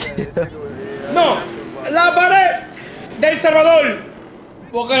 No, la pared de El Salvador.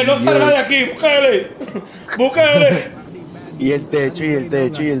 Porque no salga de aquí, búscale. Y el techo.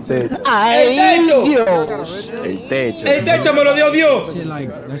 Ay, Dios. El techo me lo dio Dios.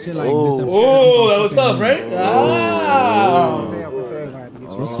 Oh, that was tough, right?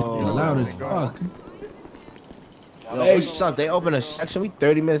 Loud as fuck. What's up? They open a section. We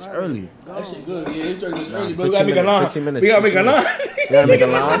 30 minutes early. That shit good. Yeah, it's 30 minutes early, but we gotta make a line. 15 minutes. We gotta make a line. We gotta make a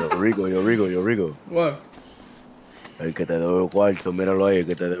line. Yo, Rigo. What? El que te debe cuarto, míralo ahí, el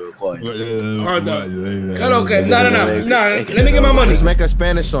que te debe cuarto. Okay. No. Let me get my money. Let's make a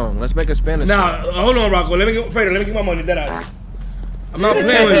Spanish song. Nah, hold on, Rocco. Let me get my money. That ass. I'm not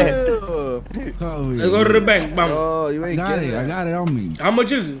playing with you. Let's go to the bank. Vamos. Oh, you ain't I got it on me. How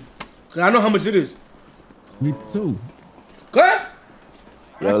much is it? Cause I know how much it is. Me too. What?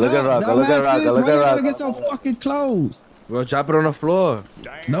 Yo, look at Rocco. Why you gotta get so fucking close? Bro, drop it on the floor.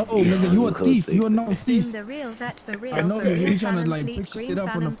 No, nigga, you a thief. You a known thief. The real, that's the real. I know you. You trying to Fanum, like fleet, pick green, shit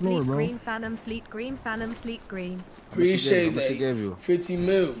up on the Fanum, floor, fleet, bro. Green, Fanum, fleet, green, Fanum, fleet, green. Appreciate How much she gave you? 50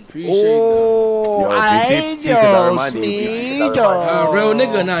 mil. Appreciate Oh, ay, Dios mío. Real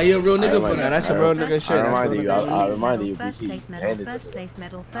nigga, nah, you're a real nigga for that. That's some real nigga shit. I remind you, First PC. place medal, first place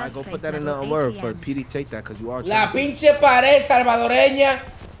medal, I first go place put that in medal, the word for 80 PD. Take that because you are. La pinche pared salvadoreña.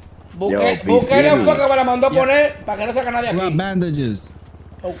 Busqué PC. la foca que me la mandó a poner para que no saque nadie You got aquí. bandages.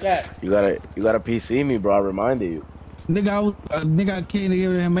 Okay. You gotta PC me, bro. I reminded you. Nigga, I can't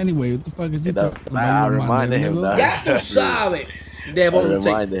give it to him anyway. What the fuck is he talking about? I reminded him. Ya tú sabes. I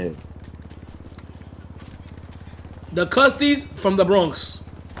reminded him. The Custies from the Bronx.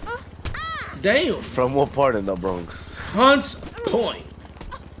 Damn. From what part of the Bronx? Hunts Point.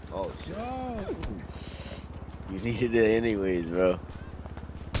 Oh shit. You needed it anyways, bro.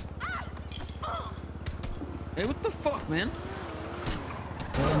 Hey, what the fuck, man?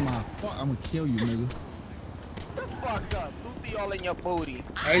 Oh my fuck, I'm gonna kill you, nigga. The fuck up. Tutti all in your booty.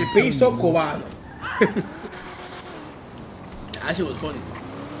 El piso cubano. That shit was funny.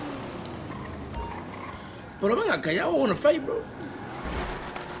 Pero venga, que ya wanna fight, bro.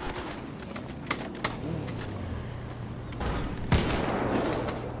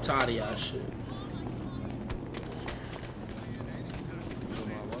 Tired of y'all shit.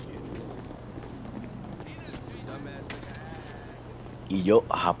 Y yo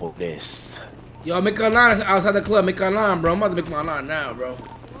japonés. Yo, make a line outside the club. Make a line, bro. I'm about to make my line now, bro.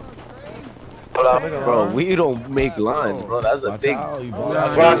 Bro, we don't make lines, bro. That's the thing. Bro,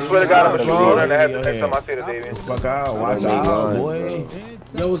 I swear to God, I'm gonna shoot that ass next time I see the baby. Fuck out, watch out, boy.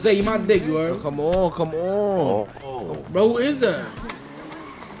 Yo, Jose, you my dick, you heard? Come on, come on. Bro, who is that?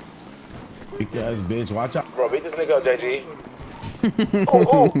 Big ass bitch, watch out. Bro, beat this nigga up, JG.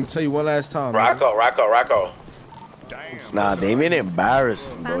 I'll tell you one last time. Rocco. Nah, Damien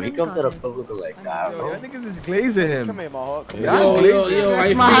embarrassing, bro. He comes to the club looking like that, bro. Y'all niggas is glazing him. Come here, my hawk. Yo, I feel Yo,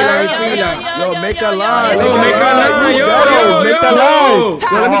 make a line. Yo, make a line. Yo, make a line. Yo,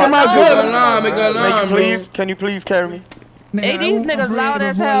 let me get my gun. Make a line, Please, can you please carry me? Hey, these niggas loud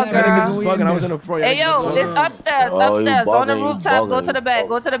as hell, That niggas girl. is fucking. I was in the front. Hey, yo, it's upstairs, Oh, you upstairs. On the bugging, you rooftop, go bugging. to the back,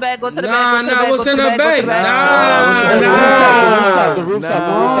 go to the back, go to the Nah, back, go to the back, what's go in to the the back? back. The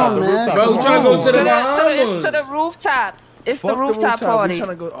rooftop. Bro, we trying to go to the Bahamas. To the rooftop. It's the rooftop party.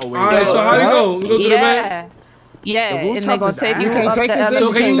 Alright, so how we go? We go to the back? Yeah, and they gonna take you up the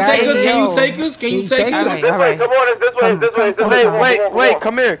So elevator. can you take us? Can you take us? Can you take us? All right. Come on, it's this way. Wait,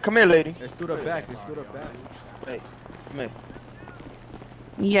 come here, lady. Let's do the back. Hey, come here.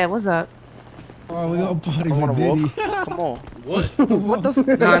 Yeah, what's up? Oh, we gonna party I with wanna Diddy. walk. Come on. What? What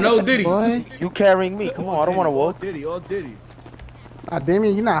the? Nah, no Diddy. Boy. You carrying me? Come on, I don't want to walk. All Diddy. Ah,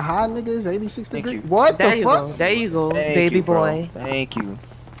 Damien, you not hot, nigga? It's 86 Thank degrees. you. What There the you fuck? go. There you go, Thank baby you, bro. boy. Thank you.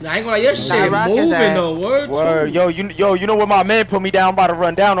 Nah, I ain't gonna lie, your shit rock his moving ass. though. Word. Word, yo, you know what my man put me down, about to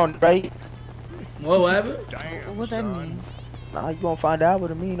run down on, right? What happened? What that mean? Nah, you gonna find out what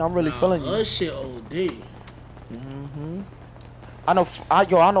it mean. I'm really feeling you. That shit OD. I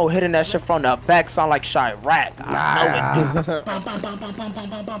know hitting that shit from the back sound like Chirac. I know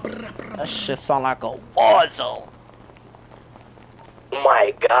it do. That shit sound like a war zone. Oh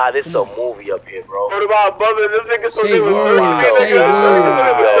my God, it's a movie up here, bro. What about brother? This nigga Say word. Say word.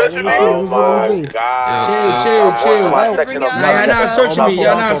 Oh my God. Chill. Nah, y'all not searching me.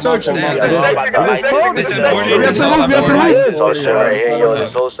 Y'all not searching me.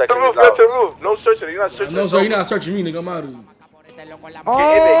 No searching. You're not searching. No, sir, you're not searching me, nigga. I'm out of here. Get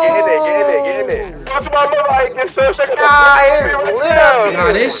in there. Talk to my mother like this, sir.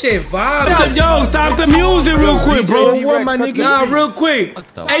 Nah, this shit vibe. Yo, stop the music real quick, bro. Nah, real quick.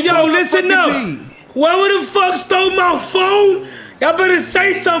 Hey, yo, listen up. Whoever the fuck stole my phone, y'all better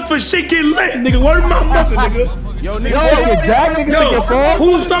say something for shit get lit, nigga. Word to my mother, nigga. Yo, Who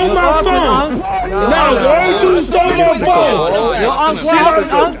stole my phone? Nah, word to who stole my phone.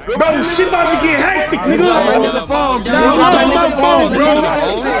 Bro, shit about to get hectic, nigga. Nah, who stole my phone, bro?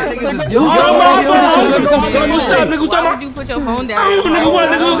 Who stole my phone? What's up, nigga? Who stole my? You put your phone down. Oh, nigga, what,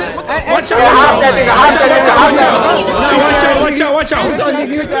 nigga? Watch out.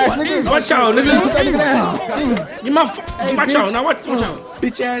 Watch out, nigga. You my watch out. Now watch out.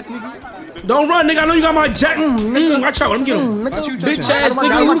 Bitch ass nigga. Don't run, nigga. I know you got my jack. Watch out. Let me get him. Bitch ass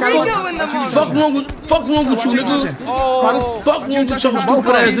nigga. Who the fuck wrong with you, nigga? Fuck wrong with your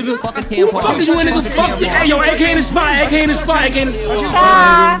stupid ass nigga. Who the fuck is you in, nigga? Fuck you. Hey, yo, AK in the spot. AK in the spot. AK in the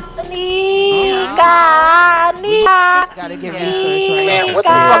spot. Gotta get research right Man, what the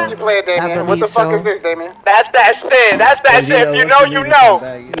fuck you playing, Damien? What the fuck is this, Damien? That's that shit. You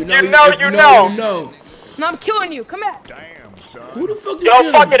know. No, I'm killing you. Come here. Who the fuck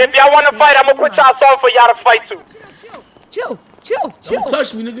Yo, fuck it. If y'all want to fight, I'm gonna put y'all something for y'all to fight too. Chill. Don't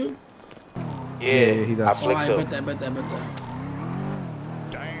touch me, nigga. Yeah, he does. I flicked Alright, up. bet that.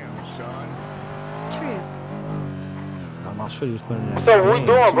 Damn, son. I'm sure you was putting that. So what we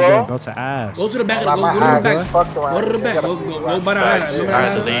doing, bro? About to ask. Go to the back. Go to the back. Go to the back. Go by the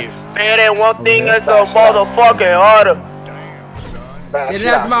ladder. Man, that one thing is a motherfucking order. And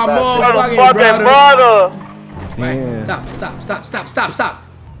that's my motherfucking brother. Stop.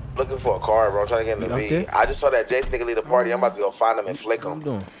 Looking for a car, bro. I'm trying to get in the V. I just saw that Jace nigga leave the party. I'm about to go find him and flick him.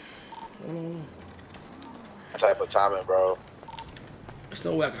 I'm trying to put time in, bro. There's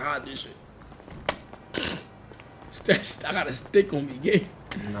no way I can hide this shit. I got a stick on me, gang.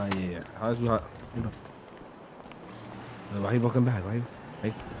 Nah, yeah. How's we hot? Why he walking back?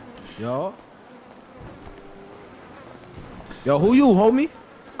 Hey. Yo, who you, homie?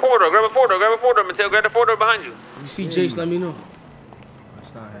 Grab a four-door, Mateo. Grab the four-door behind you. You see Jace, let me know.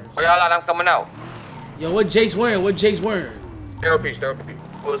 Oh, y'all out, I'm coming out. Yo, what Jace wearing? Therapy. He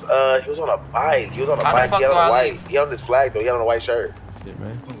was on a bike. He was on a bike. He had on a white. He had on his flag though. He had on a white shirt. Shit,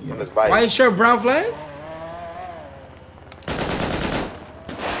 man. On his bike. White shirt, brown flag?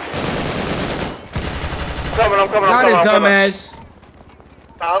 I'm coming. Not his dumbass.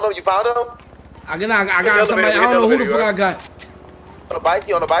 Found him? You found him? I got somebody. I don't know who the fuck I got. On the bike?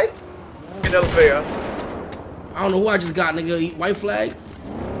 You on the bike? Get the elevator. I don't know who I just got, nigga. White flag. It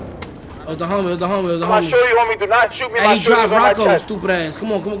was the homie. It was the homie. It was the I'm homie. sure you want me to not shoot me. Hey, he dropped Rocco, stupid ass.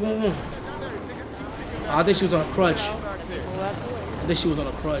 Come on. Oh, I think she was on a crutch. I think she was on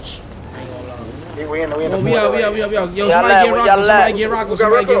a crutch. I ain't gonna lie. We in We out. Yo, somebody get Rocco.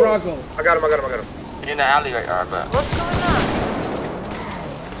 Somebody get Rocco. I got him. In the alley right now, bro. What's going on?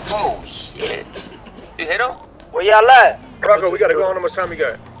 Oh, shit. You hit him? Where y'all at? Rocco, we gotta go on. How much time we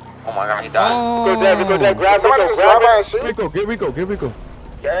got? Oh my god, he died. Go there, grab Rico. Get Rico.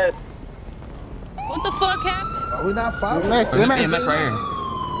 Yeah. What the fuck happened? Are we not following? There's an EMS right here.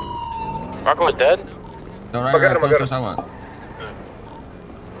 Rocco is dead? No, right I got him.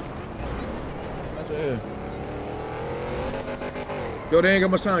 Yo, they ain't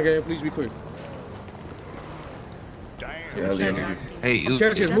got much time, gang. Please be quick. Hey, you.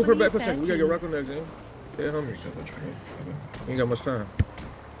 Cassius, move her back for a second. We gotta get Rocco next, gang. Yeah, homie. Ain't got much time.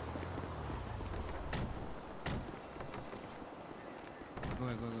 Go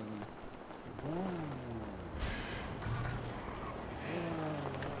ahead.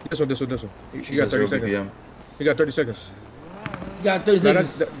 This one. You got 30 seconds. You got 30 seconds. You got 30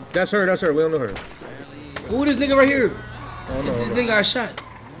 seconds. That's her. We don't know her. Who this nigga right here? I don't know. This nigga got shot.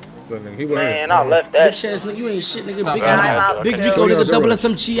 Man, I left that. Bitch ass nigga, you ain't shit, nigga. Big Rico, nigga, double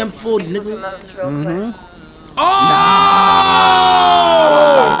SMG, M40, nigga. Oh!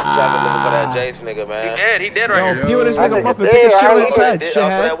 For that Jace nigga, man. He dead right here. Yo, this nigga up and take a shit on his head.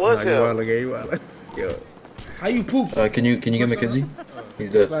 That was him. Yo. How you poop? Can you get McKenzie? He's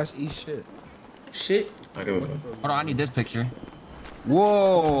dead. /E shit. Shit. Okay. Hold on, I need this picture.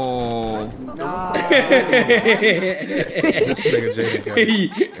 Whoa. Nah. This nigga Jay.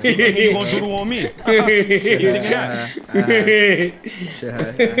 You gonna doodle on me? Nigga.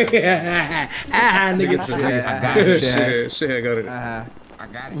 Shit, I got it. I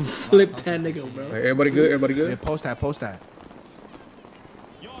got it. Flip that nigga, bro. Hey, everybody good? Yeah, post that.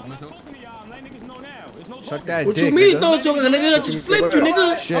 Suck that What dick, you mean, nigga. though, talking, nigga? I just flipped you,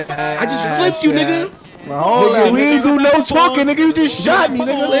 nigga. I just flipped you, nigga. Hold on, we ain't do no talking, nigga. You just shot me,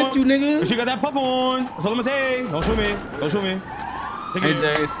 nigga. Flipped you, nigga. She got that puff on. That's all I'm gonna say. Don't shoot me. Hey,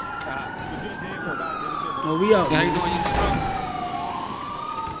 Jace. Oh, we out. How you doing?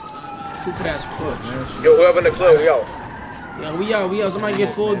 Stupid ass crutch. Yo, whoever in the club, we out. Yeah, we out. Somebody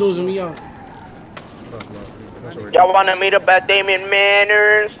get 4 of those and we out. Y'all wanna meet up at Damien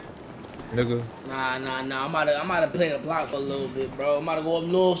Manors? Nigga. Nah. I'm out of play the block for a little bit, bro. I'm about to go up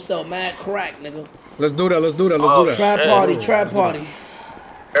north, sell mad crack, nigga. Let's do that. Trap party.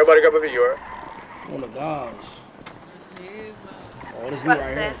 Everybody got a video, right? Oh my gosh. Oh, this me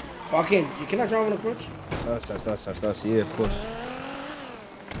right here. Oh, I can't. Can I drive on a crutch? That's. Yeah, of course.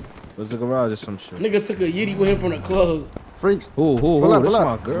 Go to the garage or some shit. Nigga took a yitty with him from the club. Freaks. Who? That's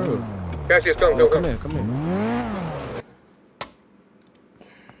my girl. Cassius, come here. Come here.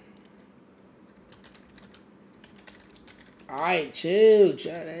 Alright, chill,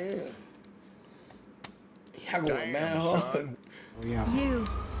 damn. Y'all going mad hard. Yeah.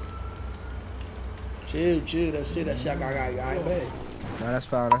 Chill. That's it. I got bad. Nah, that's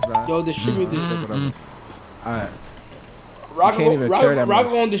fine. Yo, distribute this. Alright. Rock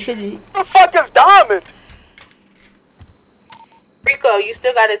gonna distribute. What the fuck is Diamond? Rico, you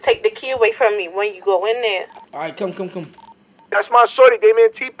still gotta take the key away from me when you go in there. Alright, come. That's my shorty,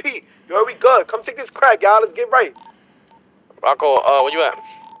 Damien TP. Yo, we good. Come take this crack, y'all. Let's get right. Rocco, where you at?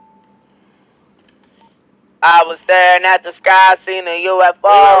 I was staring at the sky, seen a UFO.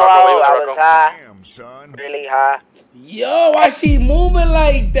 I was high. Damn, son. Really high. Yo, why she moving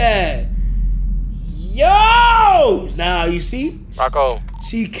like that? Yo! Now, you see? Rocco.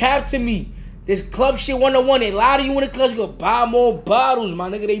 She captured me. This club shit 101. They lie to you in the club. You go buy more bottles, my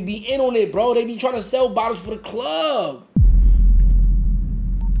nigga. They be in on it, bro. They be trying to sell bottles for the club.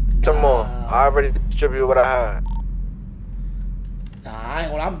 Some more. I already distributed what I had.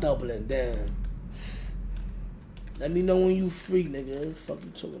 Nah, I'm doubling down. Let me know when you free, nigga. What the fuck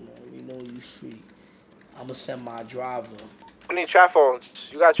you talking about? Let me know when you free. I'ma send my driver. We need trap phones.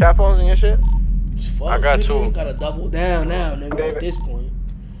 You got trap phones in your shit? Fuck, I got nigga. 2. You gotta double down now, nigga, at this point.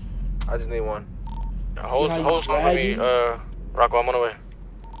 I just need one. Hold on with me, Rocco, I'm on the way.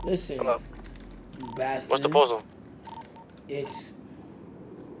 Listen, you bastard. What's the postal? It's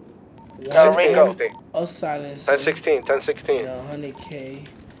Rico. a silence. 1016. 100K.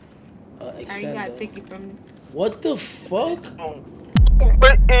 You got a ticket from me. What the fuck?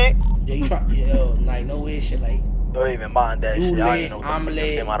 Yeah, you try. Yo, like no weird shit. Like Don't even mind that You shit. I late, ain't know what I'm the fuck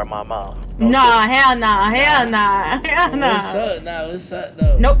late. came out of my mouth. Nah, hell nah, hell nah, hell nah. What's up now? What's up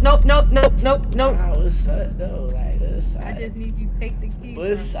though? Nope, nope, nope, nope, nope, nope. Nah, what's up though? Like, what's up? I just need you to take the key.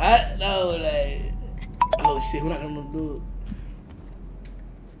 What's up though? Like, oh shit, we're not gonna do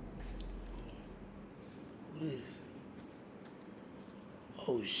it. What is?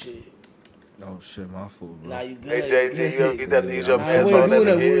 Oh shit. Oh shit, my fault, bro. Nah, you good. Hey, JJ, you ever get that to use your Nah, pants we on ain't doing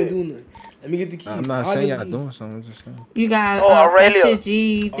that that. We ain't again? doing that. Let me get the keys. I'm not saying y'all doing something. I'm just saying. You got Aurelia. section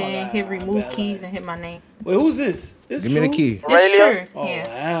G, then hit remove keys and hit my name. Wait, who's this? It's Give me the key. It's true. Oh, Yeah.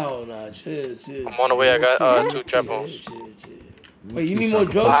 hell nah. Chill, chill. I'm on the way. I got 2 trap phones. Wait, you need more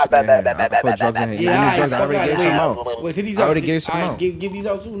drugs? I put drugs in here. Yeah, You need drugs? I already gave some out. Wait, take these I out. already gave some out. Give these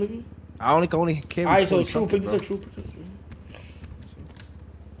out too, nigga. I only carry. Alright, so 40 true. Pick something, this up, bro. true.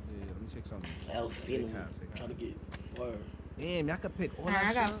 Fanum. Trying to get word. Damn, y'all could pick all I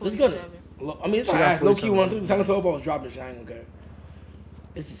that got shit. Let's go. I mean, it's She not got ass. Low key 47. one. The San Antonio was dropping shit. I ain't gonna care.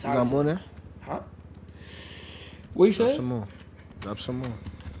 It's the You silence. got more there? Huh? What you Drop said? some more. Drop some more.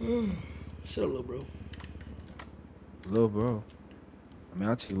 Shut up, little bro. Little bro. I mean,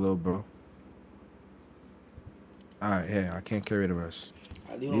 I'll take little bro. Alright, yeah, I can't carry the rest.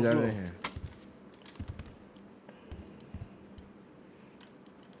 Leave that in here.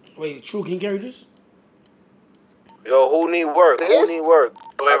 Wait, True, can you carry this? Yo, who need work? Who need work?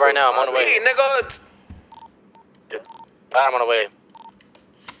 Wait, right now. I'm on the way. Hey, nigga. I'm on the way.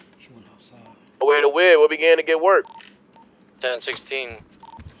 Where the way? We began to get work. 10-16.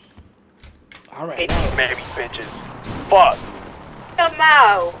 All right. Hate these married bitches. Fuck. Come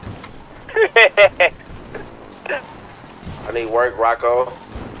out. I need work, Rocco.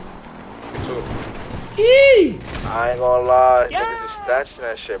 Yee! I ain't gonna lie. Niggas just stashing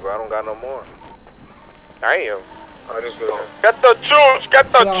that shit, bro. I don't got no more. Damn. I just go. Get the juice.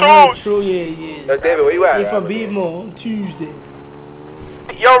 Get the juice. True, yeah. Yo, David, where you at? He from Beatmore on Tuesday.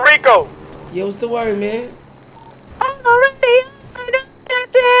 Yo, Rico. Yo, what's the word, man?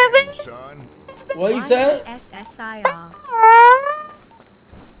 What you said?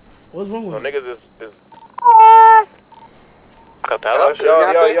 What's wrong with No, him? niggas is Capella?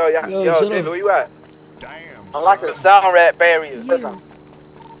 Yo, shut David, up. where you at? I like the sound rap barriers.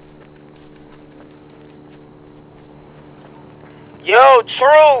 Yo,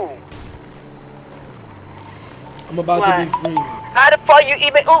 True. I'm about to be free. How the fuck you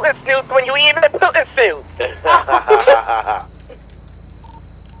even ootin' snooze when you even puttin' snooze?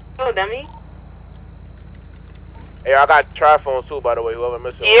 Oh, dummy. Hey, I got tri-phones too, by the way. Whoever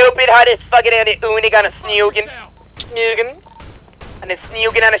missing. Stupid how this fucking and the oonie gonna snoogin'. And the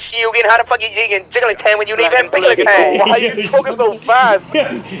snoogin' and the shoogin'. How the fuck you jiggling 10 when you leave them pickling 10? Why you talking so fast? Nah,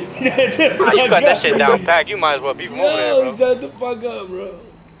 you cut that shit down pack. You might as well be from over there, bro. Shut the fuck up, bro.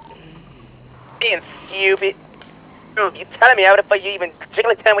 Being stupid. You telling me how the fuck you even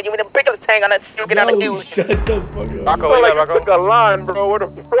jiggling 10 when you in the pickling 10 on that snoogin' on the Yo, dude? shut the fuck up. Rocco, where you at, Rocco? Took a line, bro. Where the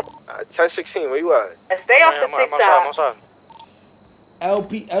 10-16, where you at? And stay off the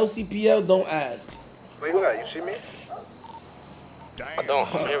TikTok. LCPL, don't ask. Where you at? You see me? I don't.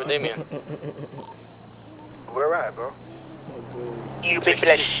 I'm here with Damien. Where at, bro? You bitch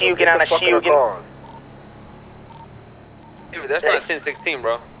that shoogin' on the shoogin'. Dude, that's not 10-16,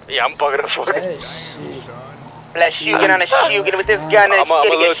 bro. Yeah, I'm bugging the fuck. That shoogin' on the shoogin' with this gun and I'm a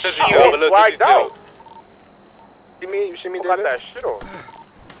little shit. tipsy, I'm a little tipsy out. You see me, David? Got that shit on.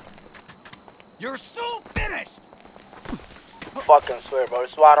 You're so finished. Fucking swear, bro.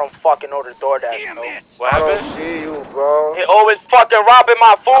 That's why I don't fucking order DoorDash, bro. What I happened? don't see you, bro. He always fucking robbing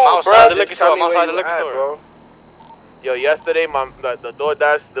my food, I'm outside bro. the liquor store. I'm outside the liquor store. Bro. Yo, yesterday, the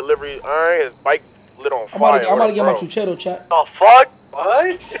DoorDash delivery, his bike lit on fire. I'm about to get my Chuchero chat. The fuck?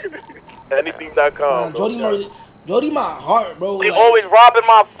 What? Anything.com. Jody, my heart, bro. They like, always robbing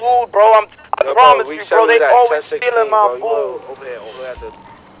my food, bro. I promise you, bro. They always 10-16, stealing my bro. food. Over there at the...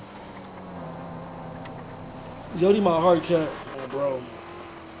 Jody, my heart chat, oh, bro.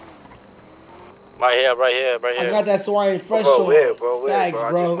 Right here. I got that so I ain't fresh Bro, on. where, bro? Where, Facts,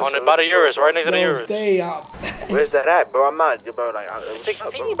 bro. On the by the Urus, right next to the Bro, Urus. stay out. Where's that at, bro? I'm not, bro. Like,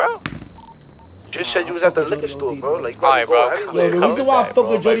 16, bro. Just said you was at the liquor store, bro. Like, Alright, bro. Yo, the reason why I fuck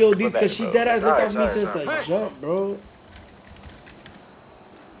with Jody OD is because she dead ass looked off me since the jump, bro.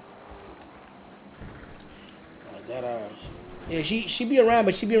 Like that ass. Yeah, she be around,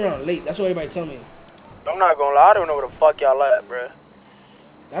 but she be around late. That's what everybody tell me. I'm not gonna lie. I don't know where the fuck y'all at, bro.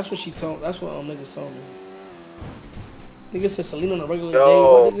 That's what she told. That's what niggas told me. Nigga said Celine on a regular Yo. day.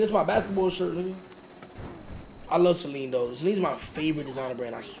 What, this is my basketball shirt, nigga. I love Celine though. Celine's my favorite designer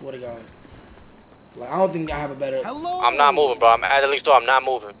brand. I swear to God. Like I don't think I have a better. I'm not moving, bro. I'm at the liquor store. I'm not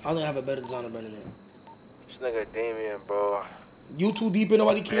moving. I don't think I have a better designer brand than that. nigga Damien, bro. You too deep in,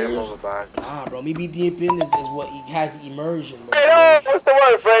 nobody cares. Nah, bro, me be deep in is what he has the immersion, bro. Fredo, what's the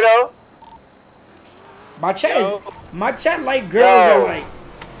word, Fredo? My chat like girls that like.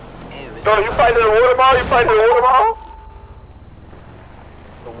 Yo, you fighting the water ball? You fighting the water ball?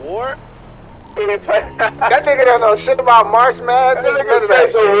 The war? That nigga don't know shit about March Madness. None of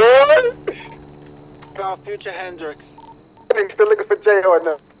that shit. About Future Hendrix. Nigga still looking for J or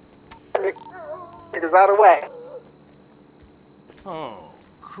no? Niggas out of whack. Oh,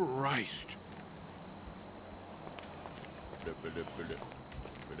 Christ.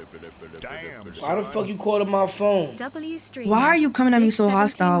 Damn. Why the fuck you calling my phone? Why are you coming at me so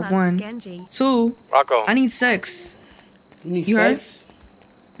hostile? 1, 2. Rocco. I need 6. You need sex?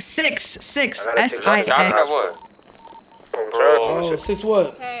 6. S-I-X. Oh, 6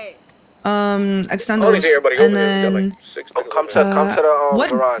 what? Extendos. And then. Come to the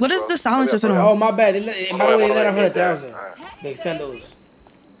garage, what is the silencer for them? Oh, my bad. By the way, they let 100,000. The extendos.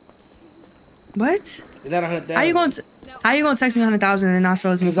 What? They let 100,000. How you gonna text me 100,000 and not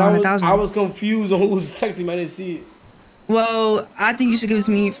sell it to me for 100,000? I was confused on who was texting me. I didn't see it. Well, I think you should give it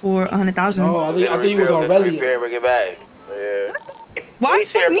to me for 100,000. Oh, I think you was on Relly. Bring it back. Yeah. Why you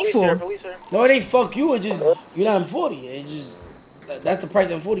fuck me for? No, it ain't fuck you. It just you're not M40. It just that's the price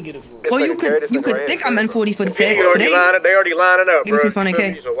M40 get it for. Well, you could think I'm M40 for today. They already lining up, give bro. us some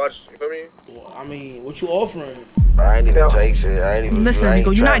 400K. So watch, you feel me? Well, I mean, what you offering? I ain't even take shit. Listen,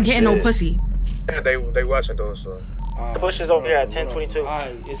 Rico, you're not getting no pussy. Yeah, they watching those. So. Push is over here at 1022.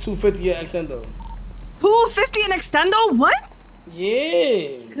 Alright, it's 250 at extendo. 250 an extendo? What?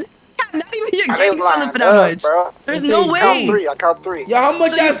 Yeah. Not even your gang selling for that much. Bro. There's no way. I count three. Yo, how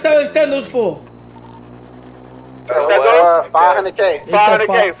much y'all sell extendos for? 500K.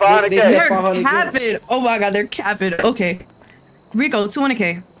 500K. They said They're 500K. capping. Oh my god, they're capping. Okay. Rico,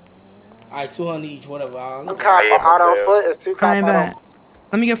 200K. Alright, 200 each, whatever. Two cops out on foot. It's 2 cops I ain't out bad. on.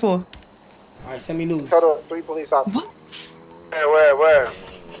 Let me get 4. Alright, send me news. Total 3 police officers. Where?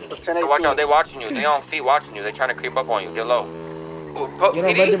 So watch out, they watching you. They on feet watching you. They trying to creep up on you. Get low. Get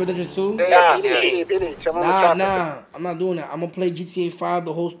on Red Dead Redemption 2? Nah. I'm not doing that. I'm gonna play GTA 5,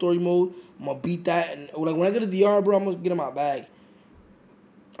 the whole story mode. I'm gonna beat that. And like when I get to DR, bro, I'm gonna get in my bag.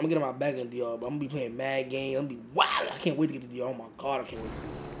 I'm gonna get in my bag in DR, but I'm gonna be playing mad games. I'm gonna be wild. I can't wait to get to DR. Oh my god, I can't wait.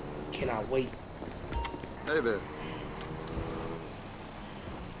 Cannot wait. Hey there.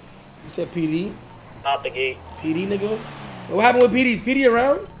 You said PD? Out the gate. PD, nigga? What happened with PD? Is PD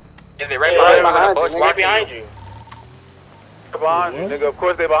around? Yeah, they right behind you. Behind you, nigga. Of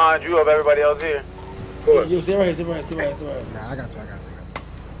course they behind you of everybody else here. Yo, stay right here. Nah, I got you.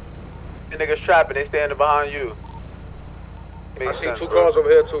 The niggas trapping, they standing behind you. I see 2 cars over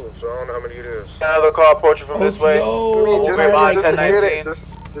here too, so I don't know how many it is. Another car approaching from this way. Just behind 1019.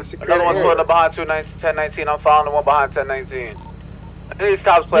 Another one's pulling up behind 1019. I'm following the one behind 1019. These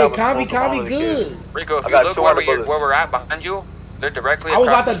cops play. Convi good. Rico, if you look where we're at behind you, they're directly. I was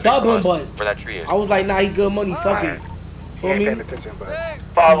about to dub him, but where that tree is. I was like, nah, he good money. Fuck it. Feel me? He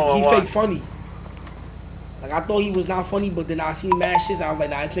fake funny. Like I thought he was not funny, but then I seen mad shit. So I was like,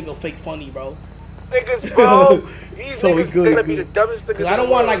 nah, this nigga fake funny, bro. Niggas, bro. So he good. Cause I don't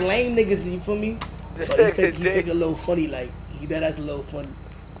want like lame niggas. You feel me? But he fake a little funny. Like that's a little funny.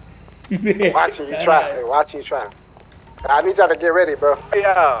 Watching you try. I need y'all to get ready, bro.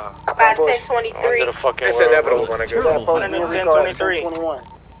 Yeah. About 1023. I said that, but I was gonna get 1023.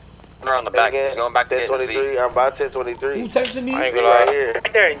 They're on the back. He's going back to 1023. I'm about 1023. Who texting me? I ain't gonna lie. Right here.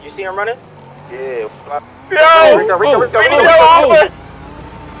 Right there. You see him running? Yeah. Rico.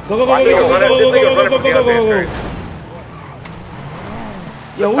 Go.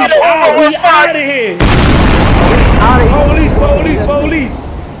 Yo, we out of here. Police.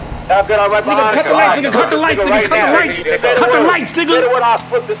 Nigga, cut the lights, nigga.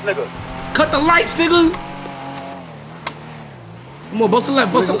 Cut the lights, nigga. Come on, bust the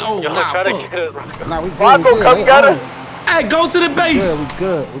left. Oh, nah, we good. Hey, go to the base. We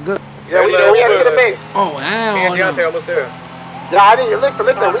good. Yeah, we gotta get to the base. Oh, hell no. almost there. Yeah, I need you. Listen.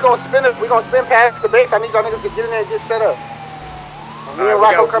 We gonna spin past the base. I need y'all niggas to get in there and get set up. Me and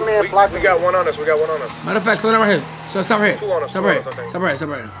Rocco come in and block. We got one on us. Matter of fact, slow down right here. Stop right here. 2 on us. Stop right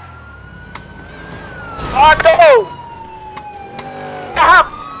here. Rocco!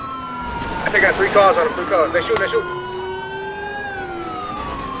 Stop! I think I got 3 cars on them. 3 cars. They shoot.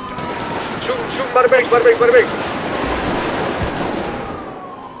 Shoot by the base.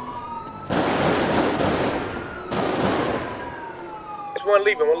 It's one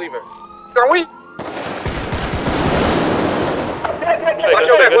leaving. Can we? Watch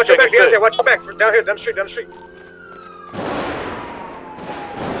your back. Watch your back. Down here, down the street.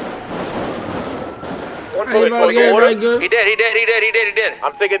 Everybody good? He dead.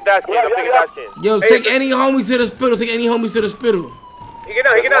 I'm taking dash cans. Yo, take any homie to the spittle. Take any homies to the spittle. He get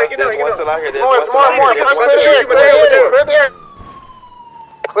out.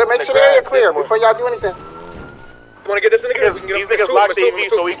 Clear, make sure the area clear before y'all do anything. You wanna get this nigga? These niggas locked TV,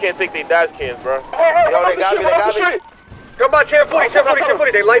 so we can't take their dash cans, bro. Yo, they got me. Come on,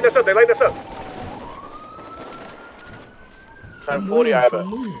 1040. They lighten us up. 1040, I bet.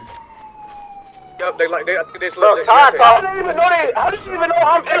 Yup, I think they Look, Todd, how did you even know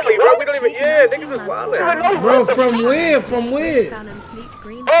I'm Exactly, bro. We don't even. Yeah, niggas is wildin'. Bro, from where? Come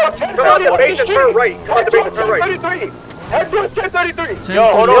on, the base and turn right. Head to 1033.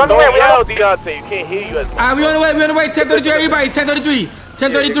 Yo, hold on. We out, Deontay. You can't hear you as much. We on the way. 1033, everybody. 1033.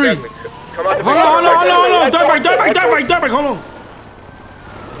 Come on. Hold on. Dirt bike. Hold on.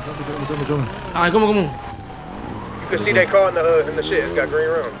 Alright, come on. You can see that car in the shit. It's got green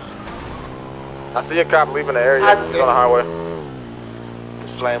rims. I see a cop leaving the area. He's on the highway.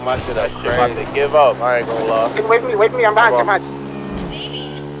 Flame my shit up. About to give up. I ain't gonna lie. Wake me. I'm behind you.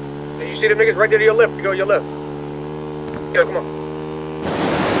 You see the niggas right there to your left. You go to your left. Yeah, come on.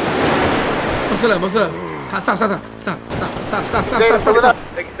 Bust it up. Stop.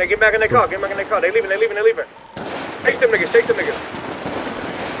 They get back in their car. They leaving. Chase them niggas.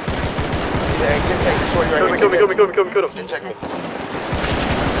 Yeah, kill me. Check me.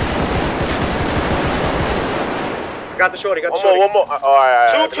 Got the shorty. One more.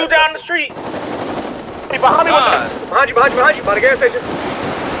 Alright. Two down the street. Behind you. By the gas station.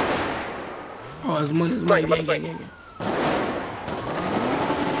 Oh, it's money. Gang.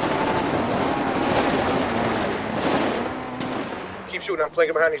 Keep shooting. I'm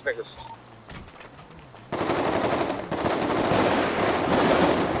playing behind these niggas.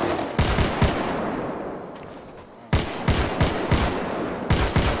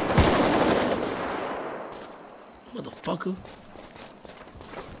 Motherfucker.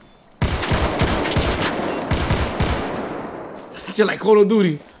 Shit like Call of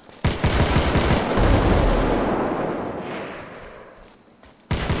Duty.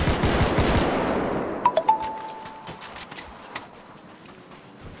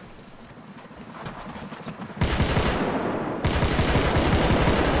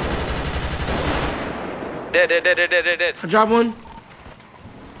 Dead. I drop one.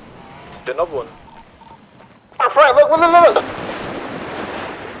 Another one. Friend, look.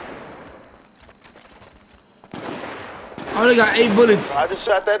 I only got 8 bullets. I just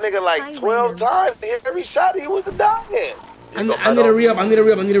shot that nigga like 12 times. Every shot he was a dying. I need a re-up.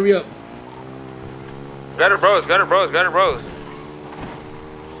 Got her bros. Clear,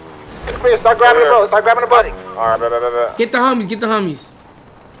 start grabbing the body. Alright, bet. Get the homies.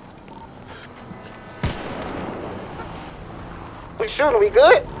 We shooting, we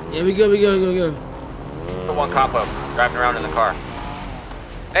good? Yeah, we good. One cop up, driving around in the car.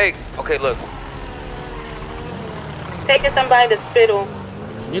 Hey, okay, look. Taking somebody to the spittle.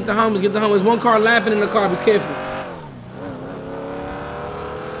 Get the homies. One car lapping in the car. Be careful.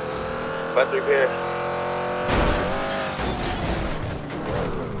 Let's repair.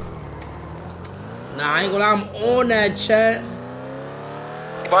 Nah, I ain't gonna lie. I'm on that chat.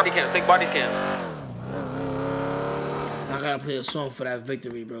 Take body cam. I gotta play a song for that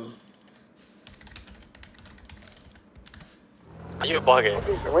victory, bro. You bugging.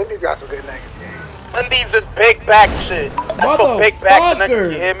 Wendy's got some good niggas. Wendy's is big back shit. That's for big back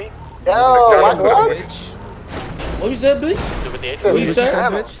niggas, you hear me? Yo, what? What you said, bitch? What you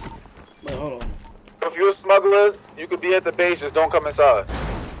said, bitch? Wait, hold on. If you're a smuggler, you could be at the base, just don't come inside.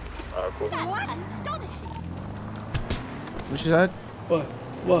 Alright, cool. What she said? What?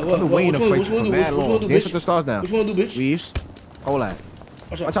 I've been waiting to fight for mad long. Dance with the stars now. Which one do, bitch? Weaves. Hold on.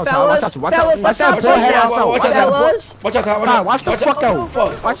 Watch out, Fellas, watch out. Watch out, Watch the fuck out.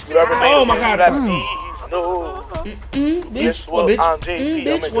 Oh my God. Bitch, what bitch?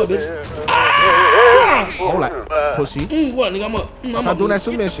 Hold on, pussy. What, nigga? I'm up. Stop doing that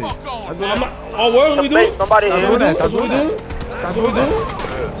submission. Oh, what we doing? That's what we doing? That's what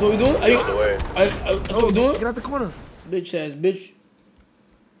we doing? Get out the corner. Bitch ass bitch.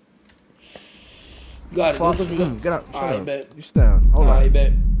 Got it. Don't touch me. Get out. I bet. You sit down. Hold on. I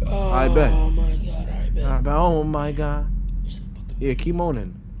bet. I bet. Oh my God. I bet. Oh my God. Yeah, keep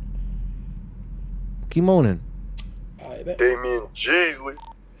moaning. I bet. Damien Jeesley.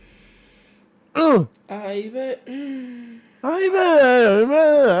 I bet. I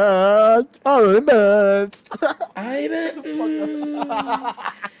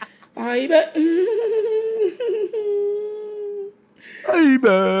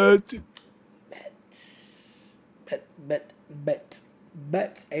bet. Bet.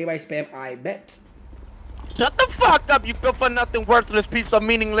 Everybody spam I bet. Shut the fuck up, you good for nothing, worthless piece of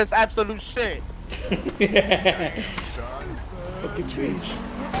meaningless, absolute shit. Fucking bitch.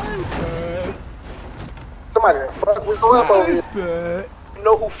 Somebody fuck with him up over here. You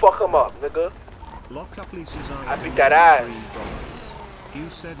know who fuck him up, nigga? Lockup leases are I beat that ass. You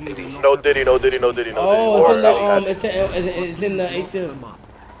said you did not No diddy, no diddy, no diddy, no diddy. Oh, it's in the ATM.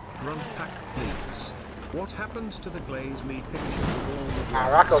 Run pack, please. What happens to the glazed meat picture of all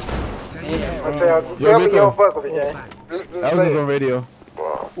the Rocco. Damn, Tell me you don't fuck with me, gang. That was on radio.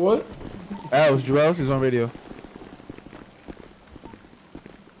 What? That Joel's is on radio.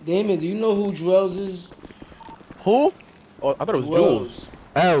 Damon, do you know who Drells is? Who? Oh, I thought it was Jules.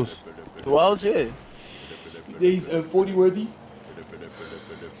 Els. Wells, yeah. He's 40 worthy.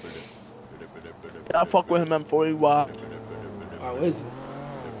 I fuck with him M40 wild. Alright, where's he?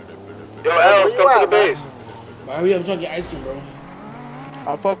 Yo, Els, come to the base. Hurry up, I'm trying to get ice cream, bro.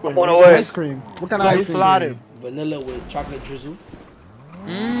 I fuck with I'm on him. the way. Ice cream. What kind of ice cream? Slotted. Vanilla with chocolate drizzle.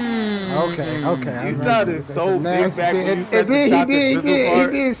 Okay. You sounded so big nasty back shit. when you said the chocolate drizzle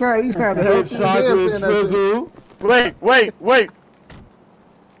part. He did sound. He sounded healthy. Chocolate drizzle. Wait.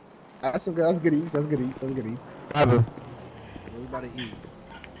 That's good eats. That's good eats. Everybody eat.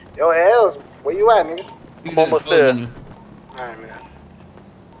 Yo, Els, where you at, nigga? I'm almost there. Alright, man.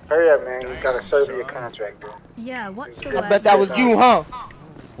 Hurry up, man. You gotta serve your contract, bro. Yeah, what's the I bet that was you, huh?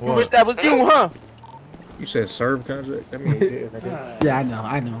 You wish that was you, huh? You said serve contract? That means yeah, nigga. Yeah, I know.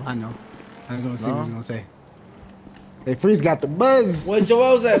 I just want to see what he's gonna say. Hey, Freeze got the buzz. Where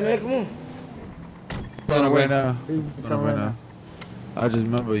Joel's at, man? Come on. Right now. I just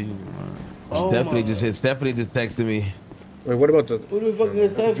remember you. Stephanie just texted me. Wait, what about the? Who the fuck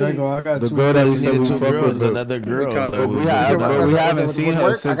is that? Drago, I got The two. girl that we said Needed we two fuck girls, with. another girl. We haven't seen her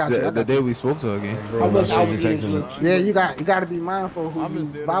work? I since got you. the day we spoke to her again. Yeah, you got to be mindful who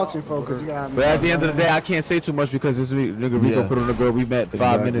you vouching for, cause you got. But at the end of the day, I can't say too much because this nigga Rico put on the girl we met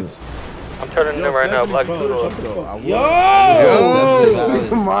 5 minutes. I'm turning in right now, Black Pluto.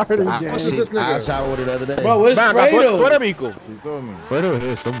 Yo, Marty, I shot with her the other day. Bro, where's Fredo? Puerto Rico. Fredo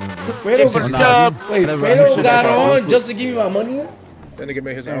here somewhere. Wait, Fredo got on just to give me my money? That nigga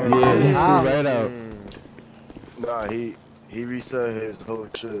made his own. Yeah, right out. Nah, he reset his whole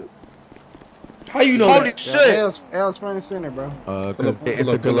shit. How you know Holy that? shit! L's front and center, bro. Because they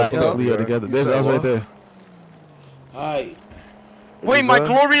intercollectively together. There's us right there. Alright. Wait, my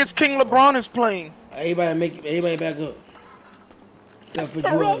glorious King LeBron is playing. Everybody back up. Except for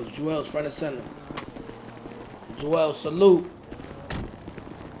Joel. Joel's front and center. Joel, salute.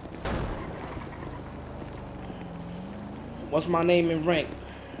 What's my name and rank?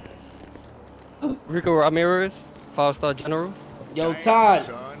 Rico Ramirez, 5-star general. Yo, Todd.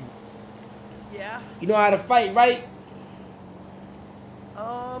 Yeah? You know how to fight, right?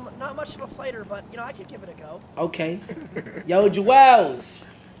 Not much of a fighter, but, you know, I could give it a go. Okay. Yo, Joels.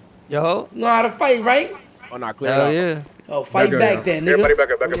 Yo. You know how to fight, right? Oh, not clear. Hell yeah. Oh, fight back then, nigga. Everybody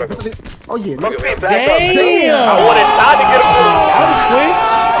back up. Oh, yeah. Damn. I wanted Todd to get him.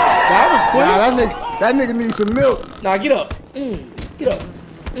 That was quick. Nah, that nigga needs some milk. Nah, get up. Get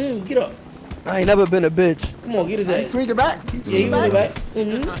up. I ain't never been a bitch. Come on, get his ass. Swing it back. Swing it back.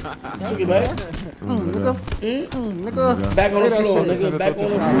 Swing it back. Nigga. Back on the floor, nigga. Back on the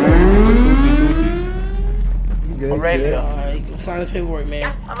floor. Already. Alright, come sign this paperwork, man.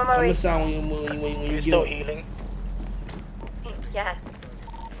 Yeah, I'm on my Come way. and sign when you get still up. healing. Yeah.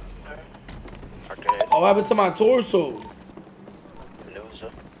 Oh, what happened to my torso?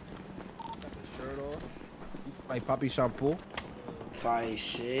 Like Poppy shampoo. Tight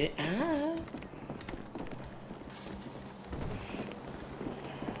shit.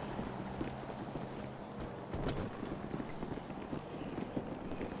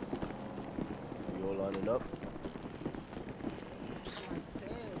 You all lining up?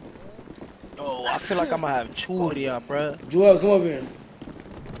 Oh, I feel like I'm gonna have churia, bruh. Joel, come over here.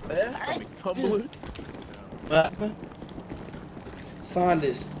 What happened? Sign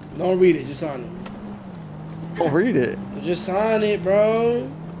this. Don't read it, just sign it. Don't read it. Just sign it, bro.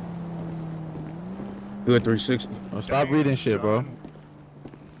 Do a 360. Stop reading shit, bro.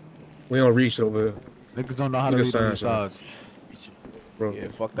 We don't reach over here. Niggas don't know how to read these sides. Bro, yeah,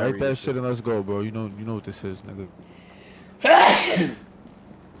 fuck that. Write that shit and let's go, bro. You know what this is, nigga.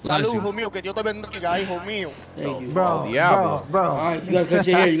 Salud, hijo mío, que Dios te bendiga, hijo mío. Thank you. Bro. Alright, you gotta cut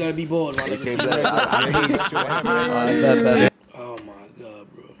your hair. You gotta be bald, my nigga. Oh my god,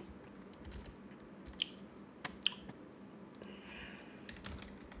 bro.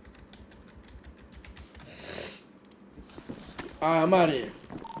 Alright, I'm out of here.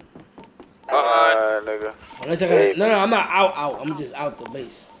 Alright, nigga. No, I'm not out. I'm just out the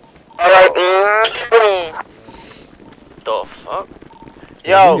base. Alright, the fuck?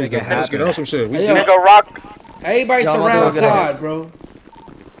 Yo, Let's get on some shit. Hey, yo, nigga rock. everybody surround Todd, bro.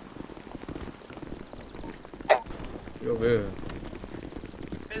 Yo, man.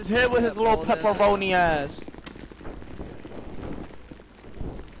 His head with his little pepperoni ass.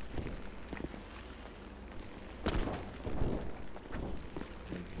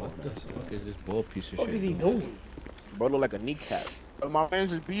 What the fuck is this bull piece of shit? What is he doing? Bro, look like a kneecap. My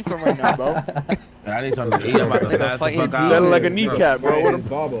man's just beefing right now, bro. I need something to eat. I'm about to pass the fuck out. That look like a kneecap, bro. What a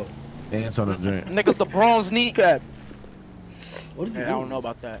Baba. And something to drink. nigga's the bronze kneecap. What is he I doing? don't know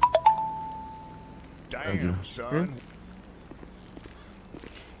about that. Damn, son.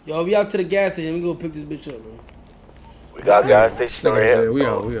 Yo, we out to the gas station. We go pick this bitch up, bro. We got gas station over here. We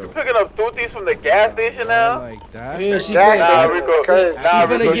out. Picking up Tooties from the gas station now? Like that? Yeah, she Nah,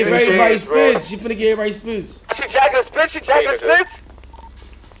 finna Rico. give everybody spits. She finna give everybody spits. She jacking spits? She jacking spits?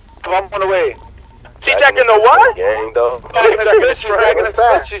 I'm on the way. She jacking the what? Gang though. She's jacking the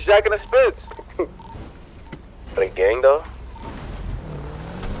spits. She's jacking the spits. For the gang though.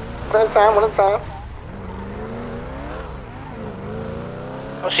 One at a time.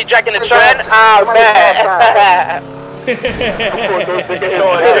 Oh, she jacking the trend? Oh, man. What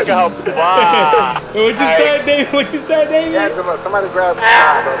you said, David? What you said, David? Yeah, somebody grab the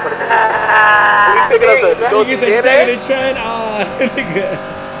sign, bro. Put it in the Niggas are jacking the trend? Ah, nigga.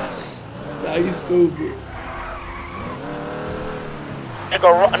 Nah, you stupid.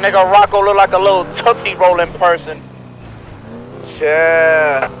 Nigga Rocco look like a little Tootsie Rolling person.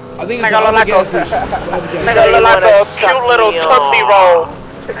 Yeah. I think it's the other gas station. Nigga look like a cute little Tootsie Roll.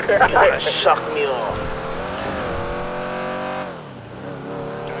 You wanna suck me off.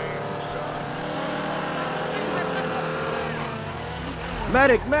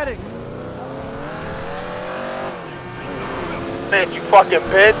 Medic. Man, you fucking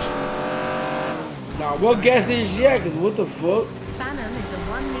bitch. Nah, what gas station she at? Cause what the fuck? Fanum is a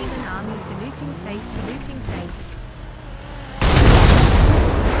one-legion army saluting faith, saluting faith.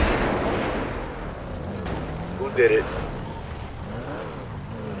 Who did it?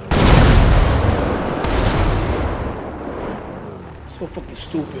 So fucking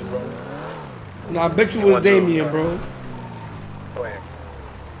stupid, bro. Nah, I bet you it was Damien, bro.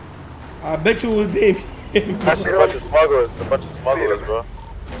 I bet you it was Damien. That's a bunch of smugglers, bro.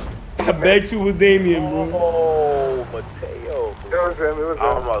 I bet you it was Damien, bro. Oh, Mateo. It was I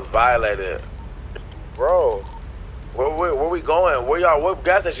almost violated. Bro, where we going? What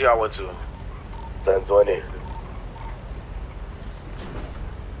gas station y'all went to? 1020.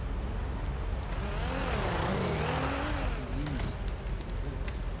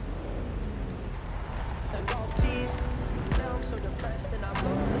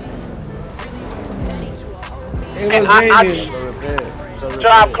 It was Damien.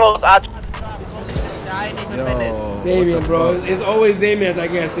 Drive close. Damien, bro. It's always Damien at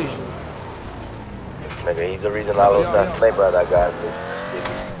that gas station. Nigga, he's the reason I lost that sniper at that gas station.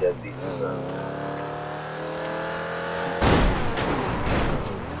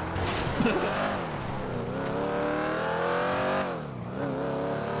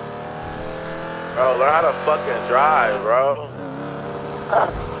 Bro, learn how to fucking drive, bro.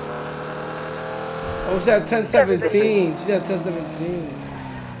 Oh, she's at 1017. She's at 1017.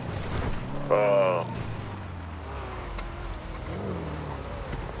 Bro.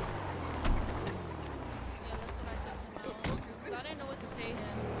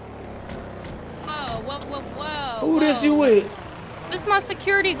 Who this you with? This is my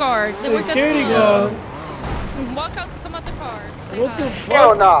security guard. Security guard? Walk out, come out the car. What the fuck?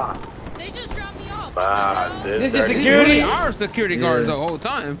 Hell nah. They just dropped me off. This is security? These are security guards the whole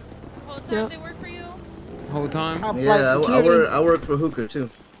time. The whole time they work for you? The whole time? Yeah, I work for Hookah too.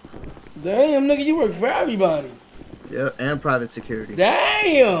 Damn, nigga, you work for everybody. Yeah, and private security.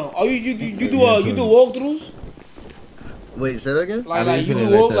 Damn. Oh, you do walkthroughs? Wait, say that again? Like you do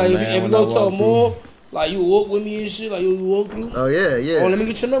walk, like if you go to a mall, like you walk with me and shit, like you walkthroughs. Oh yeah. Oh, let me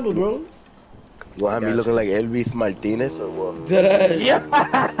get your number, bro. You want me looking like Elvis Martinez or what? Yeah.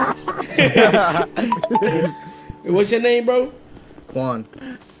 What's your name, bro? Quan.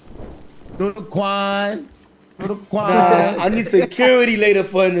 Quan. Nah, I need security later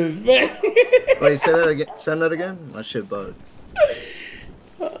for an event. Wait, say that again. Send that again. My shit bugged.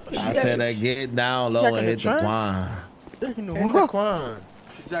 I said that get down low and hit the Quan. Quan.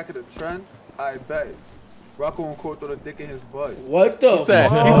 She jacket a trend? I bet. Rocco and Court throw the dick in his butt. What the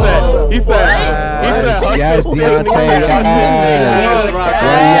fuck? He said. Yes, Deontay.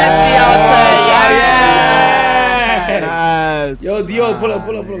 Yes. Yo, Dio, pull up,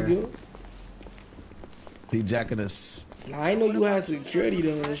 Dio. He jacking us. Nah, I know you had security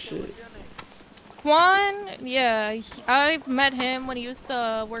though and shit. Quan, yeah, I've met him when he used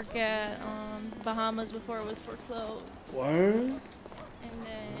to work at Bahamas before it was foreclosed. Word? And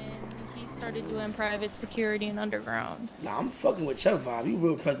then he started doing private security and underground. Nah, I'm fucking with your vibe. You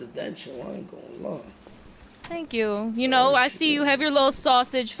real presidential. I ain't gonna lie. Thank you. You know, I see you have your little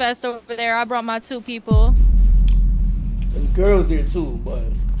sausage fest over there. I brought my 2 people. There's girls there too, but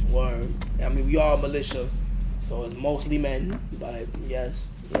word. I mean, we all militia, so it's mostly men. But yes,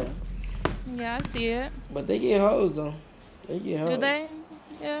 yeah. Yeah, I see it. But they get hoes though. They get hoes. Do they?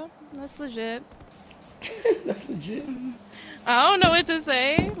 Yeah, that's legit. That's legit. I don't know what to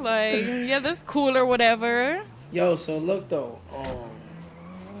say. Like, yeah, that's cool or whatever. Yo, so look though,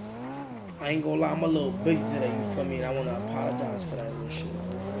 I ain't gonna lie, I'm a little busy today, you feel me? And I wanna apologize for that little shit.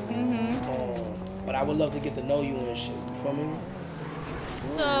 But I would love to get to know you and shit, you feel me?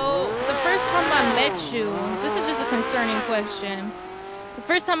 So, the first time I met you, this is just a concerning question. The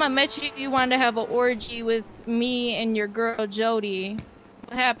first time I met you, you wanted to have an orgy with me and your girl, Jody.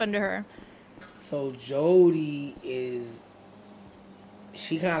 What happened to her? So, Jody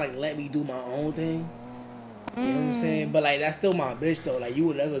she kind of like let me do my own thing. You know what I'm saying? But like, that's still my bitch though. Like, you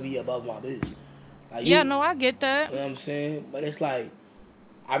would never be above my bitch. Like, yeah, no, I get that. You know what I'm saying? But it's like,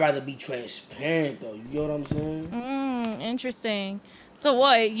 I'd rather be transparent though. You get what I'm saying? Interesting. So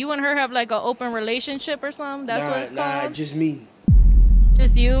what, you and her have like an open relationship or something? That's what it's called? Nah, just me.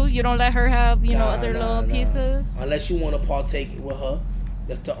 Just you? You don't let her have, you know, other little pieces? Unless you want to partake with her.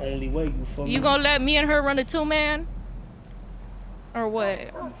 That's the only way, you feel me? You gonna let me and her run a 2-man? Or what?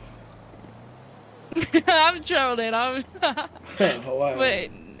 I'm trolling. But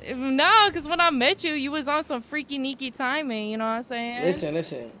no, because when I met you, you was on some freaky neaky timing. You know what I'm saying?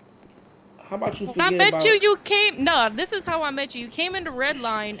 Listen. How about you forget about... I met you, you came... No, this is how I met you. You came into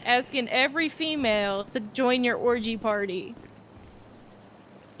Redline asking every female to join your orgy party.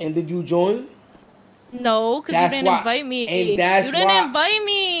 And did you join? No, because you didn't invite me. And that's you didn't invite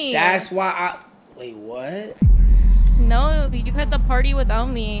me. That's why I... Wait, what? No, you had the party without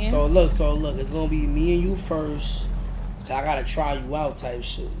me. So look, it's gonna be me and you first. I gotta try you out type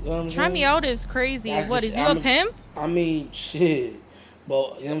shit. You know what I'm saying? Try me out is crazy. What, is you a pimp? I mean, shit.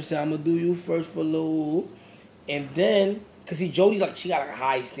 But, you know what I'm saying? I'm gonna do you first for a little. And then, cause see, Jody's like, she got like a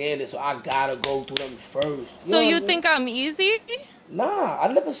high standard, so I gotta go through them first. So you think I'm easy? Nah,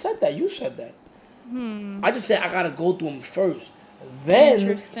 I never said that. You said that. I just said I gotta go through them first.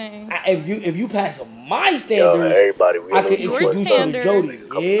 Then, if you pass my standards, I can introduce you to Jody.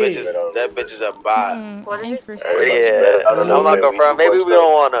 Yeah. That bitch is a bot. Yeah, I'm not gonna front. Maybe we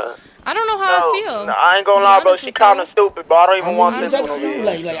don't wanna. I don't know how I feel. No, I ain't gonna lie, bro. She kinda stupid, bro. I don't even want this.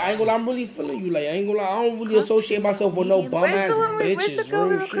 Like, I ain't gonna lie, I'm really feeling you. Like, I ain't gonna lie, I don't really associate myself with no bum ass bitches.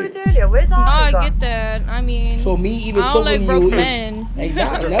 Real shit. No, I get that. I mean, so me even I don't like talking broke to you men.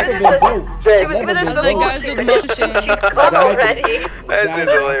 I've never been broke. I like guys with motion. Exactly. That's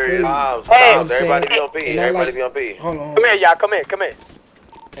hilarious. Everybody be on P. Everybody be on P. Hold on. Come here, y'all. Come here.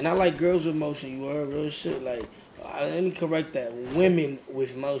 And I like girls with motion. You heard real shit. Like, let me correct that. Women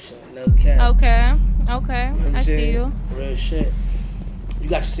with motion. No cap. Okay. You know what I see you. Real shit. You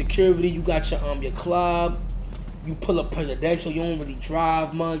got your security. You got your club. You pull up presidential. You don't really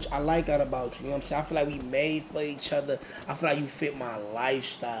drive much. I like that about you. You know what I'm saying? I feel like we made for each other. I feel like you fit my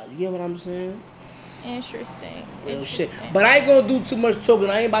lifestyle. You get what I'm saying? Interesting. Real shit. But I ain't gonna do too much talking.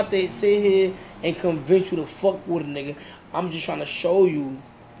 I ain't about to sit here and convince you to fuck with a nigga. I'm just trying to show you,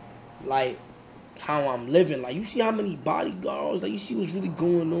 like, how I'm living. Like, you see how many bodyguards, like, you see what's really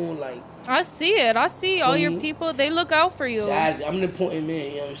going on. Like, I see it. I see all your people. They look out for you. Exactly. I'm an important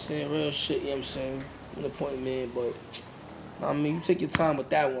man. You know what I'm saying? Real shit. You know what I'm saying? I'm an important man. But I mean, you take your time with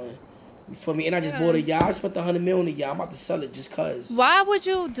that one. You feel me? And I just bought a yacht. I spent $100 million on a yacht. I'm about to sell it just cause. Why would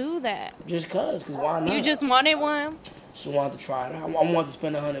you do that? Just cause why not? You just wanted one? Just wanted to try it. I wanted to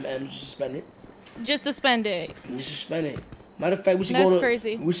spend $100 million just to spend it. Just to spend it. Just to spend it. Matter of fact, we should That's go.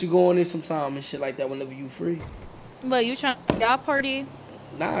 Crazy. We should go on there sometime and shit like that whenever you free. But you trying to yacht party?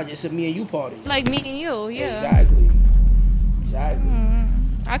 Nah, just a me and you party. Like me and you, yeah. Exactly.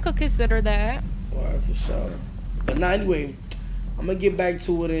 I could consider that. Alright, for sure. But nah, anyway, I'm gonna get back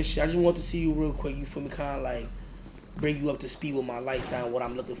to it and shit. I just want to see you real quick. You feel me? Kind of like bring you up to speed with my lifestyle, what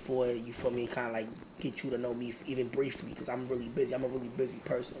I'm looking for. You feel me? Kind of like get you to know me even briefly because I'm really busy. I'm a really busy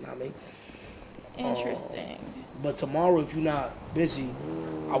person. You know what I mean? Interesting. But tomorrow, if you're not busy,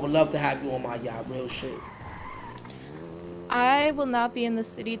 I would love to have you on my yacht. Real shit. I will not be in the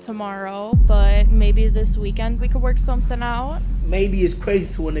city tomorrow, but maybe this weekend we could work something out. Maybe it's crazy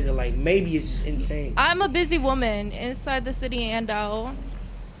to a nigga. Like, maybe it's just insane. I'm a busy woman inside the city and out.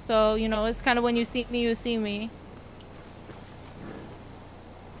 So, you know, it's kind of when you see me, you see me.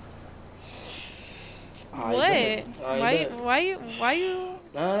 What? Why you?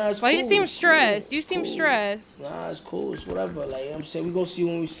 Nah, it's Why cool. you seem It's stressed? cool. You It's seem cool. stressed. Nah, it's cool. It's whatever. Like, you know what I'm saying? We gonna see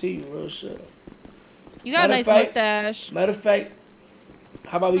when we see you, real shit. You got a nice mustache. Matter of fact,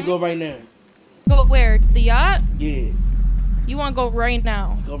 how about we go right now? Go where? To the yacht? Yeah. You want to go right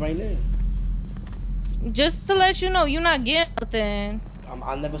now? Let's go right now. Just to let you know, you're not getting nothing.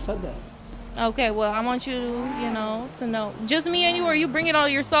 I never said that. Okay, well, I want you, you know, to know. Just me and you, or you bringing all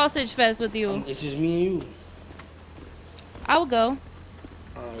your sausage fest with you? It's just me and you. I will go.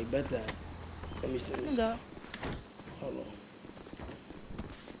 I bet that. Let me see this. I'll go. Hold on.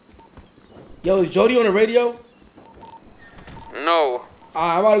 Yo, is Jody on the radio? No.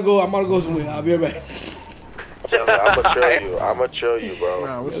 I'm about to go somewhere. I'll be right back. I'ma show you, bro.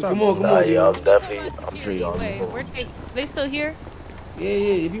 Nah, what's up? Come on, dude. I'm definitely. I'm sure y'all. Wait, where they still here?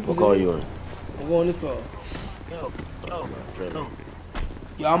 Yeah. People. What call you on? I'm going this call.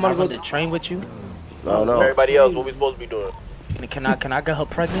 Yo, I'm gonna go to the train with you. No. Everybody else, what we supposed to be doing? Can I get her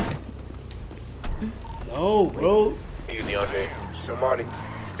pregnant? No, bro. You Deontay. So Marty.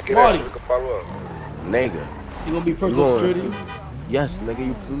 Nigga. You gonna be personal security? Yes, nigga.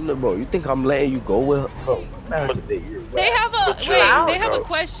 You look, bro. You think I'm letting you go with her? Bro, They have a They have a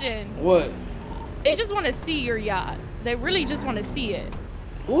question. What? They just want to see your yacht. They really just want to see it.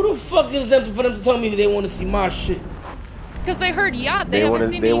 Who the fuck is them for them to tell me they want to see my shit? Cause they heard yacht. They haven't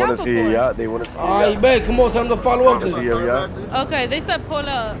seen the yacht before. See a yacht. They want to see. Alright, bet. Come on, tell them to follow up then. Okay, they said pull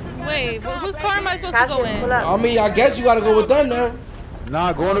up. Wait, whose car am I supposed to go in? I mean, I guess you gotta go with them now.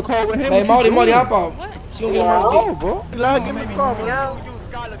 Nah, go on the call with him. Hey, Marty, hop out. She gonna get him out of the bro. Get in the car, bro.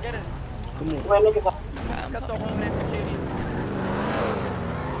 Come on.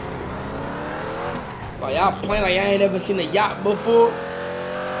 Like, y'all playing like y'all ain't ever seen a yacht before?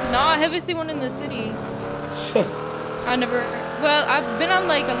 No, I haven't seen one in the city. I never. Well, I've been on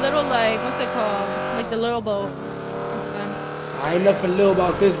like a little what's it called? Like the little boat. I ain't nothing little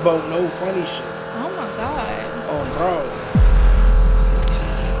about this boat. No funny shit. Oh my god. Oh, bro.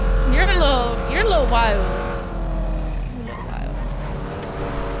 You're a little wild.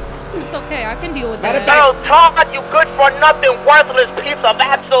 It's okay, I can deal with that. Yo, Todd, you good for nothing, worthless piece of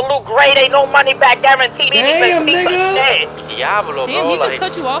absolute grade, ain't no money back guaranteed. Damn, nigga. Diablo, Damn, bro. he just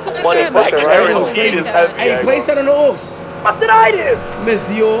cut you off with What that? Hey, play something on the Oaks. What did I do? Miss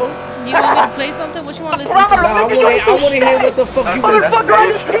Dior. You want me to play something? What you want to listen to? Nah, I wanna hear what the fuck you listen to.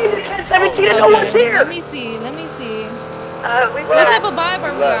 Let me see. What type of vibe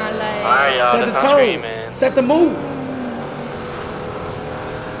are we on? Like, set the tone. Set the mood.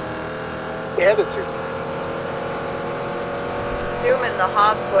 Yeah, the two. Zoom in the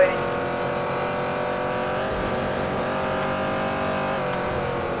hot point.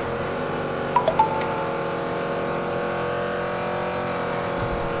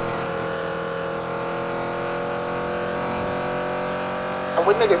 Are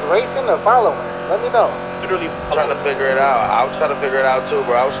we niggas racing or following? Let me know. Literally trying to figure it out. I was trying to figure it out too,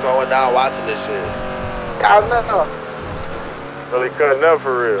 bro. I was slowing down watching this shit. I know. Really cutting up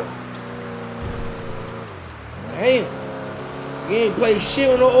for real. Damn. You ain't play shit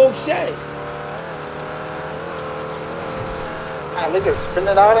on no old shit. Ah, niggas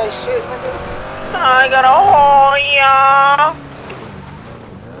spinning all that shit, nigga. I got a yeah.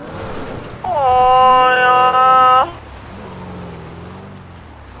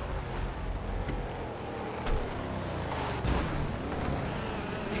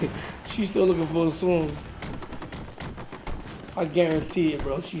 Yeah. She's still looking for a song. I guarantee it,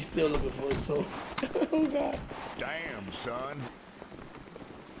 bro. She's still looking for a song. Oh, God. Damn, son.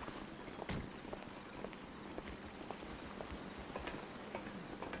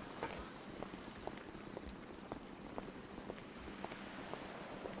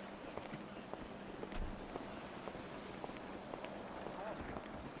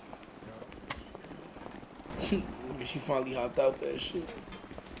 She finally hopped out that shit.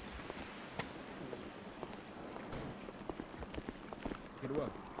 Get away.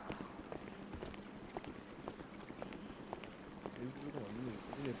 You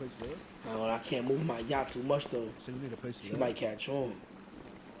need a place to live? No, I can't move my yacht too much though. So you need a place to She live? might catch on.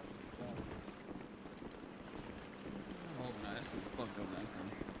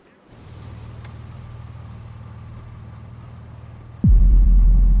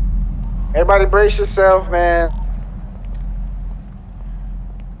 Everybody brace yourself, man.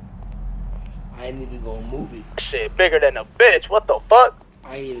 I ain't even gonna move it. Shit bigger than a bitch. What the fuck?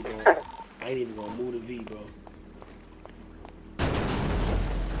 I ain't even gonna move the V, bro.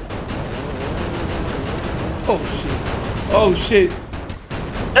 Oh shit. Oh shit.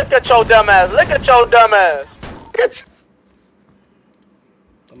 Look at your dumb ass. Look at your dumb ass.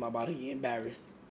 I'm about to get embarrassed.